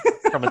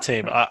 from a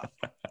team, I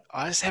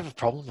just have a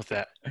problem with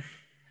that.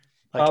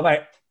 Like, oh,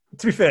 mate.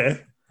 To be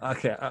fair,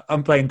 okay,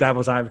 I'm playing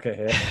devil's advocate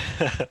here.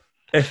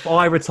 If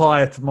I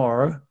retire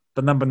tomorrow,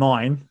 the number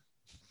 9,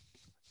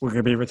 we're going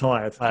to be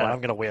retired. Mate, I'm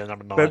going to wear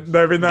number 9.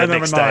 There'll be no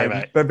number 9.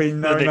 Day, there'll be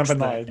no number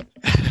 9.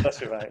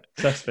 Trust me, mate.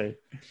 Trust me.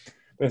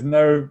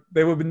 There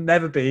will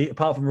never be,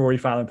 apart from Rory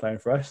Fallon playing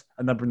for us,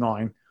 a number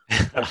 9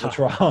 of the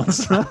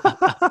trials.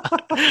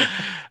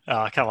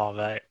 Oh, come on,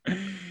 mate.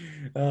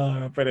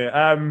 Oh,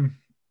 brilliant.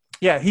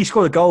 Yeah, he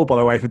scored a goal, by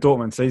the way, for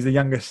Dortmund. So he's the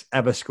youngest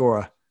ever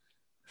scorer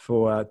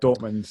for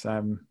Dortmund.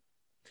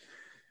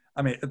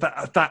 I mean,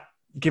 that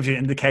gives you an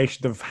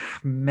indication of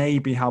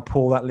maybe how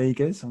poor that league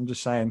is. I'm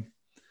just saying.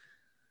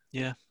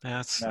 Yeah,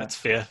 that's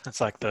fair.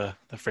 That's like the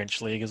French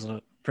league, isn't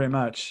it? Pretty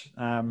much.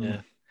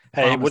 Yeah.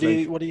 Hey, what do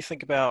you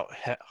think about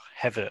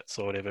Havertz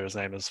or whatever his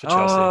name is for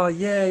Chelsea? Oh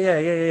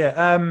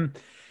yeah.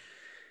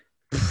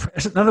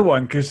 It's another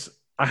one because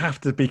I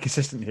have to be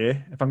consistent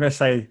here. If I'm going to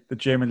say the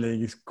German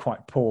league is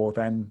quite poor,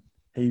 then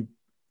he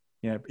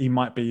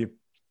might be a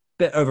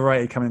bit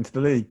overrated coming into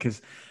the league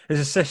because his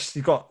assists,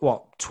 he got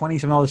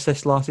 27 odd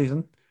assists last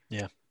season.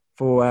 Yeah,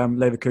 for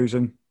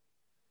Leverkusen.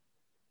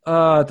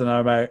 I don't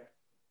know, mate.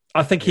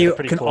 I think he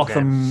can offer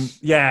them.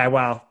 Yeah,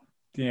 well,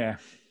 yeah.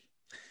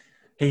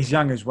 He's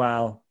young as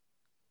well.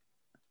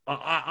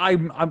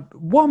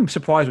 I'm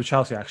surprised with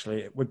Chelsea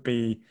actually. It would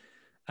be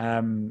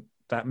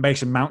that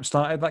Mason Mount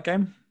started that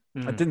game.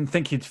 I didn't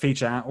think he'd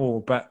feature at all,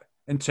 but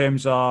in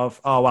terms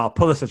of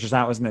Pulisic is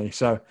out, isn't he?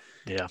 So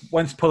yeah,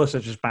 once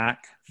Pulisic is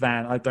back,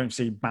 then I don't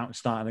see Mount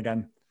starting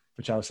again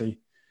for Chelsea.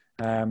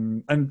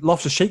 And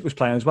Loftus-Cheek was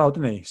playing as well,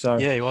 didn't he? So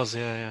yeah, he was.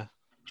 Yeah.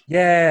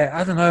 Yeah,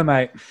 I don't know,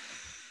 mate.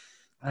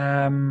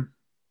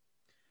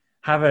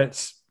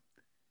 Havertz,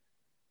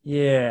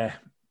 yeah,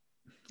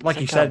 like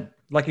you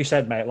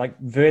said, mate. Like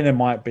Werner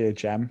might be a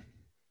gem.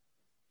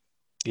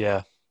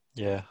 Yeah.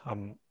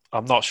 I'm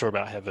not sure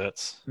about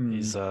Havertz.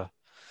 He's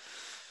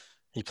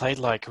he played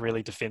like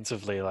really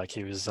defensively, like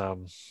he was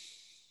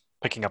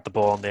picking up the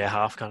ball on their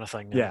half kind of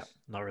thing. Yeah,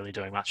 not really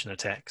doing much in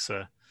attack.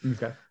 So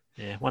okay,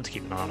 yeah, one to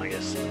keep an eye on, I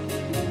guess.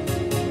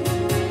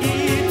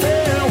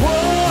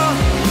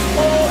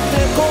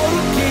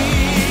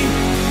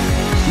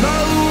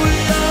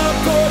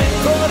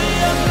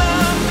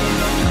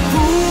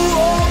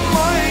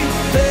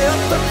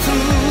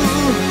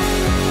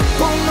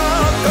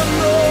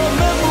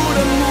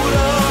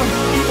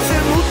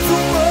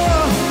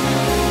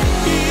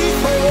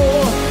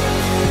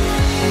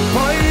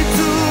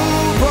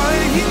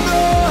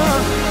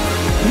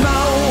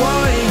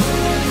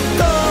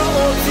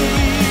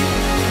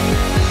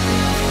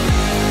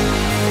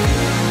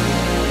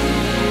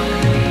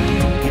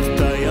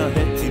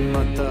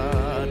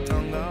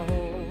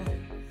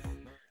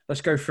 Let's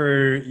go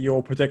through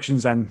your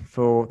predictions then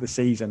for the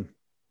season.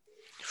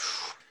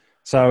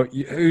 So,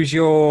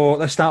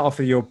 let's start off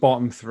with your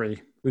bottom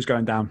 3. Who's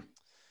going down?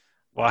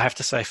 Well, I have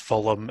to say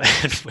Fulham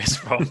and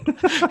West Brom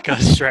go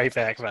straight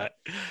back, mate.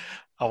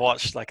 I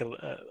watched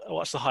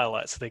the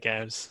highlights of the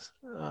games.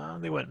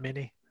 There weren't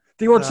many.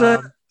 Do you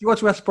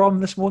watch West Brom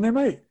this morning,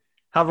 mate?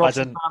 Hal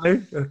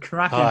Robson-Kanu,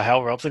 cracking. Oh,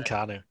 Hal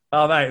Robson-Kanu.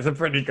 Oh, mate, it's a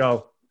pretty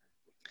goal.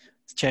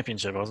 It's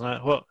championship, wasn't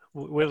it?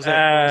 Where was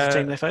that? What was the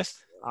team they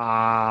faced?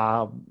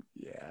 Yeah,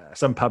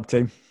 some pub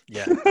team.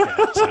 Yeah.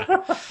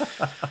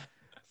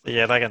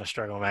 Yeah, they're going to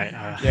struggle, mate.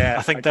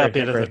 I think they're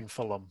better than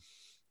Fulham.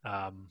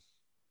 But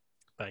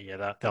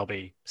yeah, they'll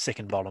be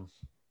second bottom.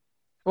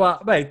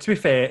 Well, mate, to be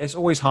fair, it's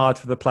always hard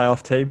for the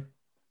playoff team.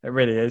 It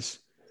really is.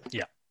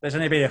 Yeah. There's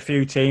only been a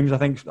few teams. I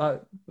think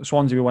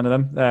Swansea were one of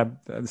them.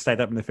 That stayed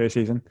up in the first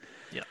season.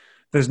 Yeah.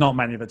 There's not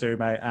many that do,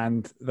 mate,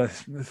 and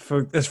that's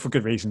for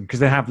good reason because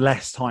they have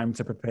less time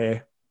to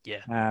prepare.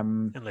 Yeah.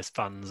 And less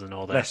funds and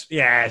all that.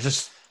 It's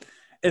just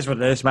is what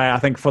it is, mate. I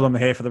think Fulham are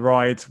here for the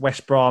ride.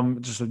 West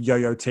Brom, just a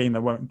yo-yo team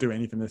that won't do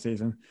anything this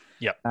season.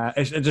 Yep.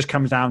 It just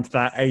comes down to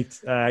that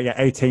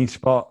 18th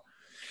spot.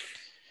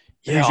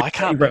 Yeah, I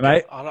can't.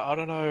 Mate? I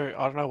don't know.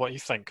 I don't know what you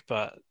think,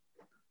 but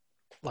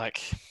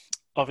like,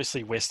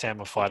 obviously West Ham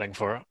were fighting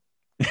for it.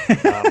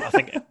 I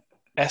think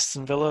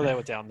Aston Villa, they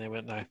were down there,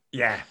 weren't they?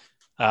 Yeah.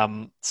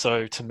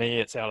 So to me,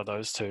 it's out of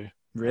those two.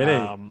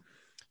 Really?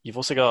 You've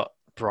also got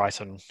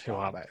Brighton, who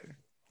aren't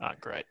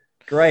great.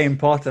 Graham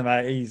Potter,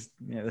 mate. He's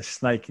the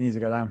snake. He needs to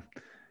go down.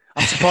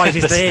 I'm surprised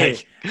he's there.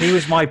 He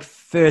was my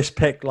first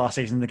pick last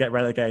season to get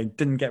relegated.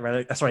 Didn't get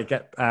relegated. Sorry,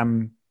 get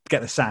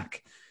the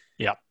sack.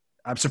 Yeah.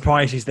 I'm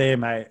surprised he's there,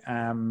 mate.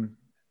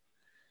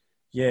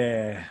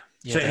 Yeah.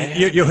 So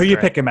who are you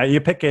picking, mate? You're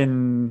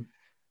picking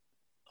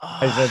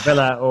either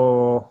Villa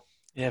or...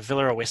 Yeah,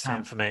 Villa or West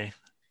Ham for me.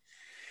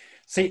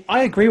 See,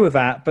 I agree with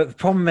that, but the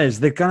problem is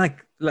they're going to...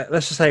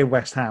 Let's just say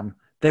West Ham.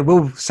 They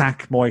will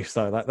sack Moyes,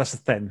 though. That's the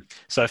thing.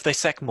 So if they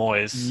sack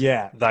Moyes,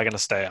 they're going to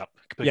stay up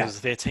because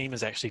their team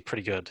is actually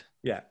pretty good.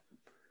 Yeah.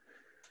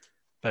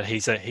 But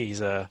he's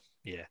not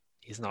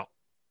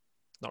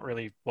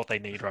really what they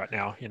need right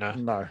now, you know.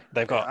 No.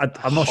 They've got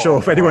I'm not sure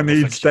if anyone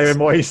needs David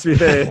Moyes to be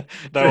there.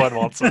 No one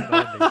wants him.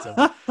 No one needs him.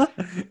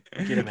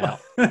 Get him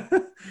out.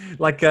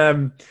 Like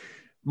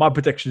my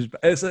predictions,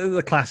 it's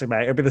a classic,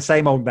 mate. It'll be the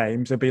same old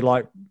names. It'll be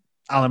like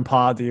Alan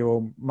Pardew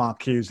or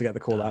Mark Hughes to get the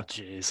call out.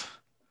 Jeez.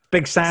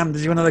 Big Sam,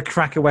 does he want another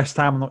crack at West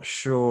Ham? I'm not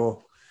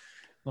sure.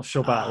 Not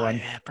sure about that one.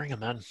 Yeah, bring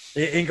him in.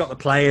 He ain't got the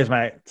players,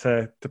 mate,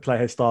 to play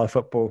his style of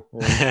football or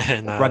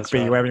no, rugby,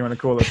 right. whatever you want to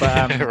call it.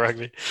 But,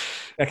 rugby.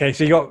 Okay,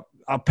 so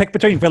I'll pick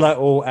between Villa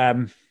or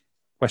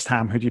West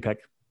Ham. Who do you pick?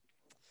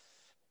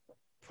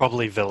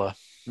 Probably Villa.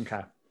 Okay,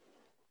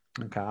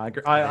 I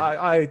agree.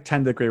 I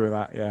tend to agree with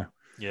that. Yeah.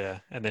 Yeah,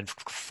 and then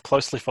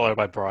closely followed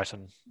by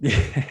Brighton.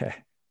 Yeah.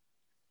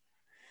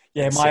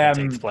 Yeah, my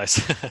 17th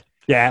place.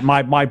 Yeah,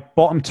 my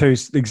bottom two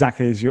is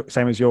exactly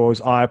same as yours.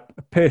 I'd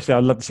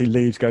love to see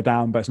Leeds go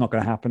down, but it's not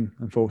going to happen,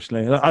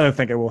 unfortunately. I don't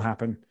think it will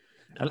happen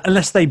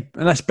unless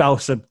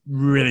Bielsa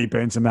really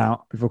burns them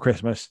out before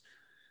Christmas.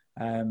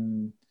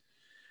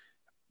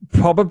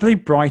 Probably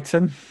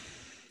Brighton.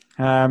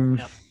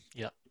 Yeah.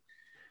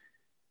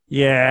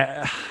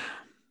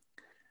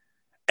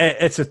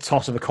 It's a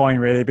toss of a coin,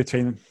 really,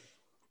 between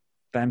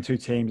them two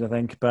teams, I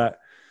think. But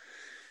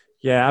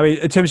yeah, I mean,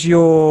 in terms of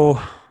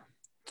your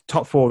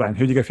top four, then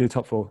who do you go for your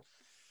top four?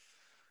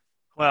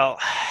 Well,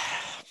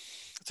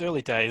 it's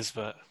early days,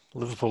 but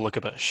Liverpool look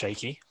a bit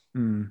shaky.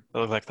 They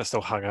look like they're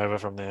still hungover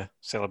from their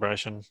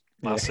celebration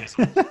last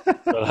season.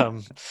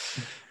 But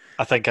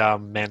I think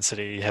Man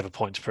City have a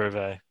point to prove.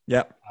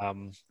 Yep.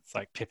 It's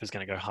like Pep is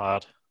going to go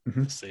hard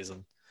this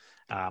season.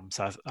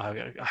 So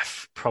I'm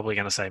probably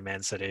going to say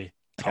Man City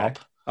top.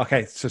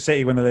 Okay, so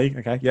City win the league.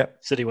 Okay, yep.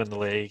 City win the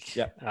league.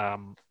 Yep.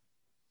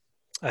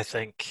 I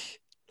think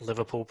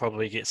Liverpool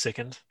probably get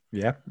second.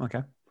 Yeah,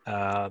 okay.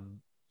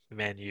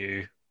 Man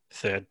U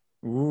third.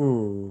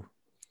 Ooh.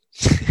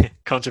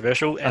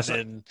 Controversial. And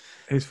then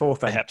who's fourth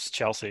then? Perhaps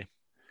Chelsea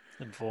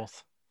in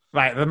fourth.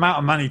 Right, the amount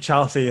of money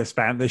Chelsea has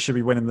spent, they should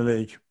be winning the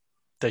league.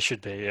 They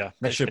should be, yeah.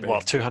 They should be.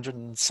 What, 200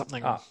 and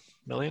something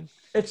million?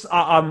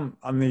 I'm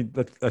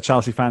a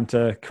Chelsea fan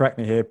to correct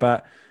me here,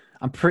 but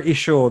I'm pretty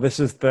sure this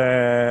is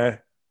the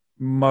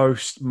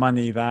most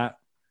money that,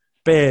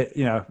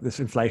 this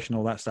inflation,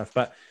 all that stuff,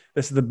 but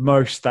this is the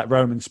most that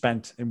Roman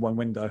spent in one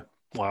window.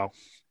 Wow.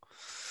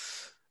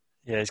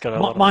 Yeah, he's got a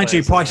lot of mind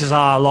you, prices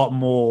are a lot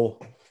more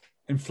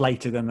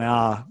inflated than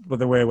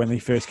they were when they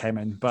first came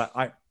in, but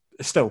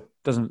it still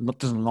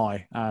doesn't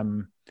lie.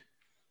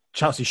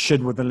 Chelsea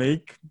should win the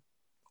league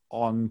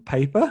on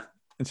paper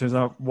in terms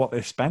of what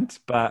they've spent,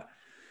 but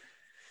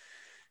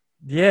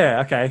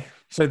yeah, okay.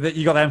 So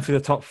you got them for the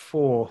top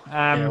four.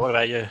 What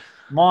about you?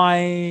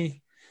 I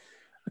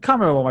can't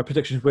remember what my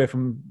predictions were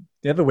from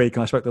the other week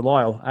when I spoke to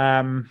Lyle.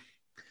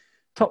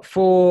 Top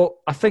four,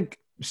 I think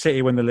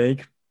City win the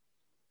league.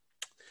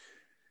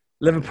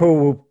 Liverpool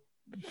will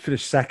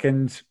finish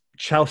second.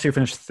 Chelsea will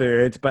finish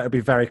third, but it'll be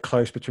very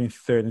close between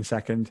third and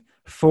second.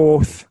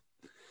 Fourth,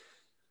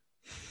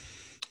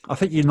 I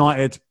think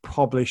United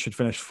probably should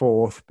finish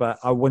fourth, but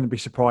I wouldn't be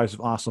surprised if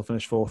Arsenal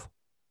finish fourth.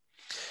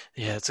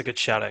 Yeah, it's a good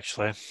shout,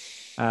 actually.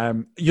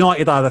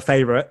 United are the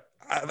favourite.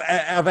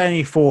 Of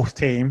any fourth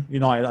team,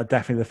 United are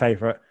definitely the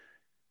favourite.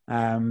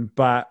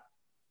 But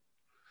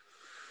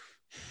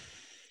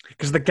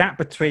because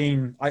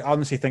I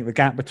honestly think the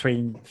gap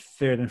between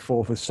third and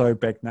fourth is so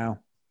big now.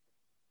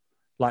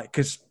 Like,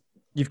 because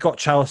you've got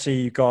Chelsea,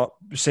 you've got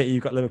City,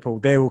 you've got Liverpool.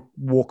 They will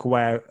walk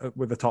away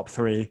with the top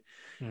three.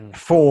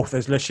 Fourth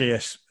is literally a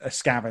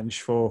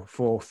scavenge for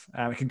fourth.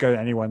 It can go to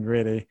anyone,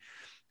 really.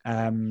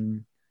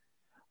 Even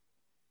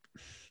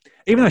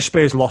though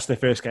Spurs lost their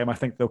first game, I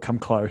think they'll come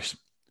close.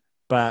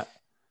 But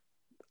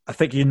I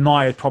think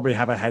United probably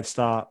have a head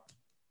start.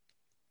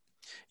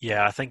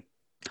 Yeah, I think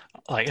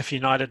like if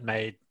United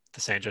made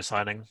the Sancho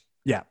signing,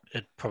 Yeah.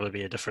 it'd probably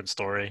be a different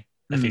story.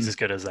 If he's as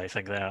good as they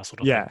think they are,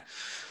 sort of Yeah.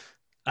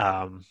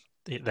 thing.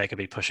 They could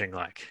be pushing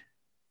like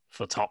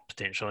for top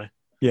potentially.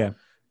 Yeah.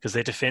 Because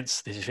their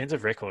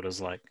defensive record is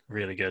like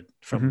really good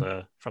from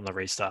the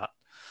restart.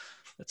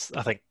 It's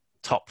I think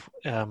top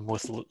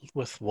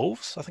with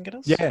Wolves, I think it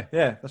is. Yeah,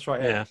 that's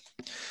right. Yeah.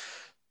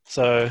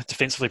 So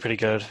defensively pretty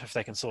good. If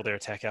they can sort their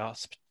attack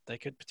out, they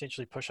could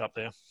potentially push up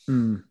there.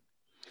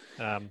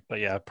 But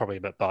yeah, probably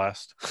a bit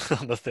biased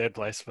on the third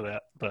place for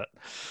that. But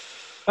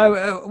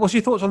what's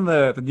your thoughts on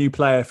the new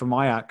player from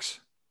Ajax?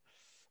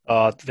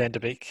 Van der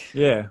Beek.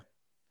 Yeah.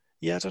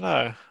 Yeah, I don't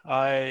know.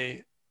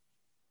 I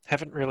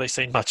haven't really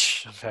seen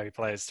much of how he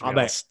plays, to be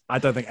honest. I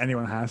don't think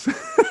anyone has.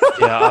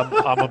 Yeah,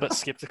 I'm a bit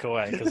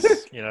skeptical,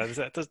 because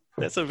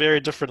that's a very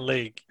different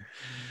league.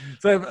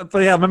 So, but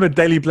yeah, I remember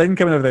Daily Blind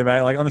coming over there,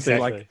 mate. Like honestly,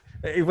 Exactly.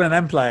 like even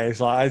them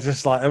players, like it's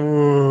just like,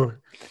 ooh,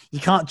 you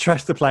can't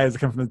trust the players that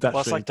come from the Dutch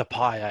Well, it's league. like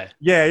Depay, eh?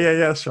 Yeah,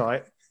 that's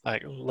right.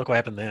 Like, look what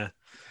happened there.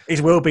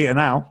 He's world beater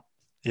now.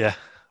 Yeah.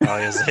 Oh,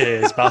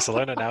 he's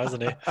Barcelona now,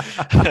 isn't he?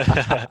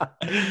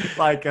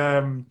 Like,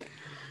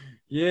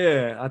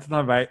 yeah, I don't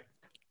know, mate.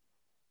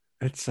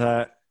 It's,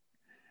 I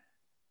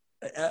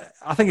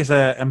think it's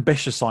an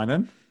ambitious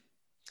signing.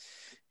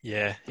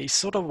 Yeah, he's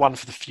sort of one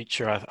for the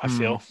future, I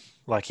feel.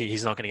 Like,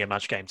 he's not going to get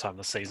much game time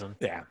this season.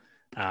 Yeah.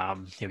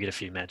 He'll get a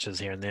few matches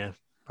here and there,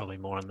 probably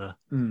more in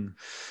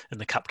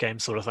the cup game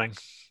sort of thing.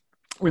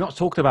 We've not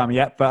talked about him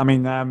yet, but I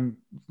mean,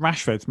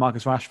 Marcus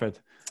Rashford.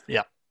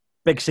 Yeah.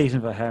 Big season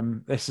for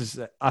him.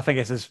 I think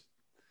this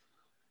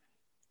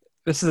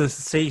is a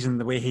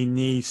season where he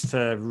needs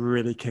to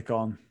really kick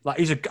on. Like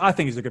I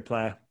think he's a good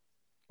player.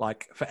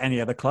 Like for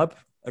any other club,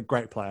 a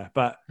great player.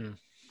 But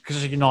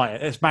because it's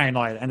United, it's Man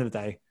United. At the end of the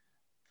day,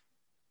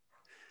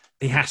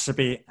 he has to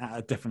be at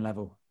a different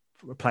level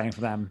playing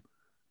for them.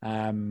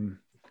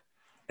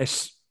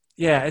 It's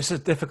a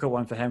difficult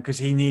one for him because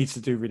he needs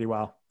to do really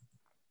well.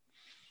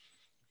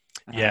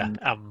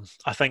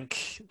 I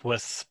think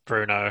with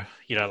Bruno,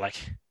 like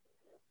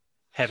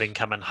having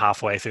come in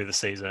halfway through the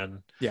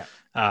season,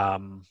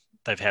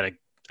 they've had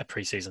a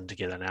pre-season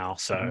together now,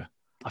 so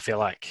I feel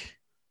like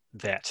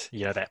that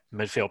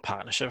midfield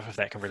partnership, if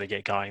that can really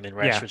get going, then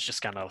Rashford's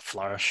just going to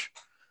flourish,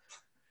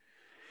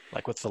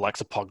 like with the likes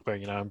of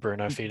Pogba, and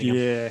Bruno feeding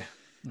him.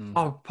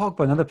 Oh,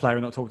 Pogba, another player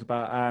we're not talked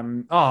about.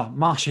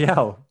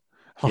 Martial.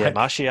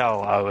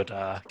 Martial, I would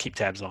keep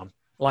tabs on.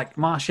 Like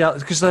Martial,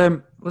 because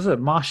was it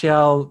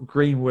Martial,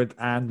 Greenwood,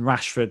 and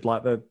Rashford,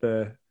 like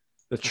the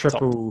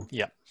triple,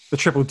 the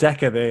triple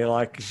decker there,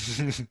 like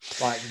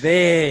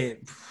they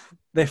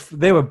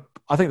were.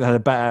 I think they had a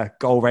better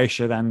goal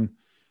ratio than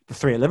the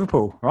three at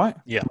Liverpool, right?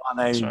 Yeah,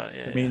 Mane,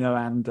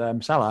 Firmino,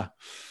 and Salah.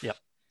 Yep.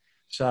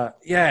 So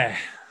yeah,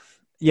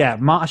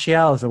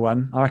 Martial is the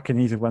one. I reckon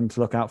he's the one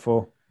to look out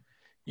for.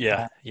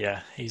 Yeah.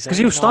 He's because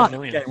he'll start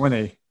getting, won't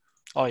he?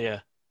 Oh yeah.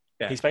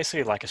 He's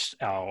basically like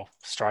our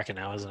striker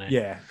now, isn't he?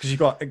 Yeah, because you've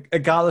got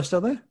Igalo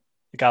still there?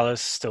 Igalo's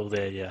still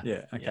there, yeah.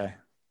 Yeah, okay.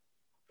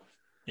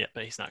 Yeah,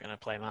 but he's not going to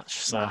play much.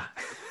 So,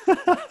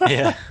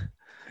 yeah.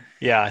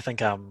 Yeah, I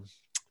think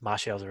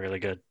Martial's a really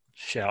good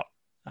shout.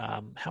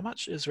 How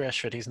much is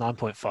Rashford? He's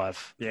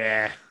 9.5.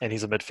 Yeah. And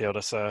he's a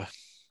midfielder, so,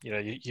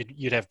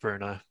 you'd have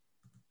Bruno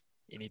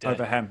any day.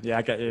 Over him. Yeah,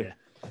 I get you.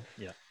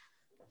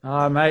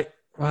 Yeah. Mate.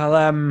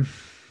 Well,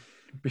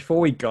 before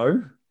we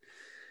go...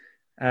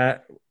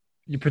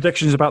 your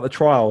predictions about the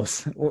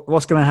trials.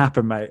 What's going to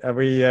happen, mate? Are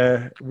we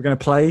going to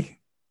play?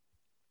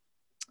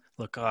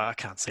 Look, I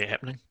can't see it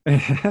happening.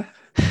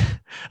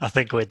 I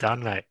think we're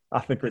done, mate. I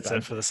think we're That's done.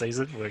 it for the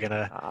season. We're going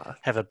to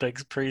have a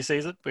big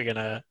pre-season. We're going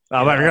to...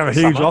 we're going to have a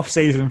huge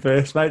off-season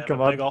first, mate.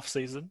 Come on. Big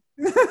off-season.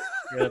 We're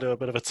going to do a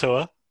bit of a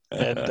tour.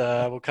 And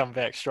we'll come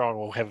back strong.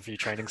 We'll have a few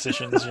training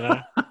sessions,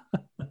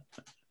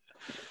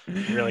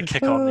 Really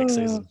kick on next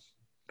season.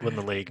 Win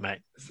the league, mate.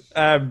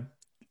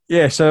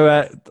 Yeah,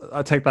 so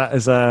I take that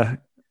as a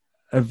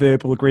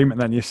verbal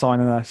agreement. Then you're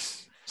signing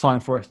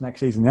for us next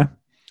season, yeah?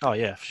 Oh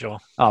yeah, for sure.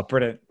 Oh,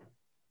 brilliant!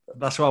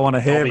 That's what I want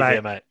to hear,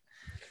 mate. There, mate.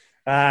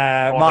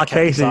 Mark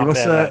Casey,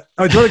 what's do you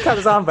want to cut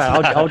his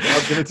armband? I'll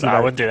give it to you. I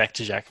wouldn't do that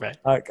to Jack, mate.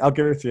 I'll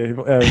give it to you.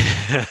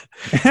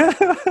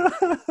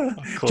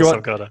 Of course,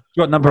 I've got to.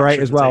 You want number 8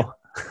 as well?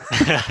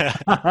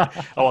 I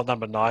want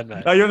number 9,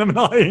 mate. Oh, you're number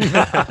 9.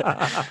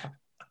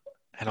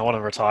 And I want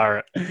to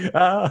retire it.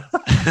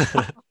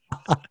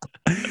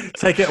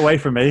 Take it away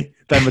from me,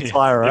 then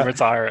retire it.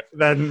 Retire it.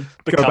 Then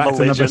become go back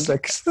to legend. number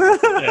 6.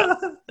 Yeah,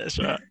 that's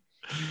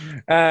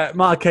right.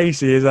 Mark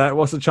Casey,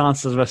 what's the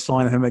chances of us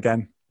signing him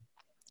again?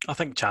 I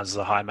think chances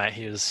are high, mate.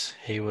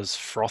 He was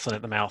frothing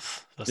at the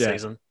mouth this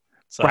season.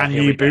 So brand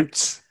new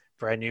boots.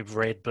 Brand new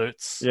red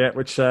boots. Yeah,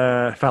 which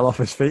fell off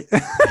his feet.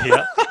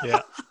 Yeah.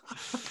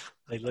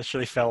 They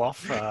literally fell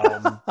off.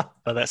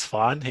 But that's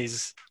fine.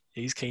 He's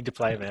keen to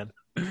play, man.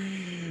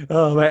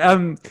 Oh,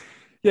 mate.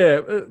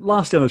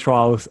 Lastly on the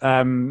trials,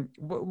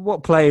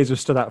 what players have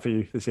stood out for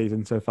you this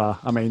season so far?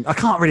 I mean, I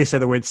can't really say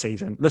the word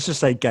season. Let's just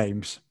say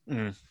games.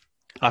 I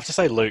have to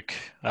say Luke.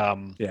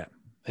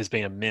 has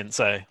been immense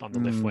on the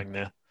left wing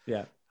there.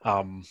 Yeah.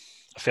 I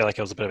feel like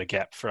it was a bit of a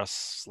gap for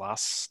us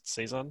last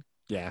season.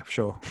 Yeah,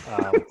 sure.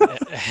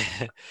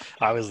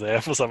 I was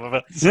there for some of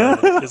it, so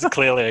there's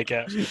clearly a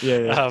gap.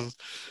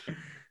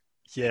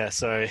 Yeah.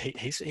 So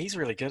he's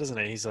really good, isn't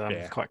he? He's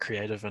quite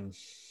creative, and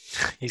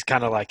he's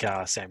kind of like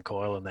Sam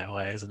Coyle in that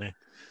way, isn't he?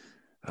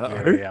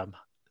 Very,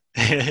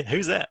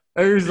 who's that?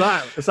 Who's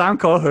that? Sam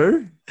Coyle,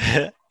 who?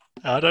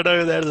 I don't know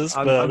who that is,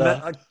 but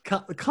I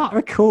can't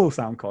recall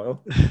Sam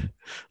Coyle.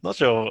 Not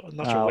sure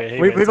where he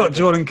we've got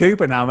Jordan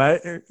Cooper now,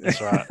 mate.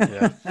 That's right.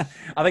 Yeah.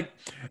 I think.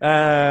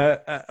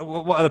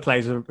 What other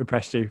players have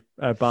impressed you,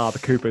 bar the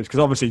Coopers? Because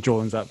obviously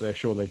Jordan's up there,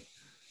 surely.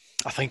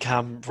 I think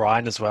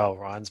Ryan as well.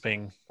 Ryan's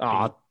been.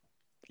 Oh,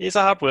 he's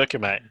a hard worker,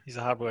 mate. He's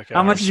a hard worker.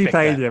 How much has he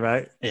paid you,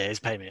 mate? Yeah,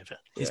 he's paid me a bit.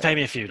 He's paid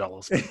me a few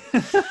dollars.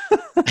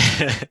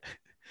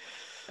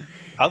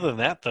 Other than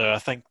that, though, I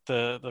think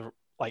the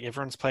like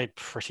everyone's played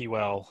pretty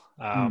well.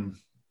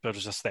 But it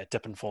was just that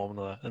dip in form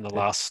in the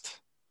last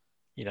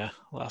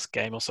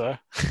game or so.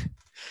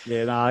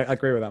 Yeah, no, I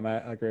agree with that,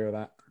 mate. I agree with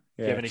that.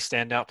 Yeah. Do you have any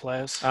standout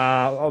players?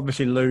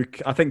 Obviously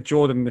Luke. I think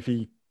Jordan, if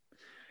he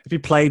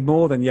played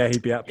more, then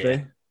he'd be up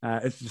there.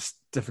 It's just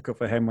difficult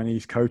for him when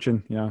he's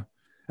coaching, And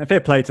fair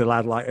play to the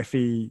lad, like if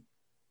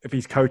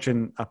he's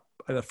coaching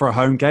for a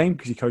home game,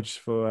 because he coaches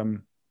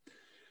for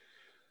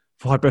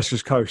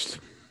Hibiscus Coast.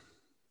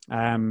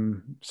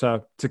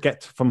 So to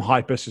get from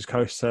Hibiscus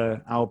Coast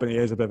to Albany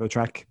is a bit of a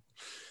trek.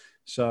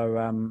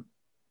 So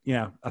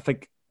I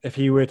think if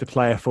he were to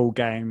play a full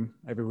game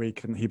every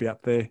week, then he'd be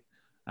up there.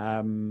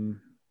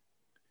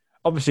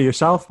 Obviously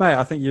yourself, mate,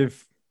 I think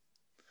you've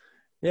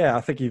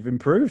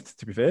improved,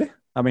 to be fair.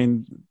 I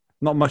mean,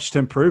 not much to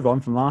improve on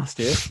from last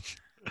year.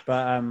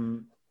 But I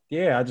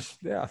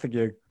think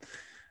you're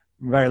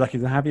very lucky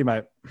to have you,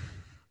 mate.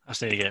 I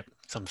just need to get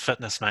some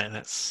fitness, mate.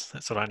 That's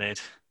what I need.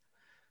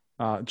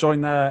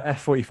 Join the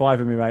F45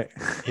 with me, mate.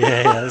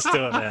 Yeah, let's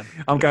do it, man.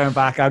 I'm going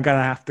back. I'm going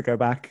to have to go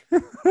back.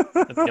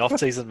 It's the off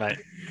season, mate.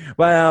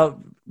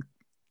 Well,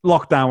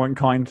 lockdown weren't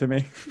kind to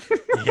me.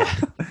 Yeah.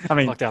 I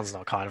mean, lockdown's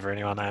not kind for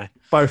anyone, eh?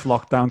 Both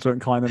lockdowns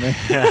weren't kind to me.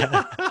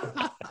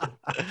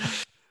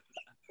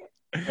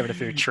 Having a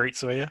few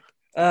treats, were you?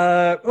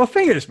 Well,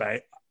 fingers,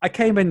 mate. I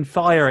came in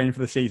firing for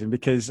the season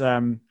because,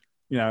 I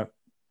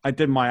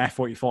did my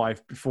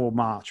F45 before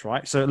March,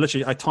 right? So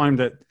literally, I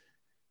timed it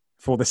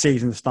for the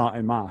season to start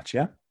in March,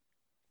 yeah?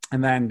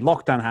 And then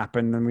lockdown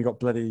happened and we got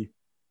bloody,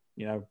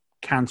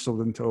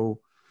 cancelled until,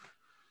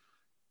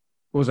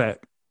 what was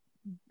it,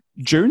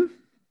 June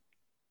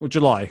or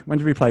July? When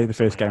did we play the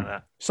first game?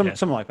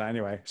 Something like that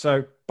anyway.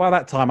 So by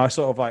that time, I was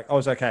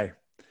okay.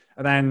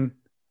 And then,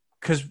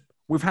 because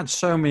we've had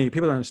so many,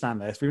 people don't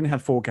understand this, we only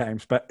had 4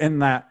 games, but in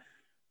that,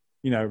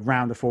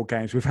 round of 4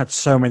 games, we've had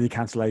so many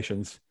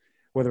cancellations,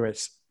 whether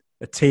it's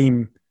a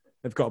team,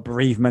 they've got a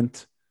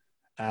bereavement,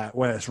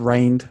 whether it's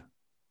rained,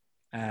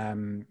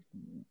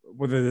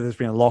 whether there's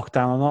been a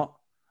lockdown or not.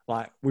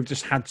 Like, we've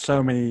just had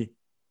so many,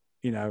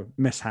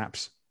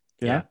 mishaps.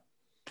 Yeah.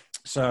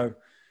 So,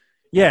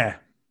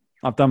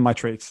 I've done my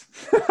treats.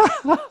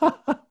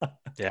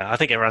 Yeah, I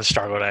think everyone's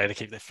struggled to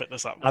keep their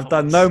fitness up. I've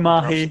done no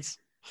mahi,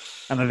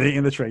 and I've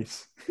eaten the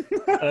treats.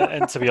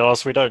 And to be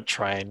honest, we don't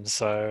train,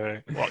 so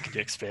what could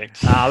you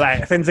expect?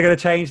 Mate, things are going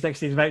to change next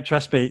season, mate.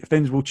 Trust me,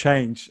 things will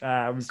change.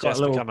 We've got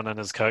coming in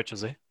as coach,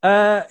 is he?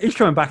 He's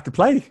coming back to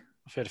play.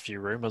 I've heard a few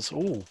rumours.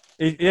 Ooh,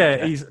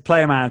 he's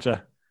player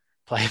manager.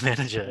 Player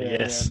manager,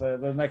 yes. Yeah,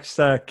 the next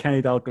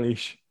Kenny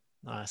Dalglish.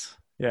 Nice.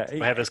 Yeah, we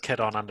have his kid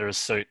on under his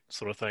suit,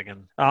 sort of thing,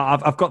 and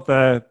I've got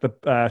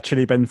the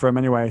chili bin for him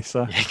anyway.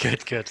 So yeah,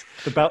 good.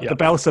 The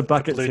Belsa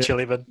bucket, blue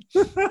chili bin.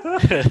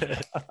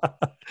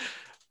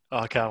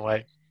 I can't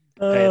wait.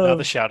 Hey,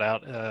 another shout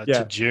out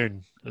to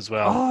June as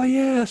well. Oh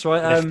yeah, that's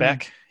right. Left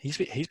back.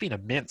 He's been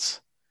immense.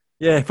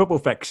 Yeah, football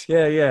fix.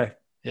 Yeah.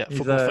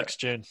 Football fix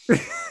June.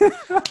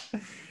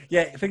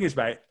 Yeah, the thing is,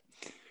 mate,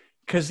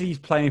 because he's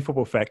playing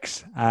football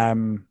fix.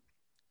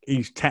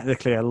 He's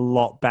technically a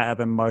lot better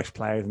than most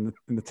players in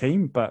the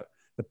team. But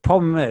the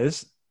problem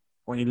is,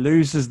 when he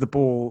loses the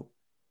ball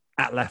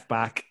at left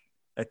back,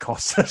 it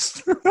costs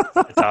us.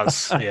 It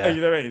does, yeah.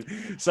 You know what I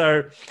mean?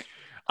 So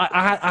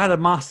I had a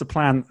master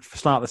plan for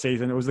start of the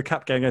season. It was the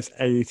cup game against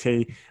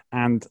AUT,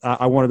 and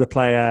I wanted to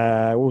play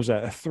a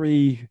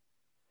 3-5-2?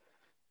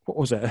 I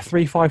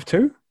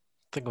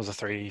think it was a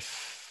 3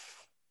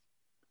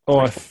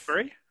 or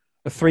 3?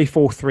 A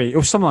 3-4-3. It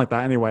was something like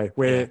that anyway,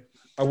 where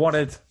I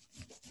wanted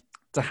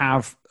to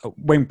have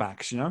wing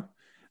backs, and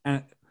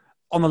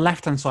on the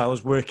left hand side I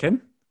was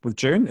working with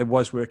June. It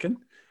was working,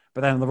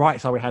 but then on the right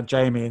side we had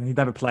Jamie, and he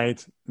never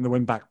played in the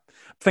wing back.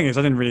 The thing is,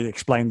 I didn't really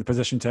explain the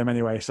position to him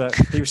anyway, so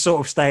he was sort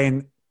of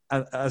staying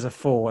as a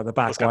 4 at the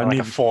back. It was kind of like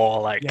a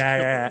 4, and he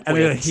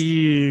had a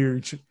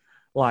huge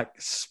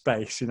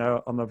space,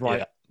 on the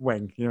right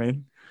wing. You know what I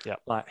mean? Yeah,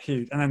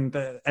 huge. And then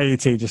the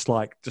AUT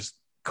just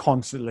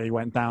constantly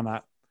went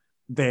down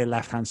their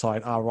left hand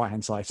side, our right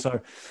hand side.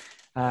 So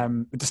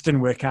it just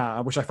didn't work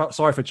out, which I felt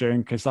sorry for June,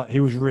 because he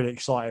was really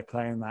excited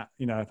playing that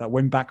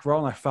wing back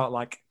role. And I felt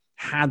like,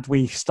 had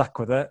we stuck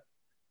with it,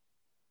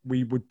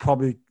 we would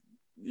probably,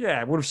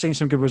 would have seen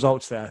some good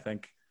results there, I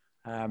think.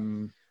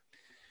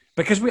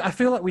 Because I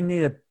feel like we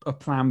need a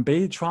plan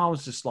B.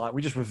 Trials just like,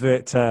 we just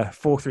revert to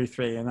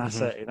 4-3-3 and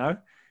that's it, you know?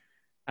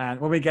 And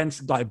when we get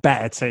against like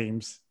better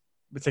teams,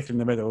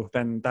 particularly in the middle,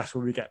 then that's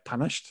where we get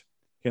punished,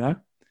 you know?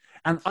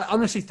 And I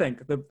honestly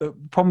think the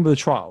problem with the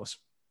trials,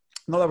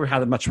 not that we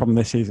had much problem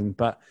this season,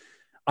 but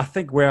I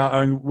think we're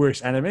our own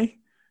worst enemy.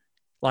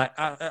 Like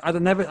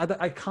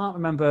I can't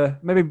remember.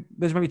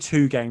 There's maybe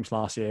 2 games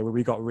last year where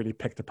we got really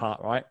picked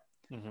apart, right?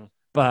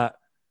 But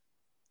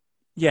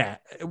yeah,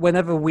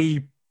 whenever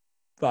when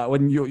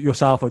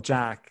yourself or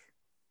Jack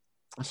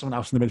or someone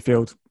else in the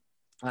midfield,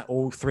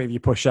 all 3 of you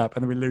push up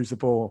and then we lose the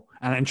ball,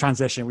 and in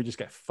transition we just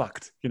get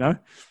fucked, you know?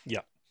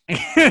 Yeah.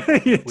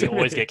 We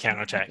always get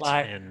counterattacked.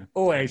 Like,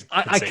 always.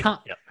 I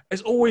can't. Yep.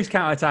 It's always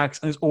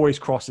counterattacks and it's always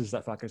crosses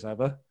that fuck us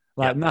over.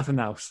 Like nothing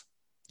else.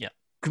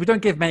 Because we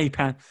don't give many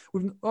penalties.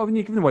 We've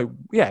given away.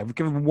 Yeah, we've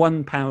given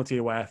 1 penalty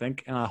away, I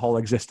think, in our whole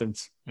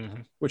existence,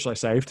 which I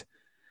saved.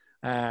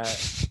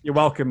 You're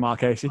welcome, Mark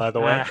Casey. By the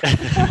way.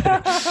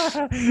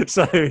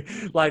 So,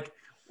 like,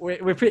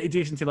 we're pretty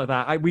decent like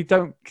that. We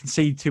don't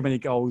concede too many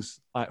goals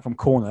from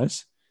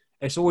corners.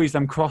 It's always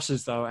them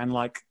crosses, though, and,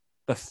 like,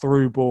 the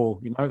through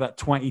ball. You know, that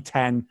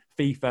 2010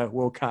 FIFA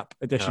World Cup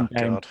edition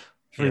game.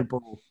 Through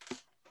ball.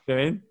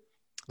 Doing?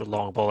 The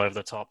long ball over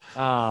the top.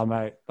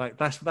 Mate, like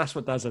that's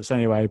what does us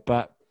anyway.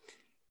 But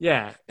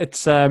yeah,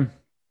 it's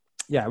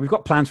we've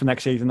got plans for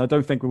next season. I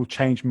don't think we'll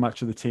change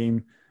much of the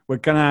team. We're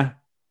gonna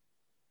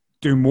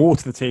do more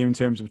to the team in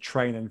terms of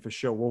training for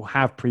sure. We'll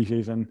have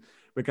preseason.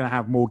 We're gonna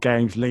have more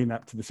games leading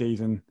up to the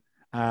season.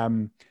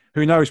 Who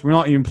knows? We're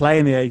not even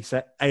playing the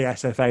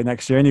ASFA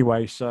next year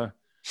anyway. So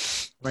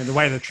I mean, the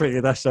way they've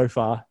treated us so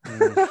far.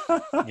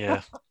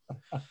 Yeah.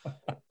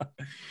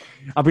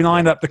 I've been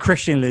eyeing up the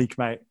Christian League,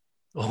 mate.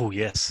 Oh,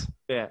 yes.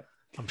 Yeah.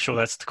 I'm sure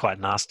that's quite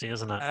nasty,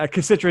 isn't it?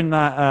 Considering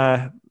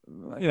that,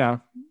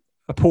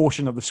 a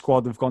portion of the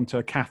squad have gone to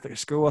a Catholic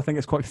school, I think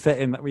it's quite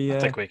fitting that we... I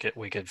think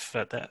we could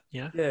fit that,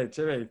 yeah? Yeah,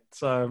 Jimmy.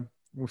 So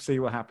we'll see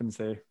what happens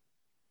there.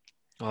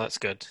 Well, that's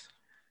good.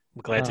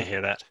 I'm glad to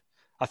hear that.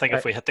 I think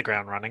if we hit the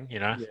ground running,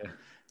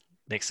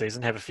 next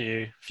season, have a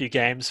few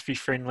games, a few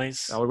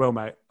friendlies. Oh, we will,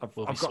 mate.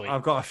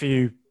 I've got a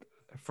few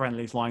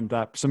friendlies lined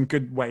up. Some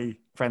good way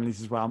friendlies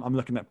as well. I'm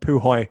looking at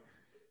Puhoi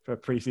for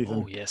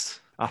pre-season. Oh, yes.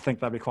 I think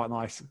that'd be quite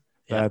nice.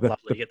 Yeah,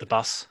 lovely. Get the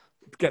bus.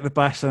 Get the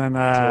bus and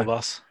then tour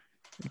bus.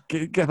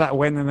 Get that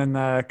win and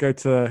then go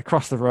to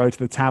across the road to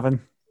the tavern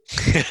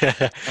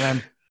and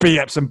then beat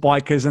up some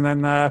bikers and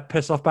then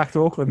piss off back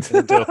to Auckland.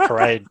 And do a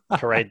parade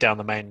down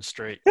the main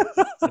street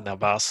in their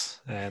bus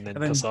and then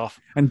piss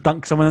off. And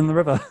dunk someone in the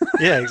river.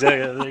 Yeah,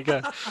 exactly. There you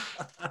go.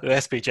 It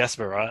has to be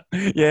Jasper, right?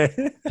 Yeah.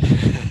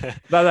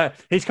 No,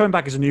 he's coming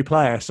back as a new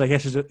player, so he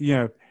has to, you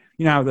know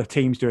how the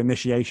teams do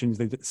initiations,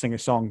 they sing a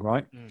song,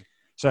 right?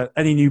 So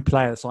any new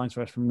player that signs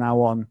for us from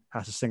now on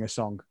has to sing a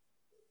song.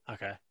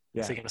 Okay.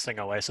 Yeah. Is he going to sing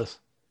Oasis?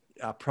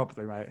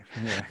 Probably, mate.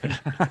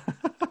 Yeah.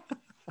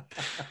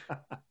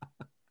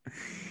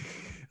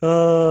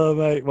 Oh,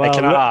 mate. Well, hey,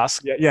 can I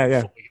ask? Yeah.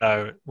 Before we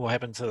go, what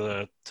happened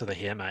to the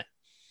hair, mate?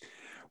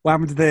 What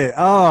happened to the hair?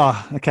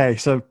 Oh, okay.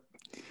 So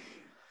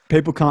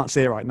people can't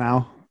see it right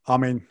now. I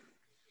mean,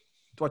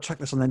 do I check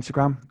this on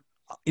Instagram?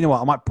 You know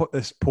what? I might put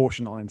this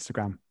portion on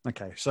Instagram.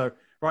 Okay. So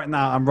right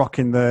now I'm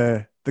rocking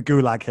the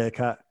gulag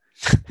haircut,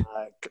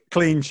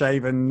 clean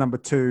shaven, number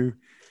 2.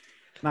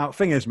 Now,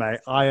 thing is, mate,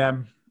 I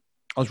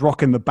was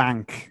rocking the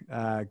bank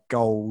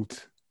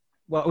gold.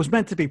 Well, it was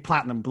meant to be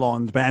platinum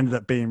blonde, but ended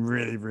up being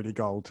really, really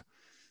gold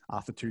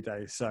after 2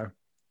 days. So,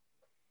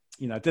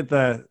 did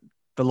the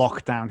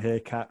lockdown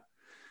haircut.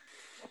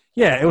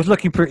 Yeah, it was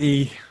looking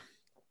pretty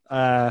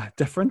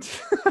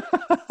different.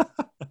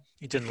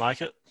 You didn't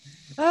like it?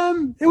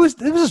 It was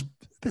just a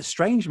bit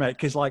strange, mate,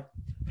 because like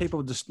people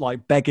were just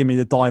like begging me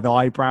to dye the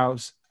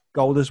eyebrows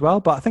gold as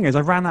well. But the thing is,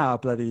 I ran out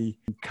of bloody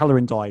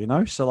colouring dye,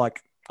 so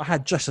like I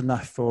had just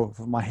enough for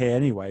my hair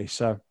anyway.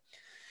 So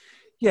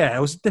yeah, it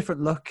was a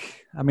different look.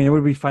 I mean, it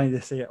would be funny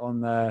to see it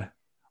on the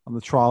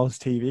trials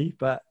TV,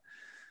 but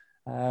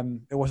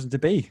it wasn't to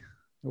be.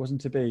 It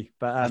wasn't to be.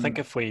 But I think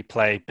if we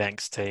play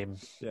Banks' team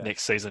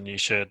next season, you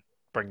should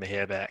bring the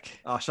hair back.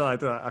 Oh, shall I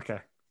do that? Okay.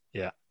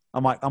 Yeah. I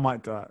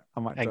might do it.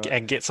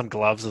 And get some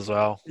gloves as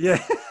well.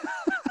 Yeah.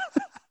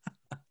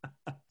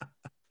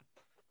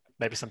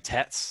 Maybe some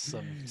tats,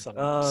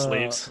 some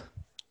sleeves.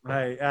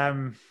 Hey,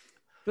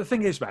 the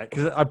thing is, mate,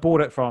 because I bought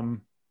it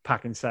from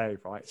Pack and Save,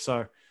 right?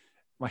 So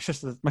my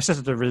sister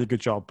did a really good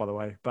job, by the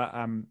way. But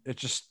it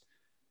just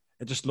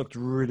looked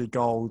really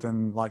gold,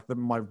 and like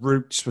my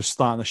roots were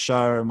starting to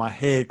show, and my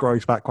hair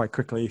grows back quite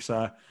quickly.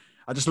 So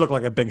I just look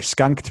like a big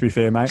skunk, to be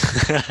fair, mate.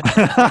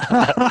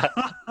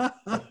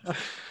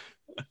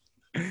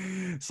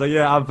 So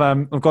yeah, I've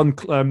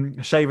gone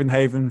shaven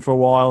haven for a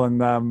while,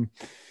 and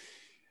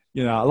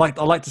I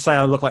like to say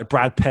I look like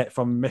Brad Pitt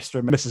from Mr.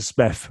 and Mrs.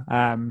 Smith,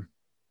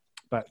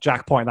 but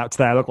Jack pointed out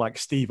today I look like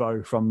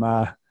Steve-O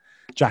from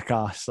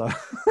Jackass. So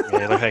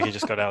yeah, look like he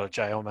just got out of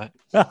jail, mate.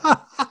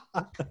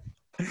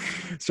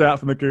 Straight out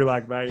from the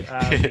gulag, mate.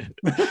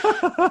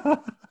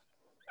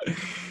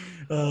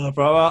 Bro.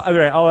 Well,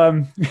 anyway,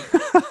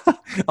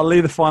 I'll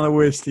leave the final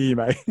words to you,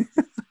 mate.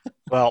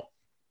 Well,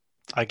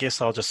 I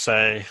guess I'll just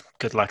say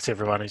good luck to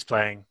everyone who's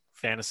playing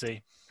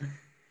fantasy.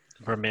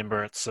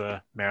 Remember, it's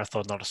a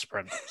marathon, not a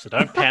sprint. So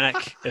don't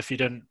panic if you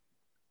didn't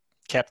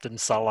captain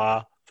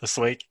Salah this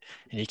week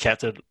and you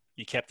captained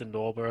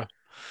Norbert.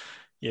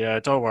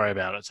 Don't worry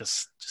about it.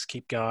 Just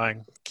keep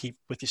going, keep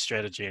with your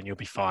strategy, and you'll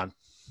be fine.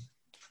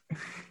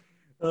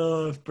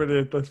 Oh, that's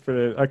brilliant. That's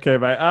brilliant. Okay,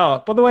 mate.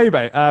 Oh, by the way,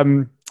 mate,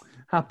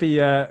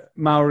 happy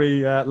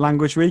Maori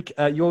Language Week.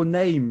 Your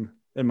name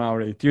in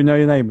Maori. Do you know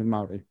your name in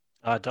Maori?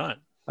 I don't.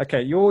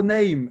 Okay, your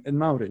name in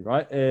Maori,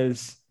 right,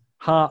 is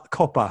Ha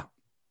Kopa.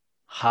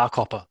 Ha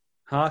Copper.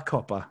 Ha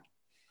Kopa.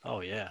 Oh,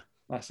 yeah.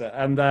 That's it.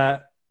 And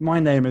my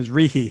name is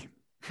Rihi.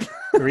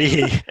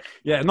 Rihi.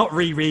 Yeah, not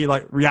Riri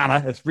like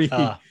Rihanna. It's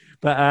Rihi.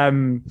 But Ha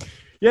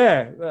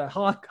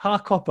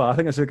Kopa. I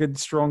think it's a good,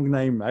 strong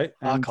name, mate.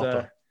 Ha And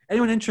Copper.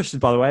 anyone interested,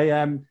 by the way,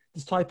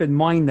 just type in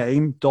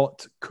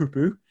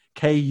myname.kupu,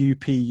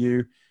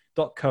 kupu.co.nz,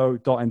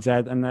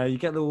 and you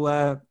get a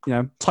little,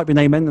 type your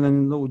name in, and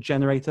then a little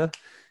generator,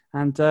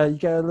 and you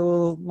get a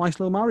nice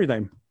little Maori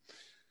name.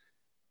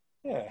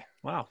 Yeah.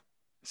 Wow.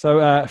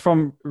 So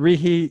from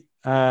Rihi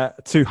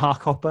to Ha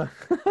Kopa.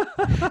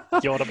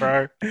 Kia ora,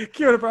 bro.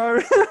 Kia ora, bro.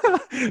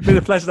 Been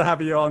a pleasure to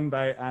have you on,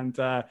 mate, and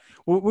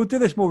we'll do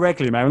this more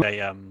regularly, man.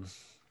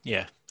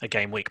 A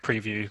game week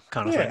preview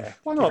kind of thing.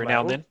 Why not, Every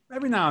now and then.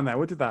 Every now and then,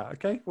 we'll do that,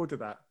 okay? We'll do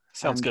that.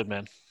 Sounds good,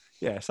 man.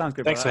 Yeah, sounds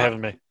good. Thanks for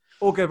having me.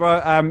 All good, bro.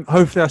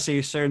 Hopefully I'll see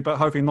you soon, but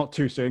hopefully not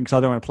too soon because I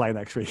don't want to play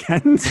next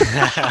weekend.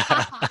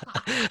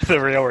 The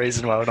real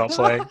reason why we're not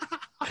playing.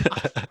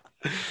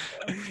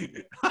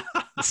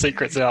 The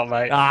secret's out,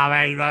 mate.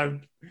 Mate, no.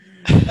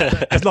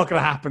 It's not going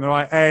to happen, all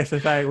right?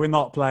 ASFA, we're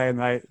not playing,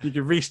 mate. You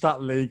can restart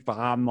the league, but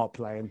I'm not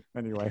playing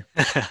anyway.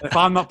 If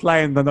I'm not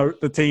playing, then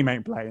the team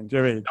ain't playing. Do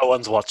you know what I mean? No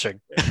one's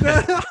watching.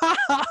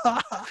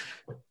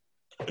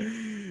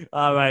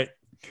 All right.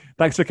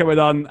 Thanks for coming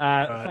on.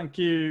 Thank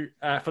you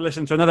for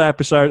listening to another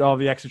episode of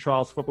the Extra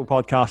Trials Football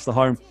Podcast, the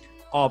home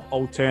of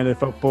alternative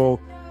football.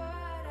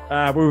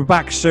 We'll be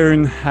back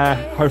soon,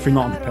 hopefully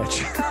not on the pitch.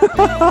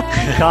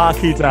 Ka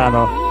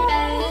kitano.